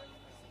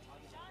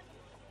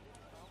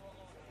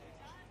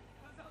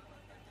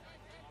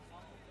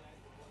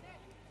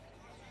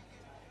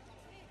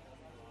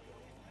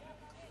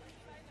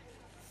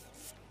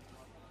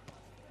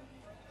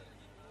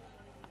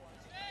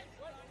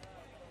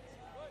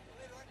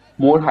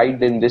 More height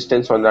than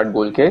distance on that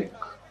goal kick.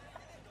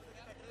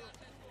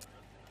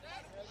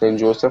 St.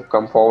 Joseph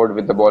come forward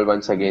with the ball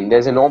once again.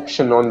 There's an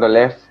option on the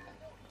left.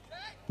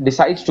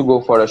 Decides to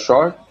go for a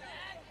shot.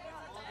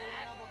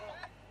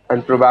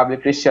 And probably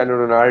Cristiano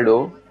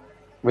Ronaldo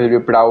will be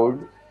proud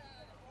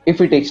if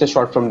he takes a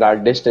shot from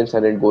that distance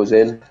and it goes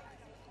in.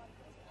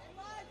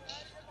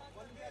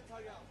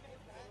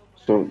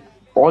 So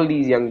all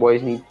these young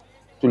boys need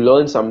to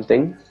learn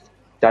something,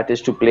 that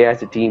is to play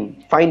as a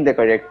team. Find the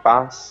correct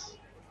pass.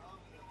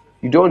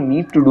 You don't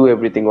need to do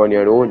everything on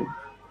your own.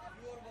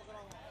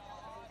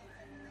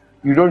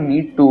 You don't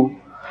need to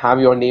have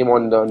your name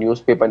on the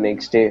newspaper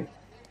next day.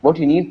 What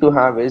you need to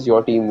have is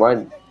your team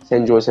won,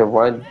 St. Joseph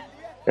won,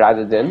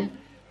 rather than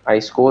I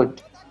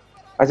scored.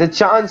 As a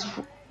chance,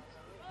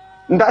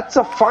 that's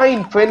a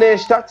fine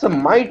finish, that's a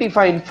mighty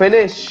fine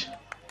finish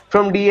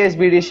from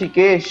DSB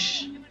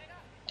Rishikesh.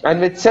 And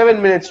with 7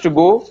 minutes to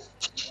go,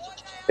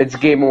 it's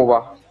game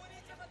over.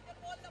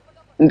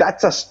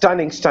 That's a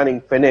stunning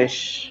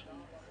finish.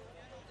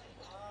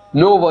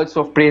 No words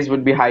of praise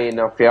would be high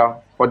enough here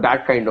for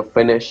that kind of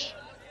finish.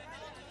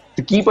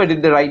 The keeper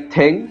did the right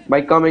thing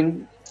by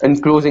coming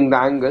and closing the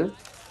angle.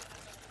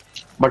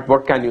 But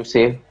what can you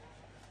say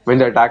when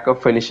the attacker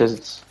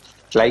finishes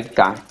like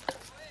that?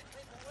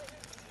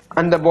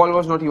 And the ball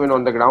was not even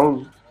on the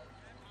ground.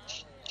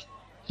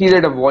 He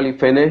did a volley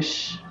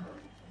finish.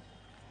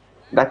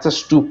 That's a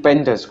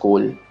stupendous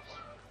goal.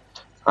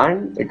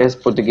 And it has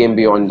put the game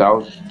beyond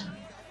doubt.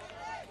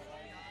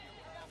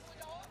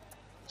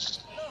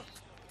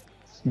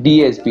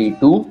 DSB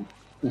 2,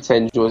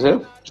 St.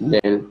 Joseph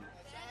 0.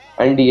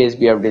 And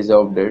DSB have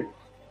deserved it.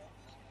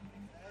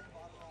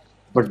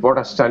 But what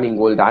a stunning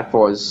goal that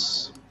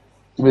was.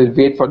 We'll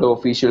wait for the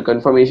official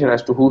confirmation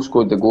as to who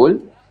scored the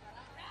goal,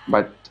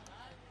 but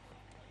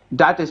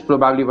that is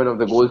probably one of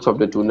the goals of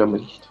the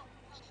tournament.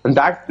 And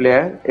that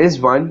player is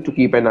one to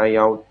keep an eye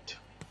out.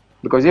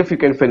 Because if you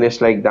can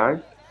finish like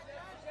that,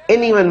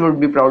 anyone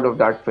would be proud of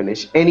that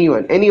finish.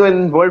 Anyone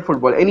in world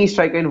football, any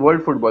striker in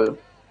world football,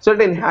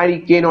 certain Harry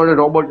Kane or a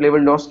Robert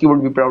Lewandowski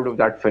would be proud of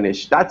that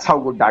finish. That's how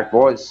good that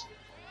was.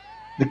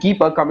 The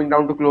keeper coming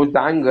down to close the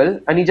angle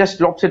and he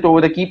just lobs it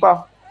over the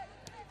keeper.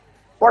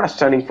 What a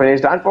stunning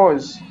finish that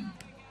was.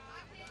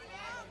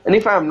 And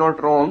if I am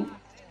not wrong,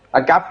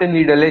 a captain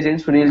leader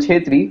legend Sunil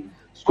Chhetri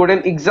scored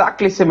an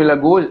exactly similar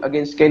goal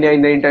against Kenya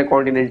in the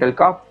Intercontinental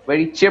Cup where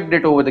he chipped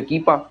it over the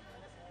keeper.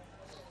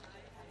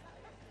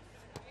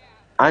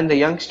 And the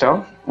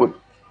youngster would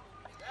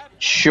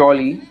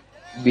surely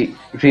be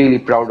really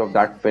proud of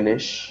that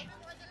finish.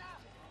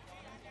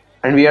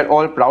 And we are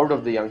all proud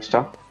of the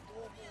youngster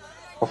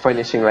for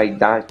finishing like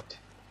that.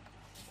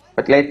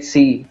 But let's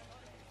see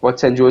what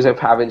St. Joseph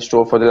have in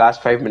store for the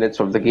last 5 minutes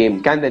of the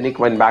game. Can they nick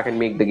one back and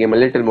make the game a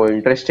little more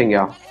interesting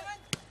here?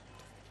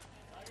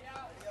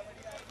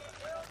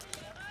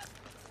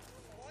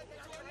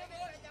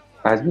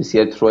 As we see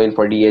a throw in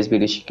for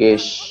DSB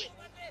Rishikesh.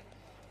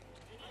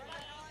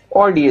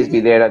 Or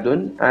DSB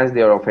Dehradun as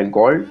they are often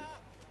called.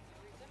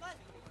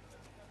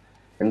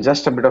 And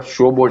just a bit of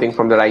showboating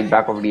from the right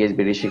back of DSB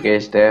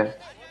Rishikesh there.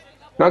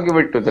 Now give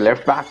it to the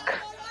left back.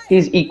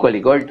 He's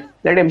equally good.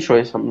 Let him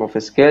show some of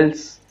his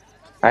skills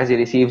as he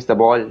receives the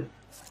ball.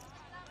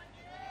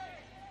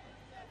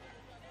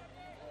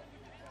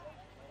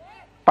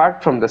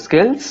 Apart from the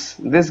skills,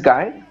 this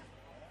guy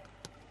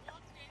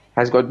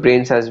has got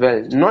brains as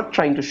well. Not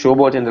trying to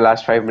showboat in the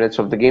last 5 minutes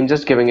of the game,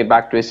 just giving it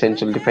back to his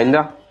central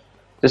defender.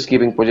 Just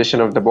keeping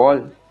possession of the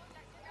ball.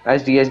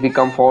 As DSB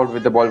come forward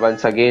with the ball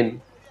once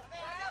again.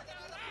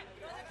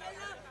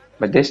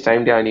 But this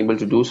time they are unable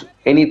to do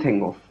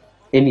anything of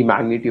any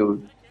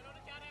magnitude.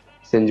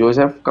 St.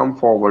 Joseph come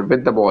forward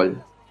with the ball.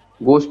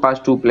 Goes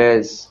past two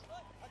players.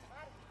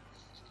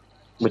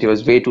 But he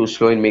was way too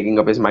slow in making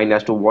up his mind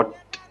as to what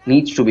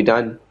needs to be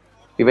done.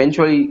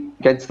 Eventually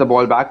gets the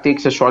ball back,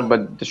 takes a shot,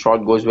 but the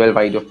shot goes well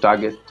wide of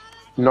target.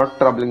 Not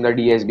troubling the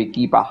DSB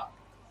keeper.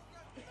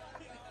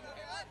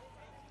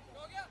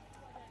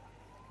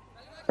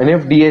 And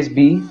if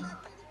DSB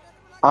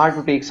are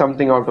to take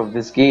something out of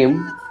this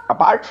game,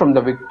 apart from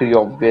the victory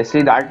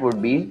obviously, that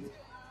would be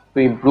to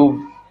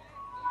improve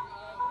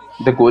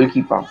the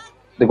goalkeeper.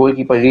 The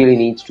goalkeeper really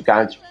needs to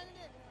catch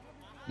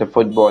the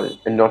football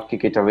and not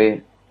kick it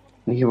away.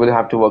 He will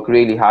have to work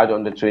really hard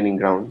on the training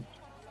ground.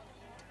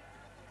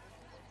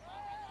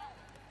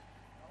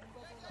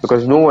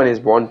 Because no one is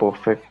born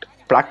perfect.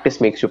 Practice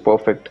makes you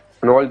perfect.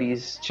 And all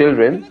these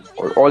children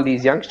or all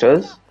these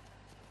youngsters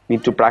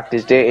need to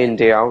practice day in,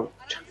 day out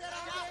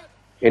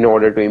in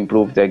order to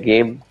improve their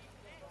game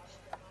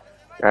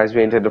as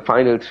we enter the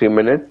final 3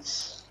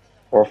 minutes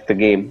of the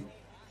game.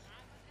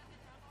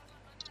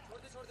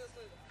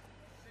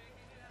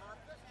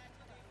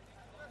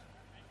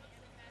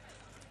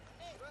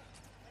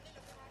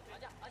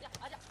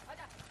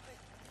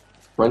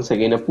 Once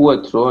again, a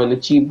poor throw and a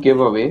cheap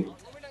giveaway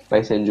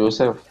by St.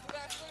 Joseph.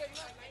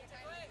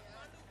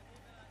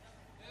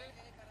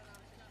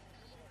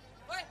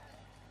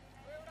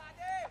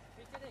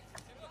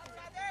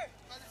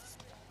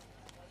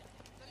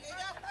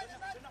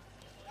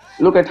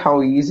 Look at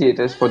how easy it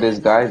is for this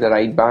guy, the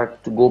right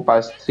back, to go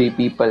past three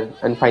people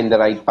and find the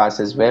right pass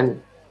as well.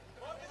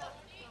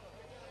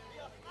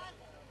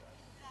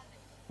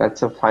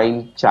 That's a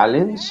fine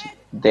challenge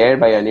there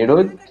by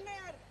Anirudh.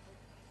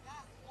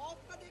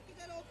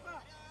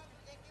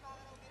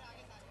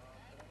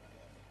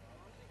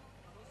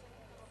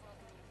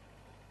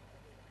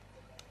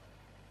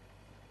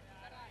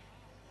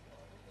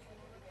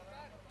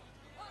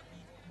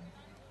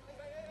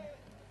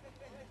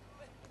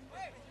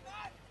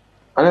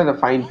 Another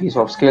fine piece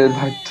of skill,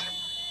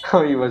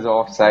 but he was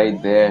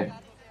offside there.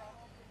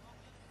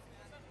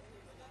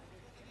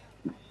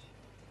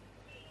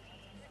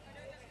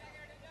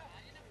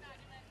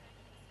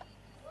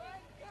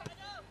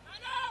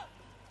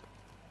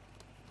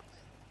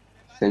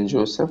 St.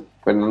 Joseph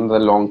with another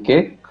long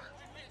kick,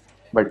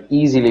 but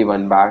easily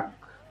won back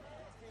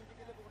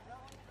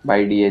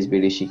by DSB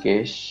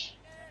Rishikesh.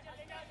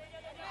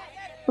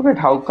 Look at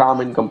how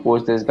calm and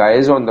composed this guy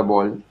is on the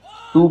ball.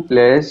 Two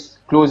players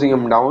closing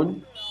him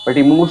down, but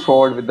he moves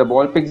forward with the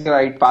ball, picks the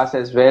right pass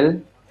as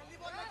well,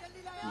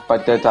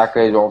 but the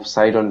attacker is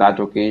offside on that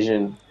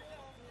occasion.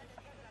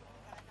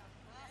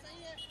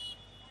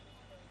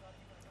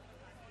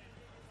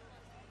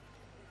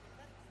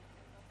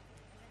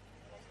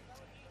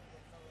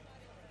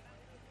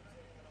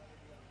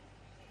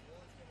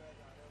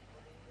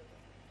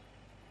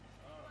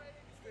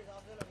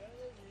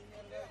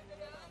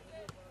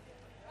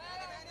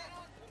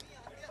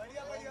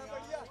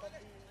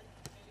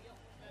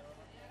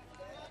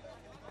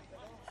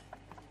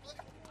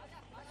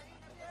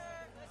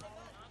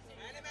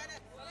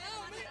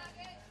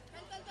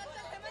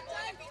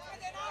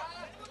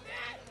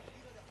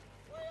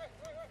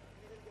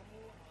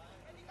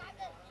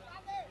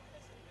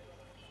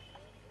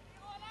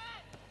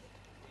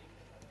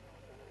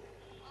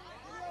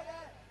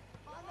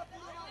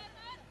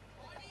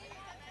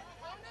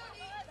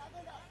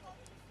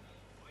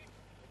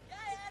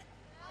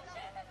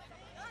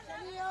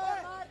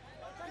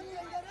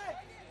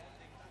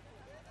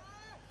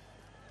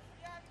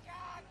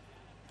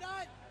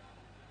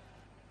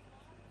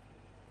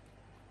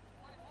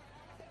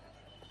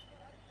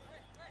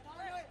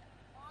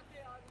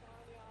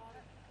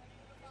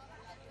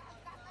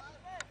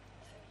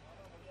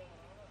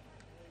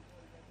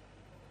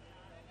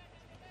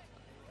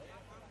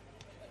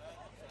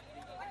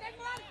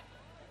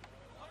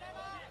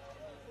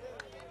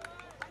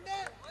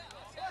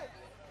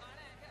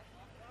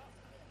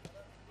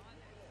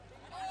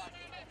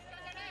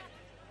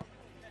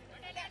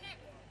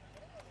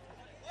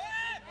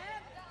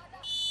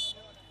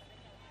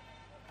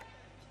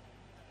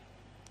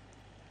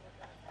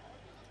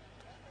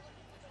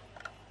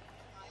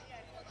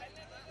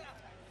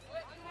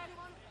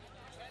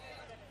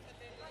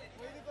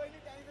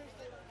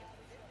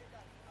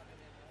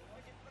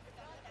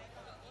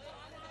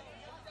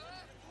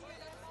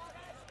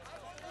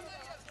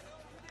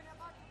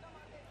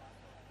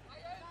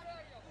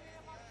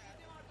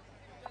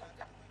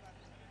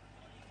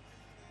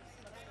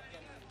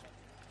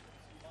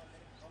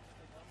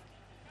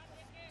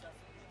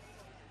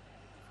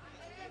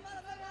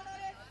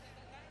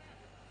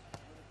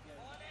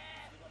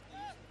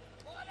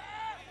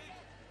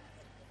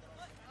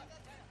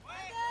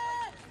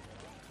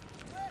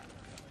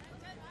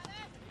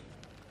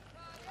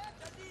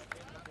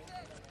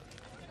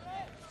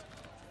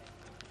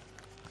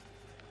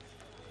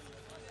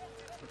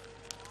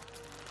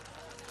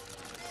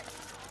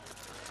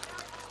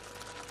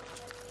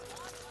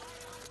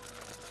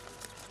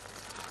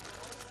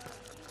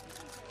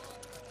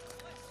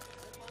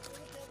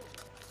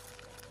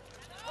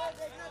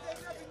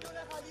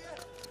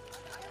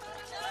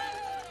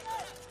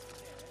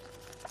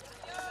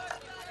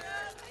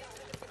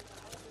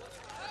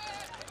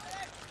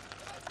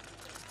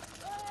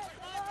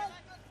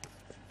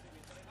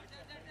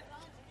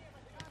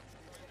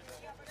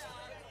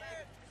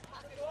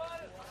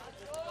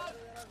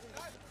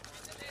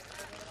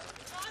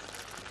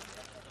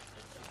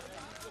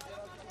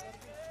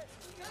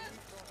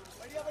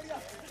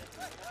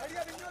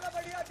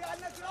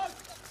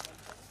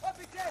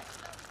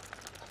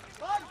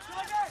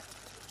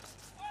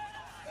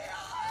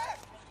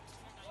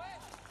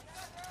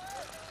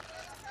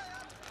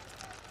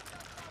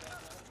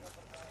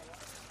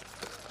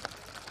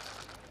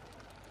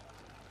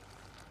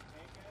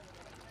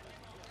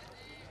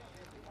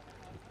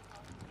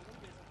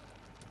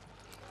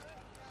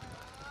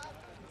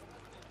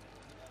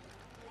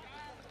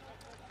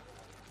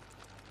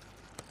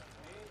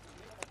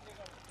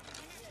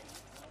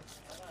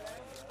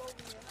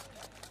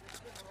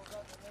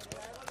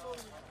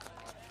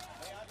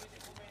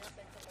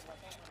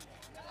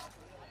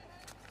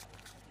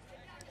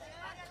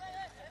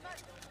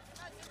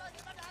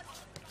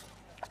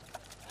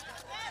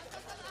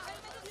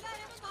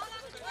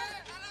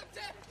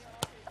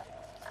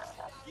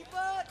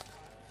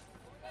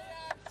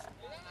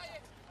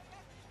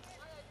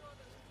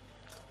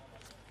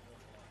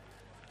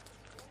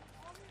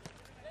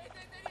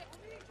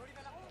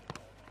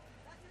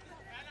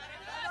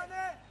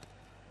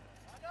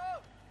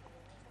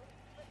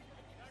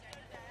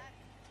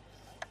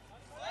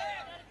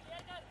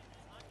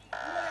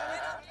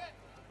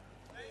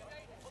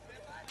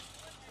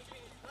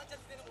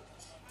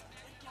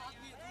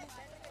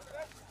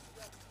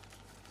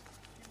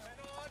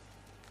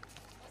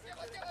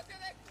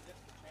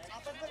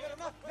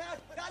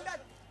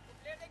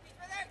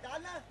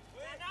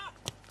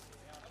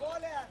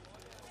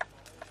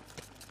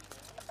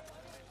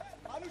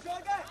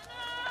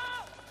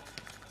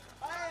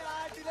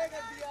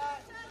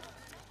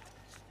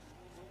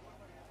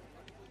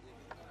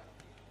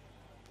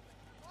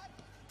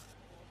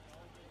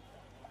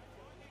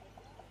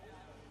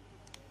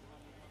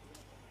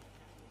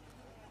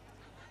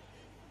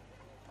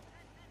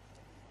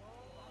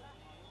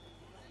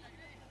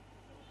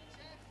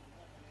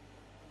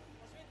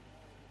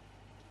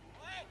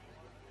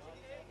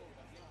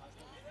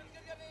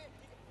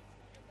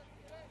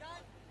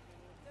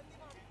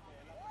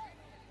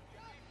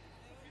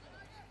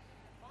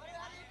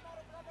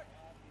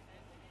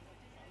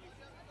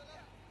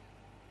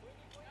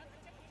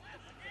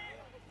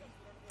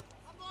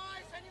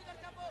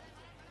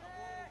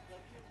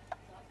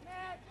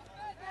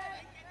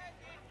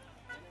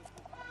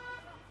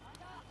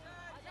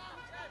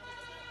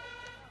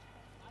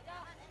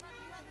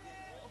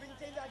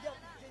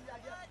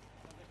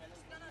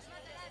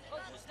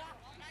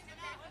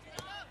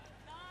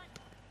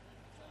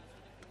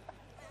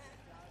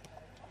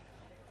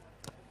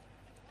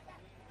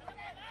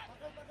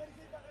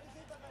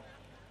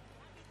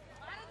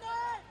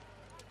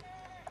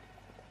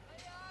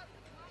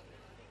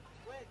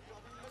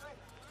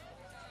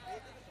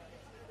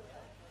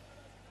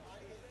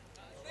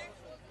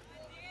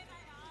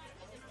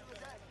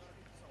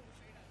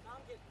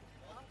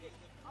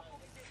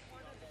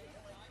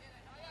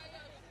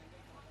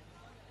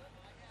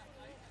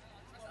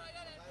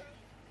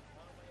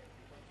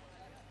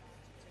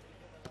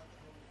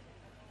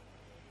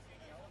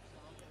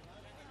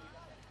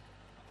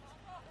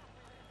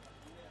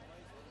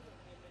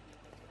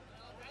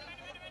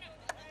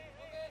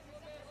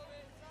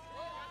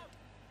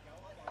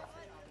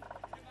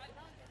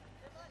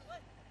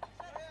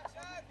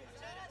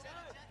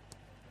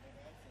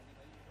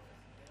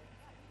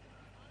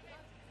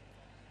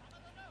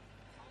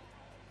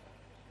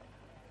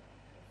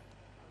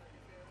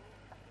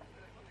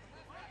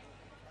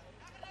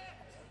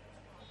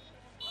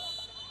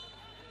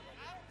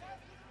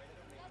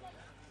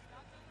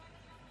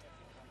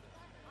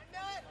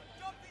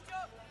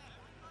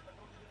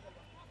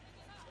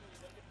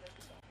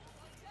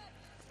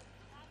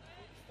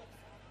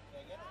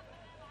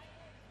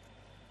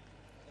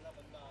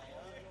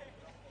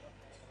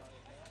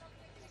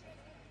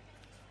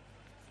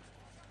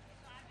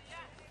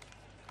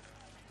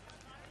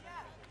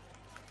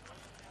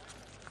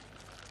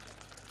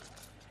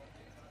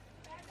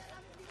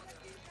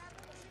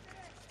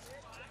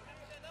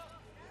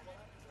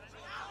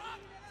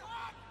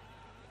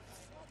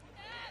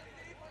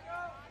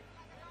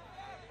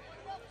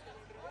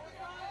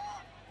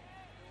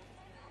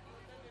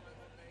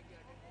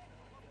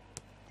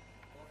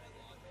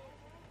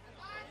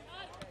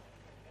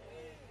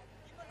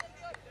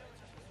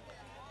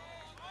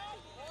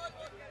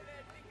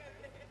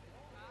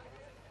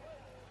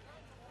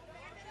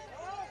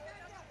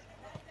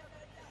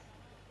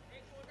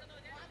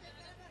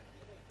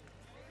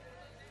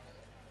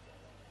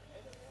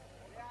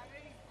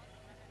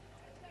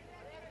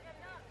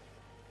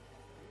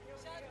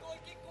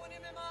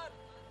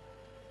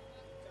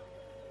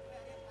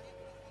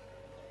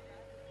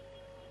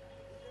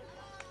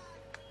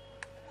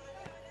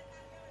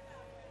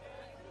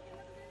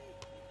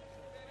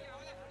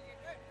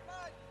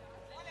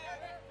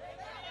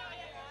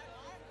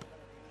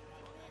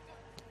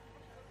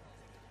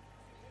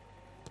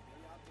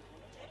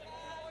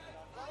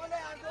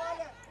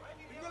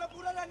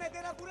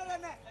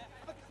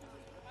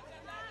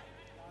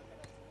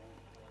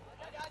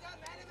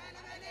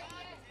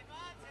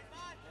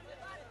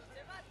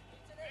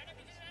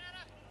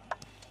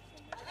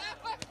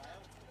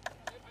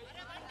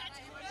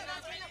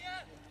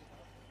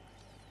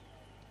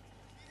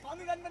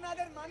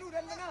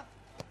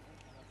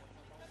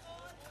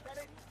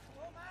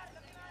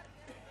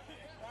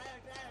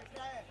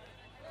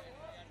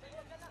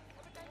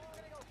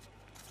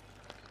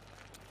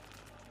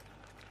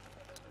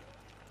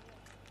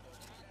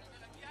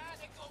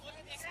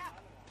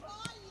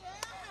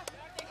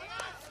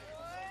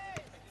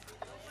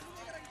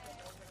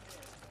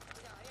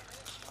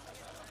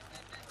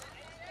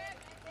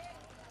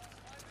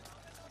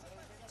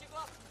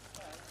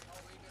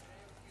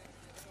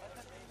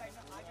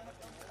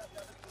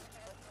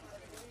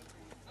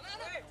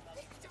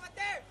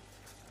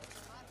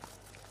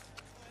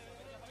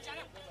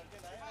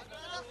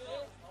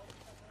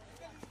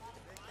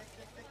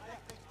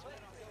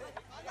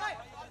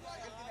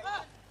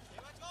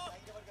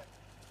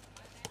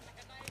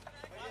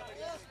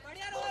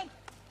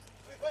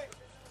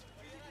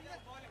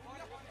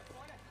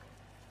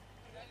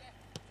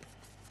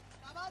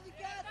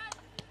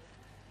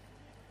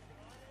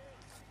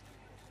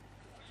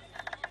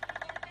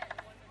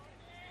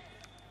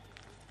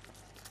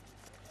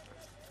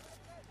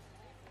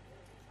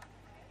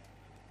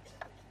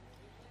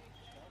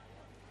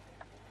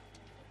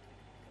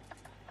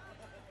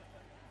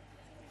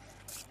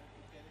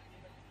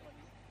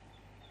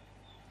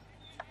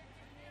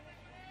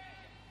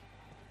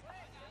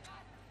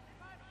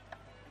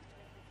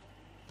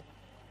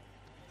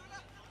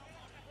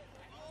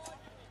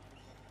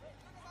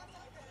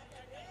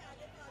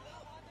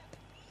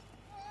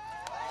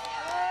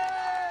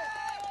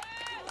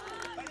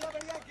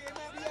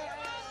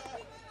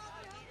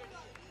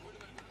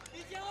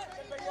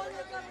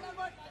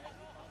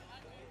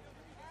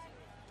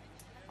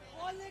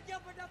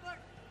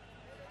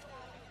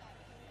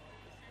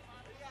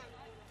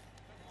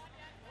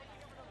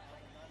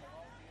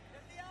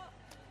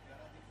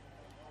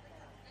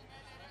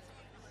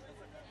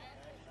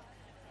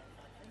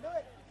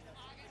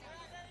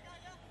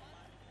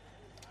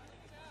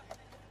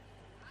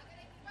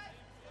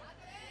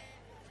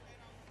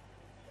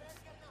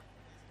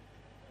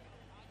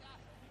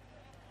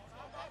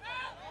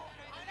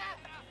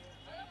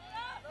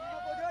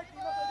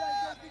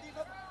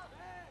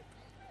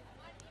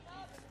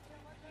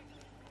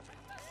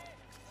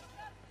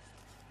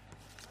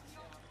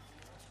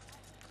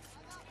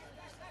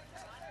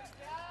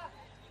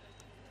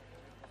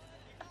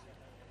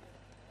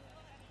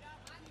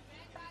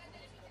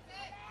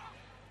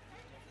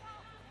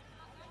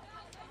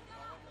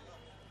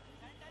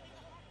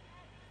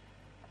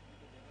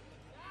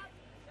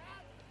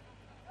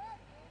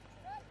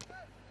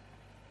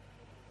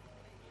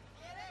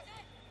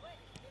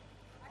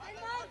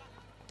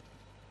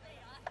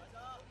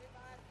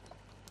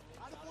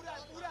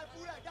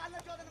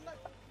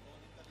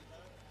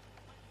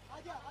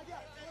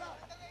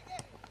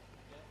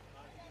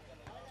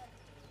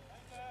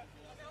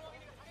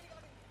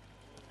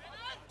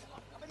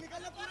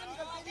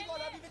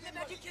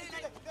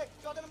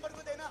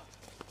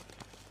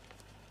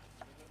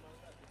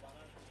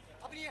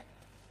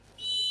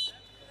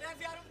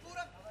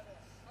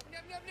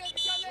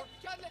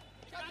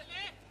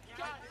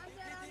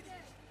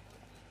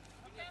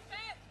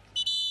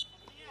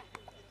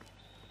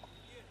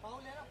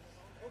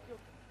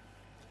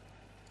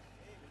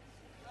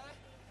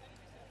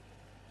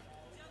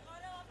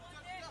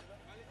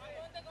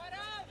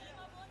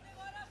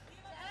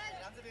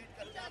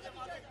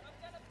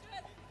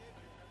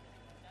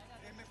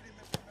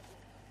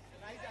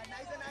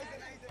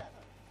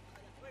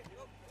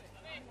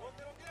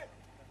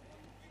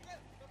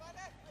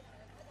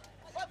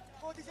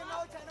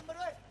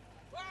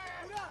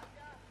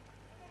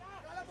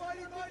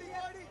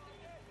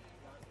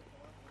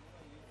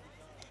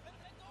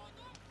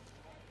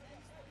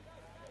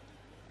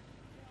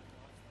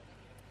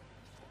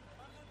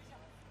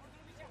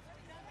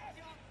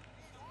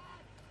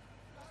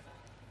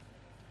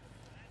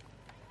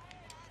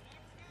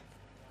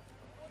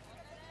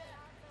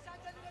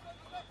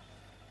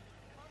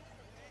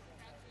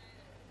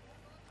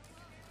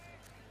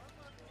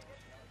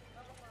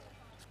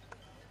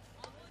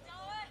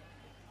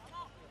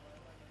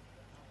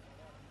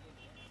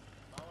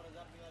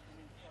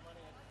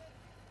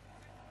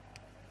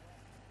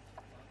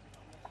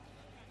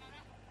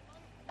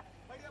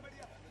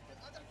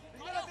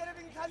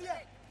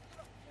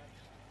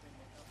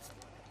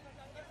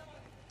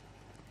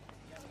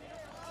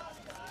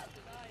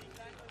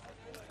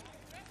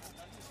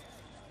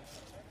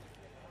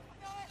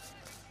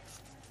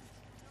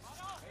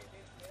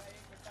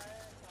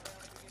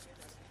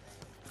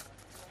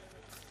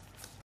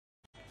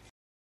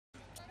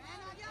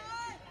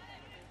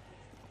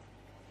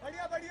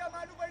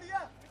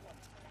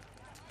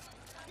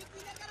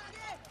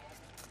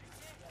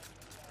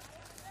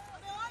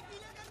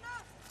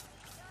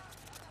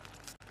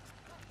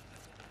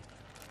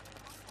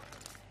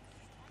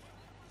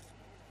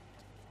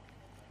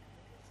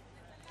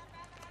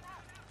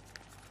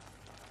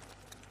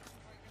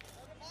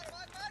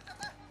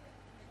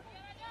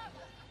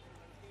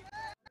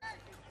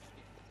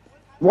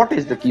 What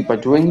is the keeper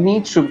doing? He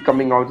needs to be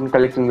coming out and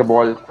collecting the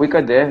ball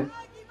quicker there.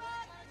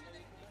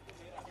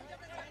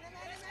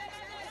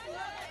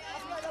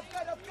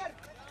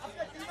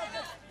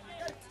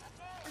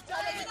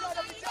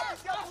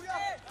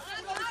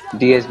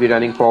 DSB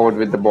running forward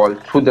with the ball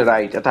through the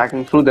right,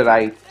 attacking through the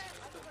right.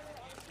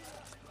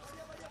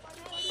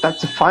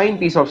 That's a fine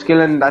piece of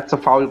skill and that's a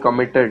foul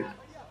committed.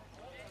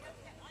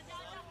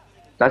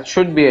 That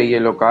should be a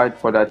yellow card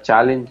for that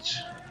challenge.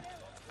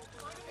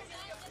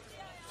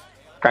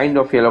 Kind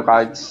of yellow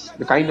cards,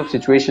 the kind of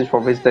situations for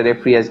which the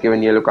referee has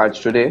given yellow cards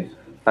today,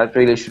 that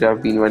really should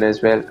have been one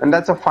as well. And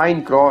that's a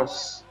fine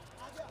cross.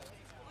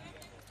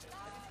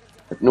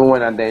 But no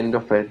one at the end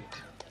of it.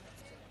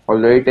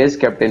 Although it is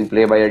kept in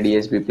play by a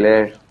DSB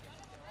player.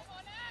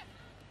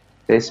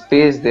 There's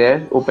space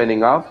there,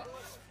 opening up.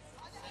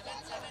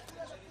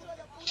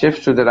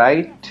 Shifts to the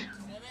right.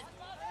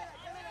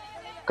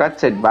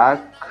 Cuts it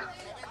back.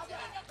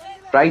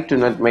 Tried to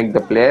not make the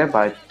player,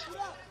 but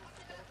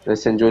the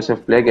St.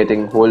 Joseph player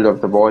getting hold of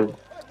the ball.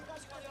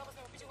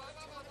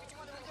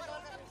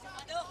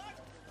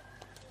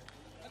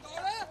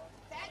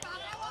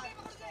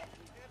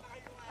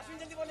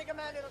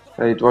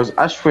 It was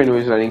Ashwin who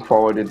is running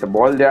forward with the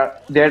ball.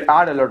 There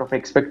are a lot of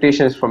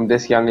expectations from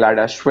this young lad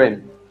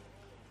Ashwin.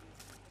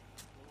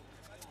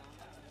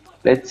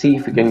 Let's see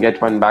if we can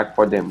get one back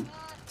for them.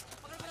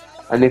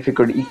 And if we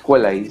could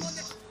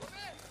equalize.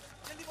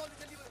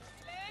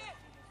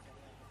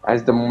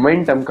 As the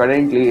momentum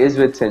currently is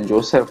with St.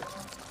 Joseph.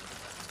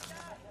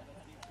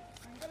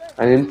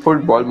 And in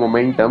football,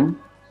 momentum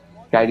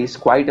carries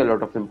quite a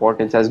lot of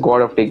importance as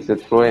Gaurav takes the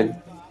throw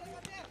in.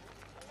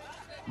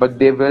 But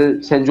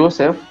St.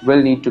 Joseph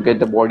will need to get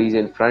the bodies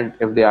in front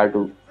if they are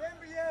to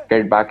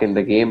get back in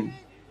the game.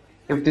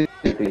 If this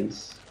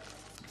plays.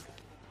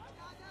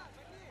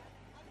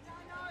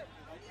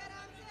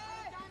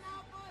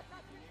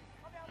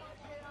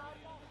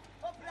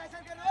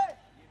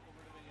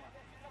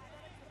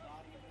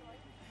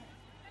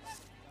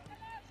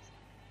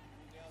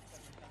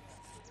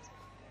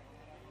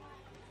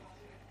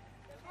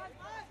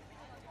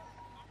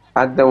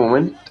 At the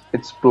moment,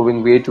 it's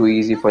proving way too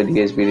easy for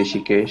DSB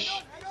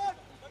Rishikesh.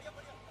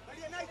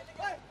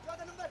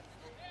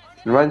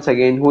 And once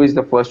again, who is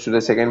the first to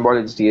the second ball?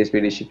 It's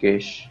DSB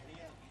Rishikesh.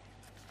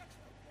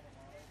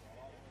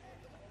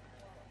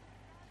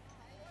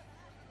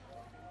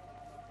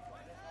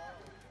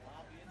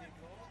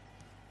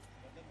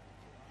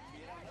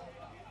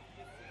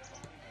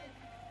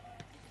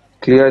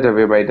 Cleared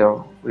away by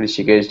the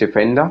Rishikesh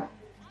defender.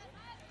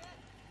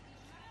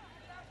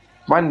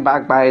 One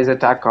back by his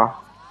attacker.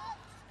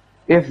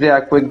 If they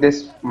are quick,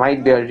 this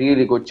might be a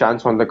really good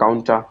chance on the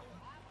counter.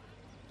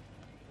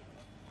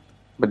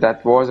 But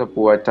that was a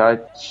poor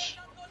touch.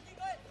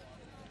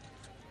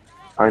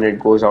 And it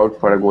goes out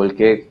for a goal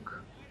kick.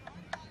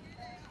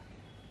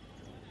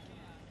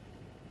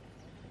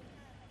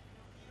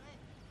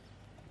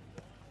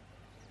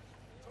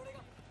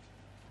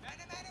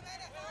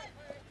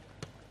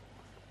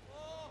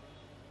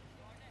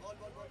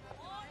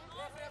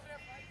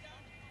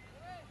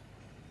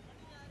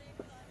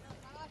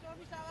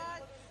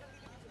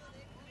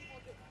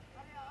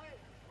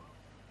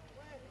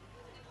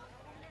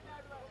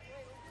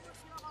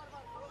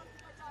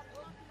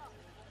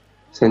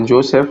 St.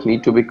 Joseph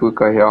need to be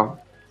quicker here.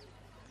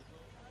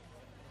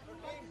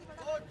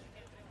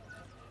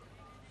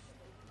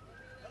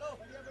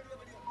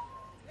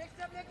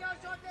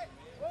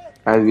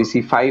 As we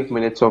see 5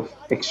 minutes of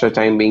extra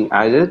time being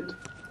added.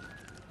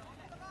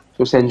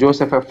 So St.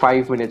 Joseph have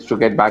 5 minutes to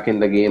get back in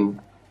the game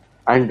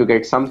and to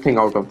get something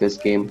out of this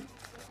game.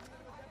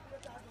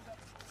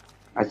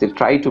 As they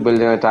try to build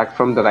an attack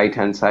from the right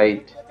hand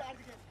side.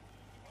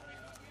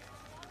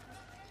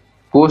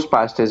 Goes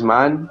past his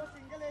man.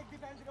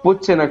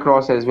 Puts in a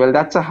cross as well.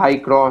 That's a high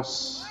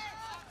cross.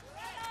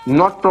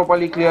 Not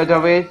properly cleared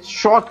away.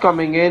 Shot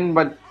coming in,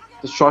 but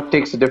the shot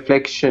takes a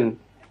deflection.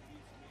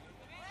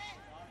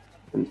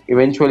 And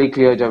eventually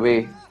cleared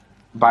away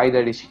by the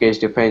Rishikesh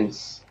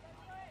defense.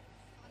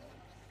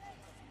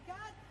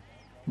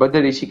 But the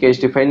Rishikesh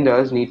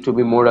defenders need to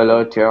be more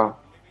alert here.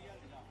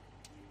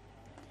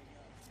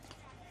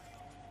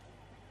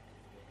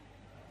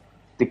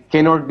 They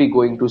cannot be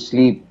going to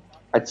sleep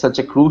at such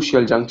a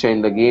crucial juncture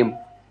in the game.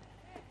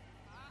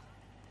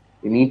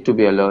 You need to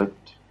be alert.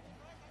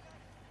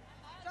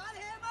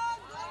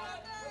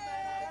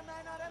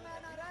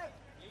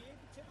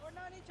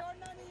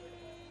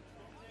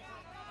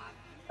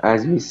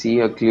 As we see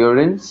a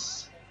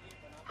clearance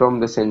from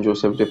the St.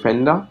 Joseph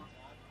defender.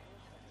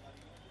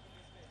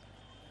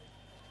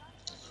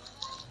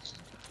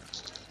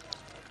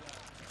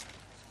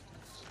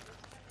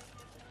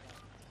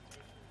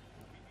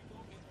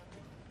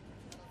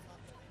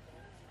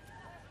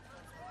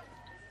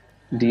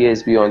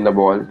 DSB on the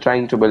ball,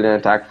 trying to build an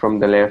attack from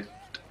the left.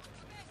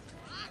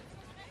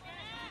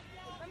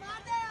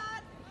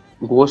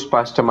 Goes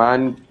past a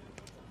man.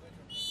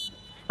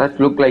 That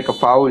looked like a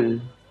foul.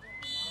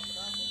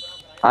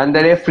 And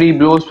the referee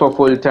blows for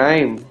full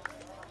time.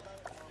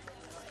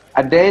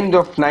 At the end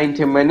of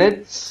 90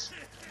 minutes,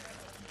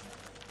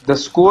 the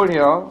score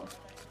here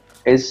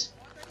is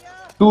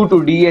 2 to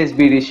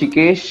DSB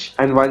Rishikesh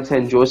and 1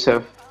 St.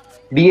 Joseph.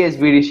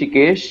 DSB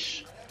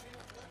Rishikesh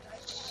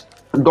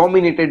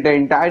dominated the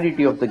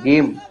entirety of the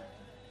game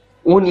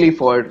only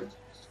for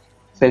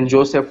St.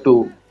 Joseph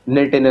to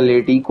net in a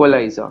late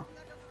equalizer.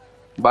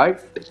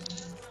 But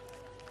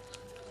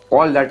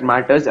all that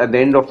matters at the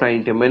end of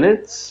 90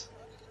 minutes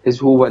is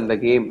who won the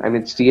game, and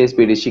it's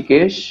DSB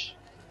Rishikesh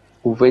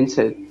who wins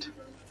it.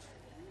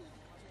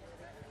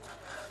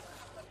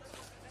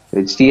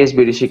 It's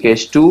DSB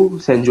Rishikesh 2,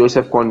 St.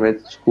 Joseph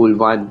Convent School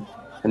 1.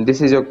 And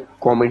this is your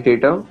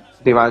commentator,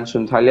 Devan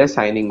Sunthalia,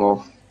 signing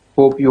off.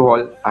 Hope you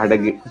all had a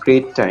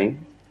great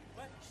time.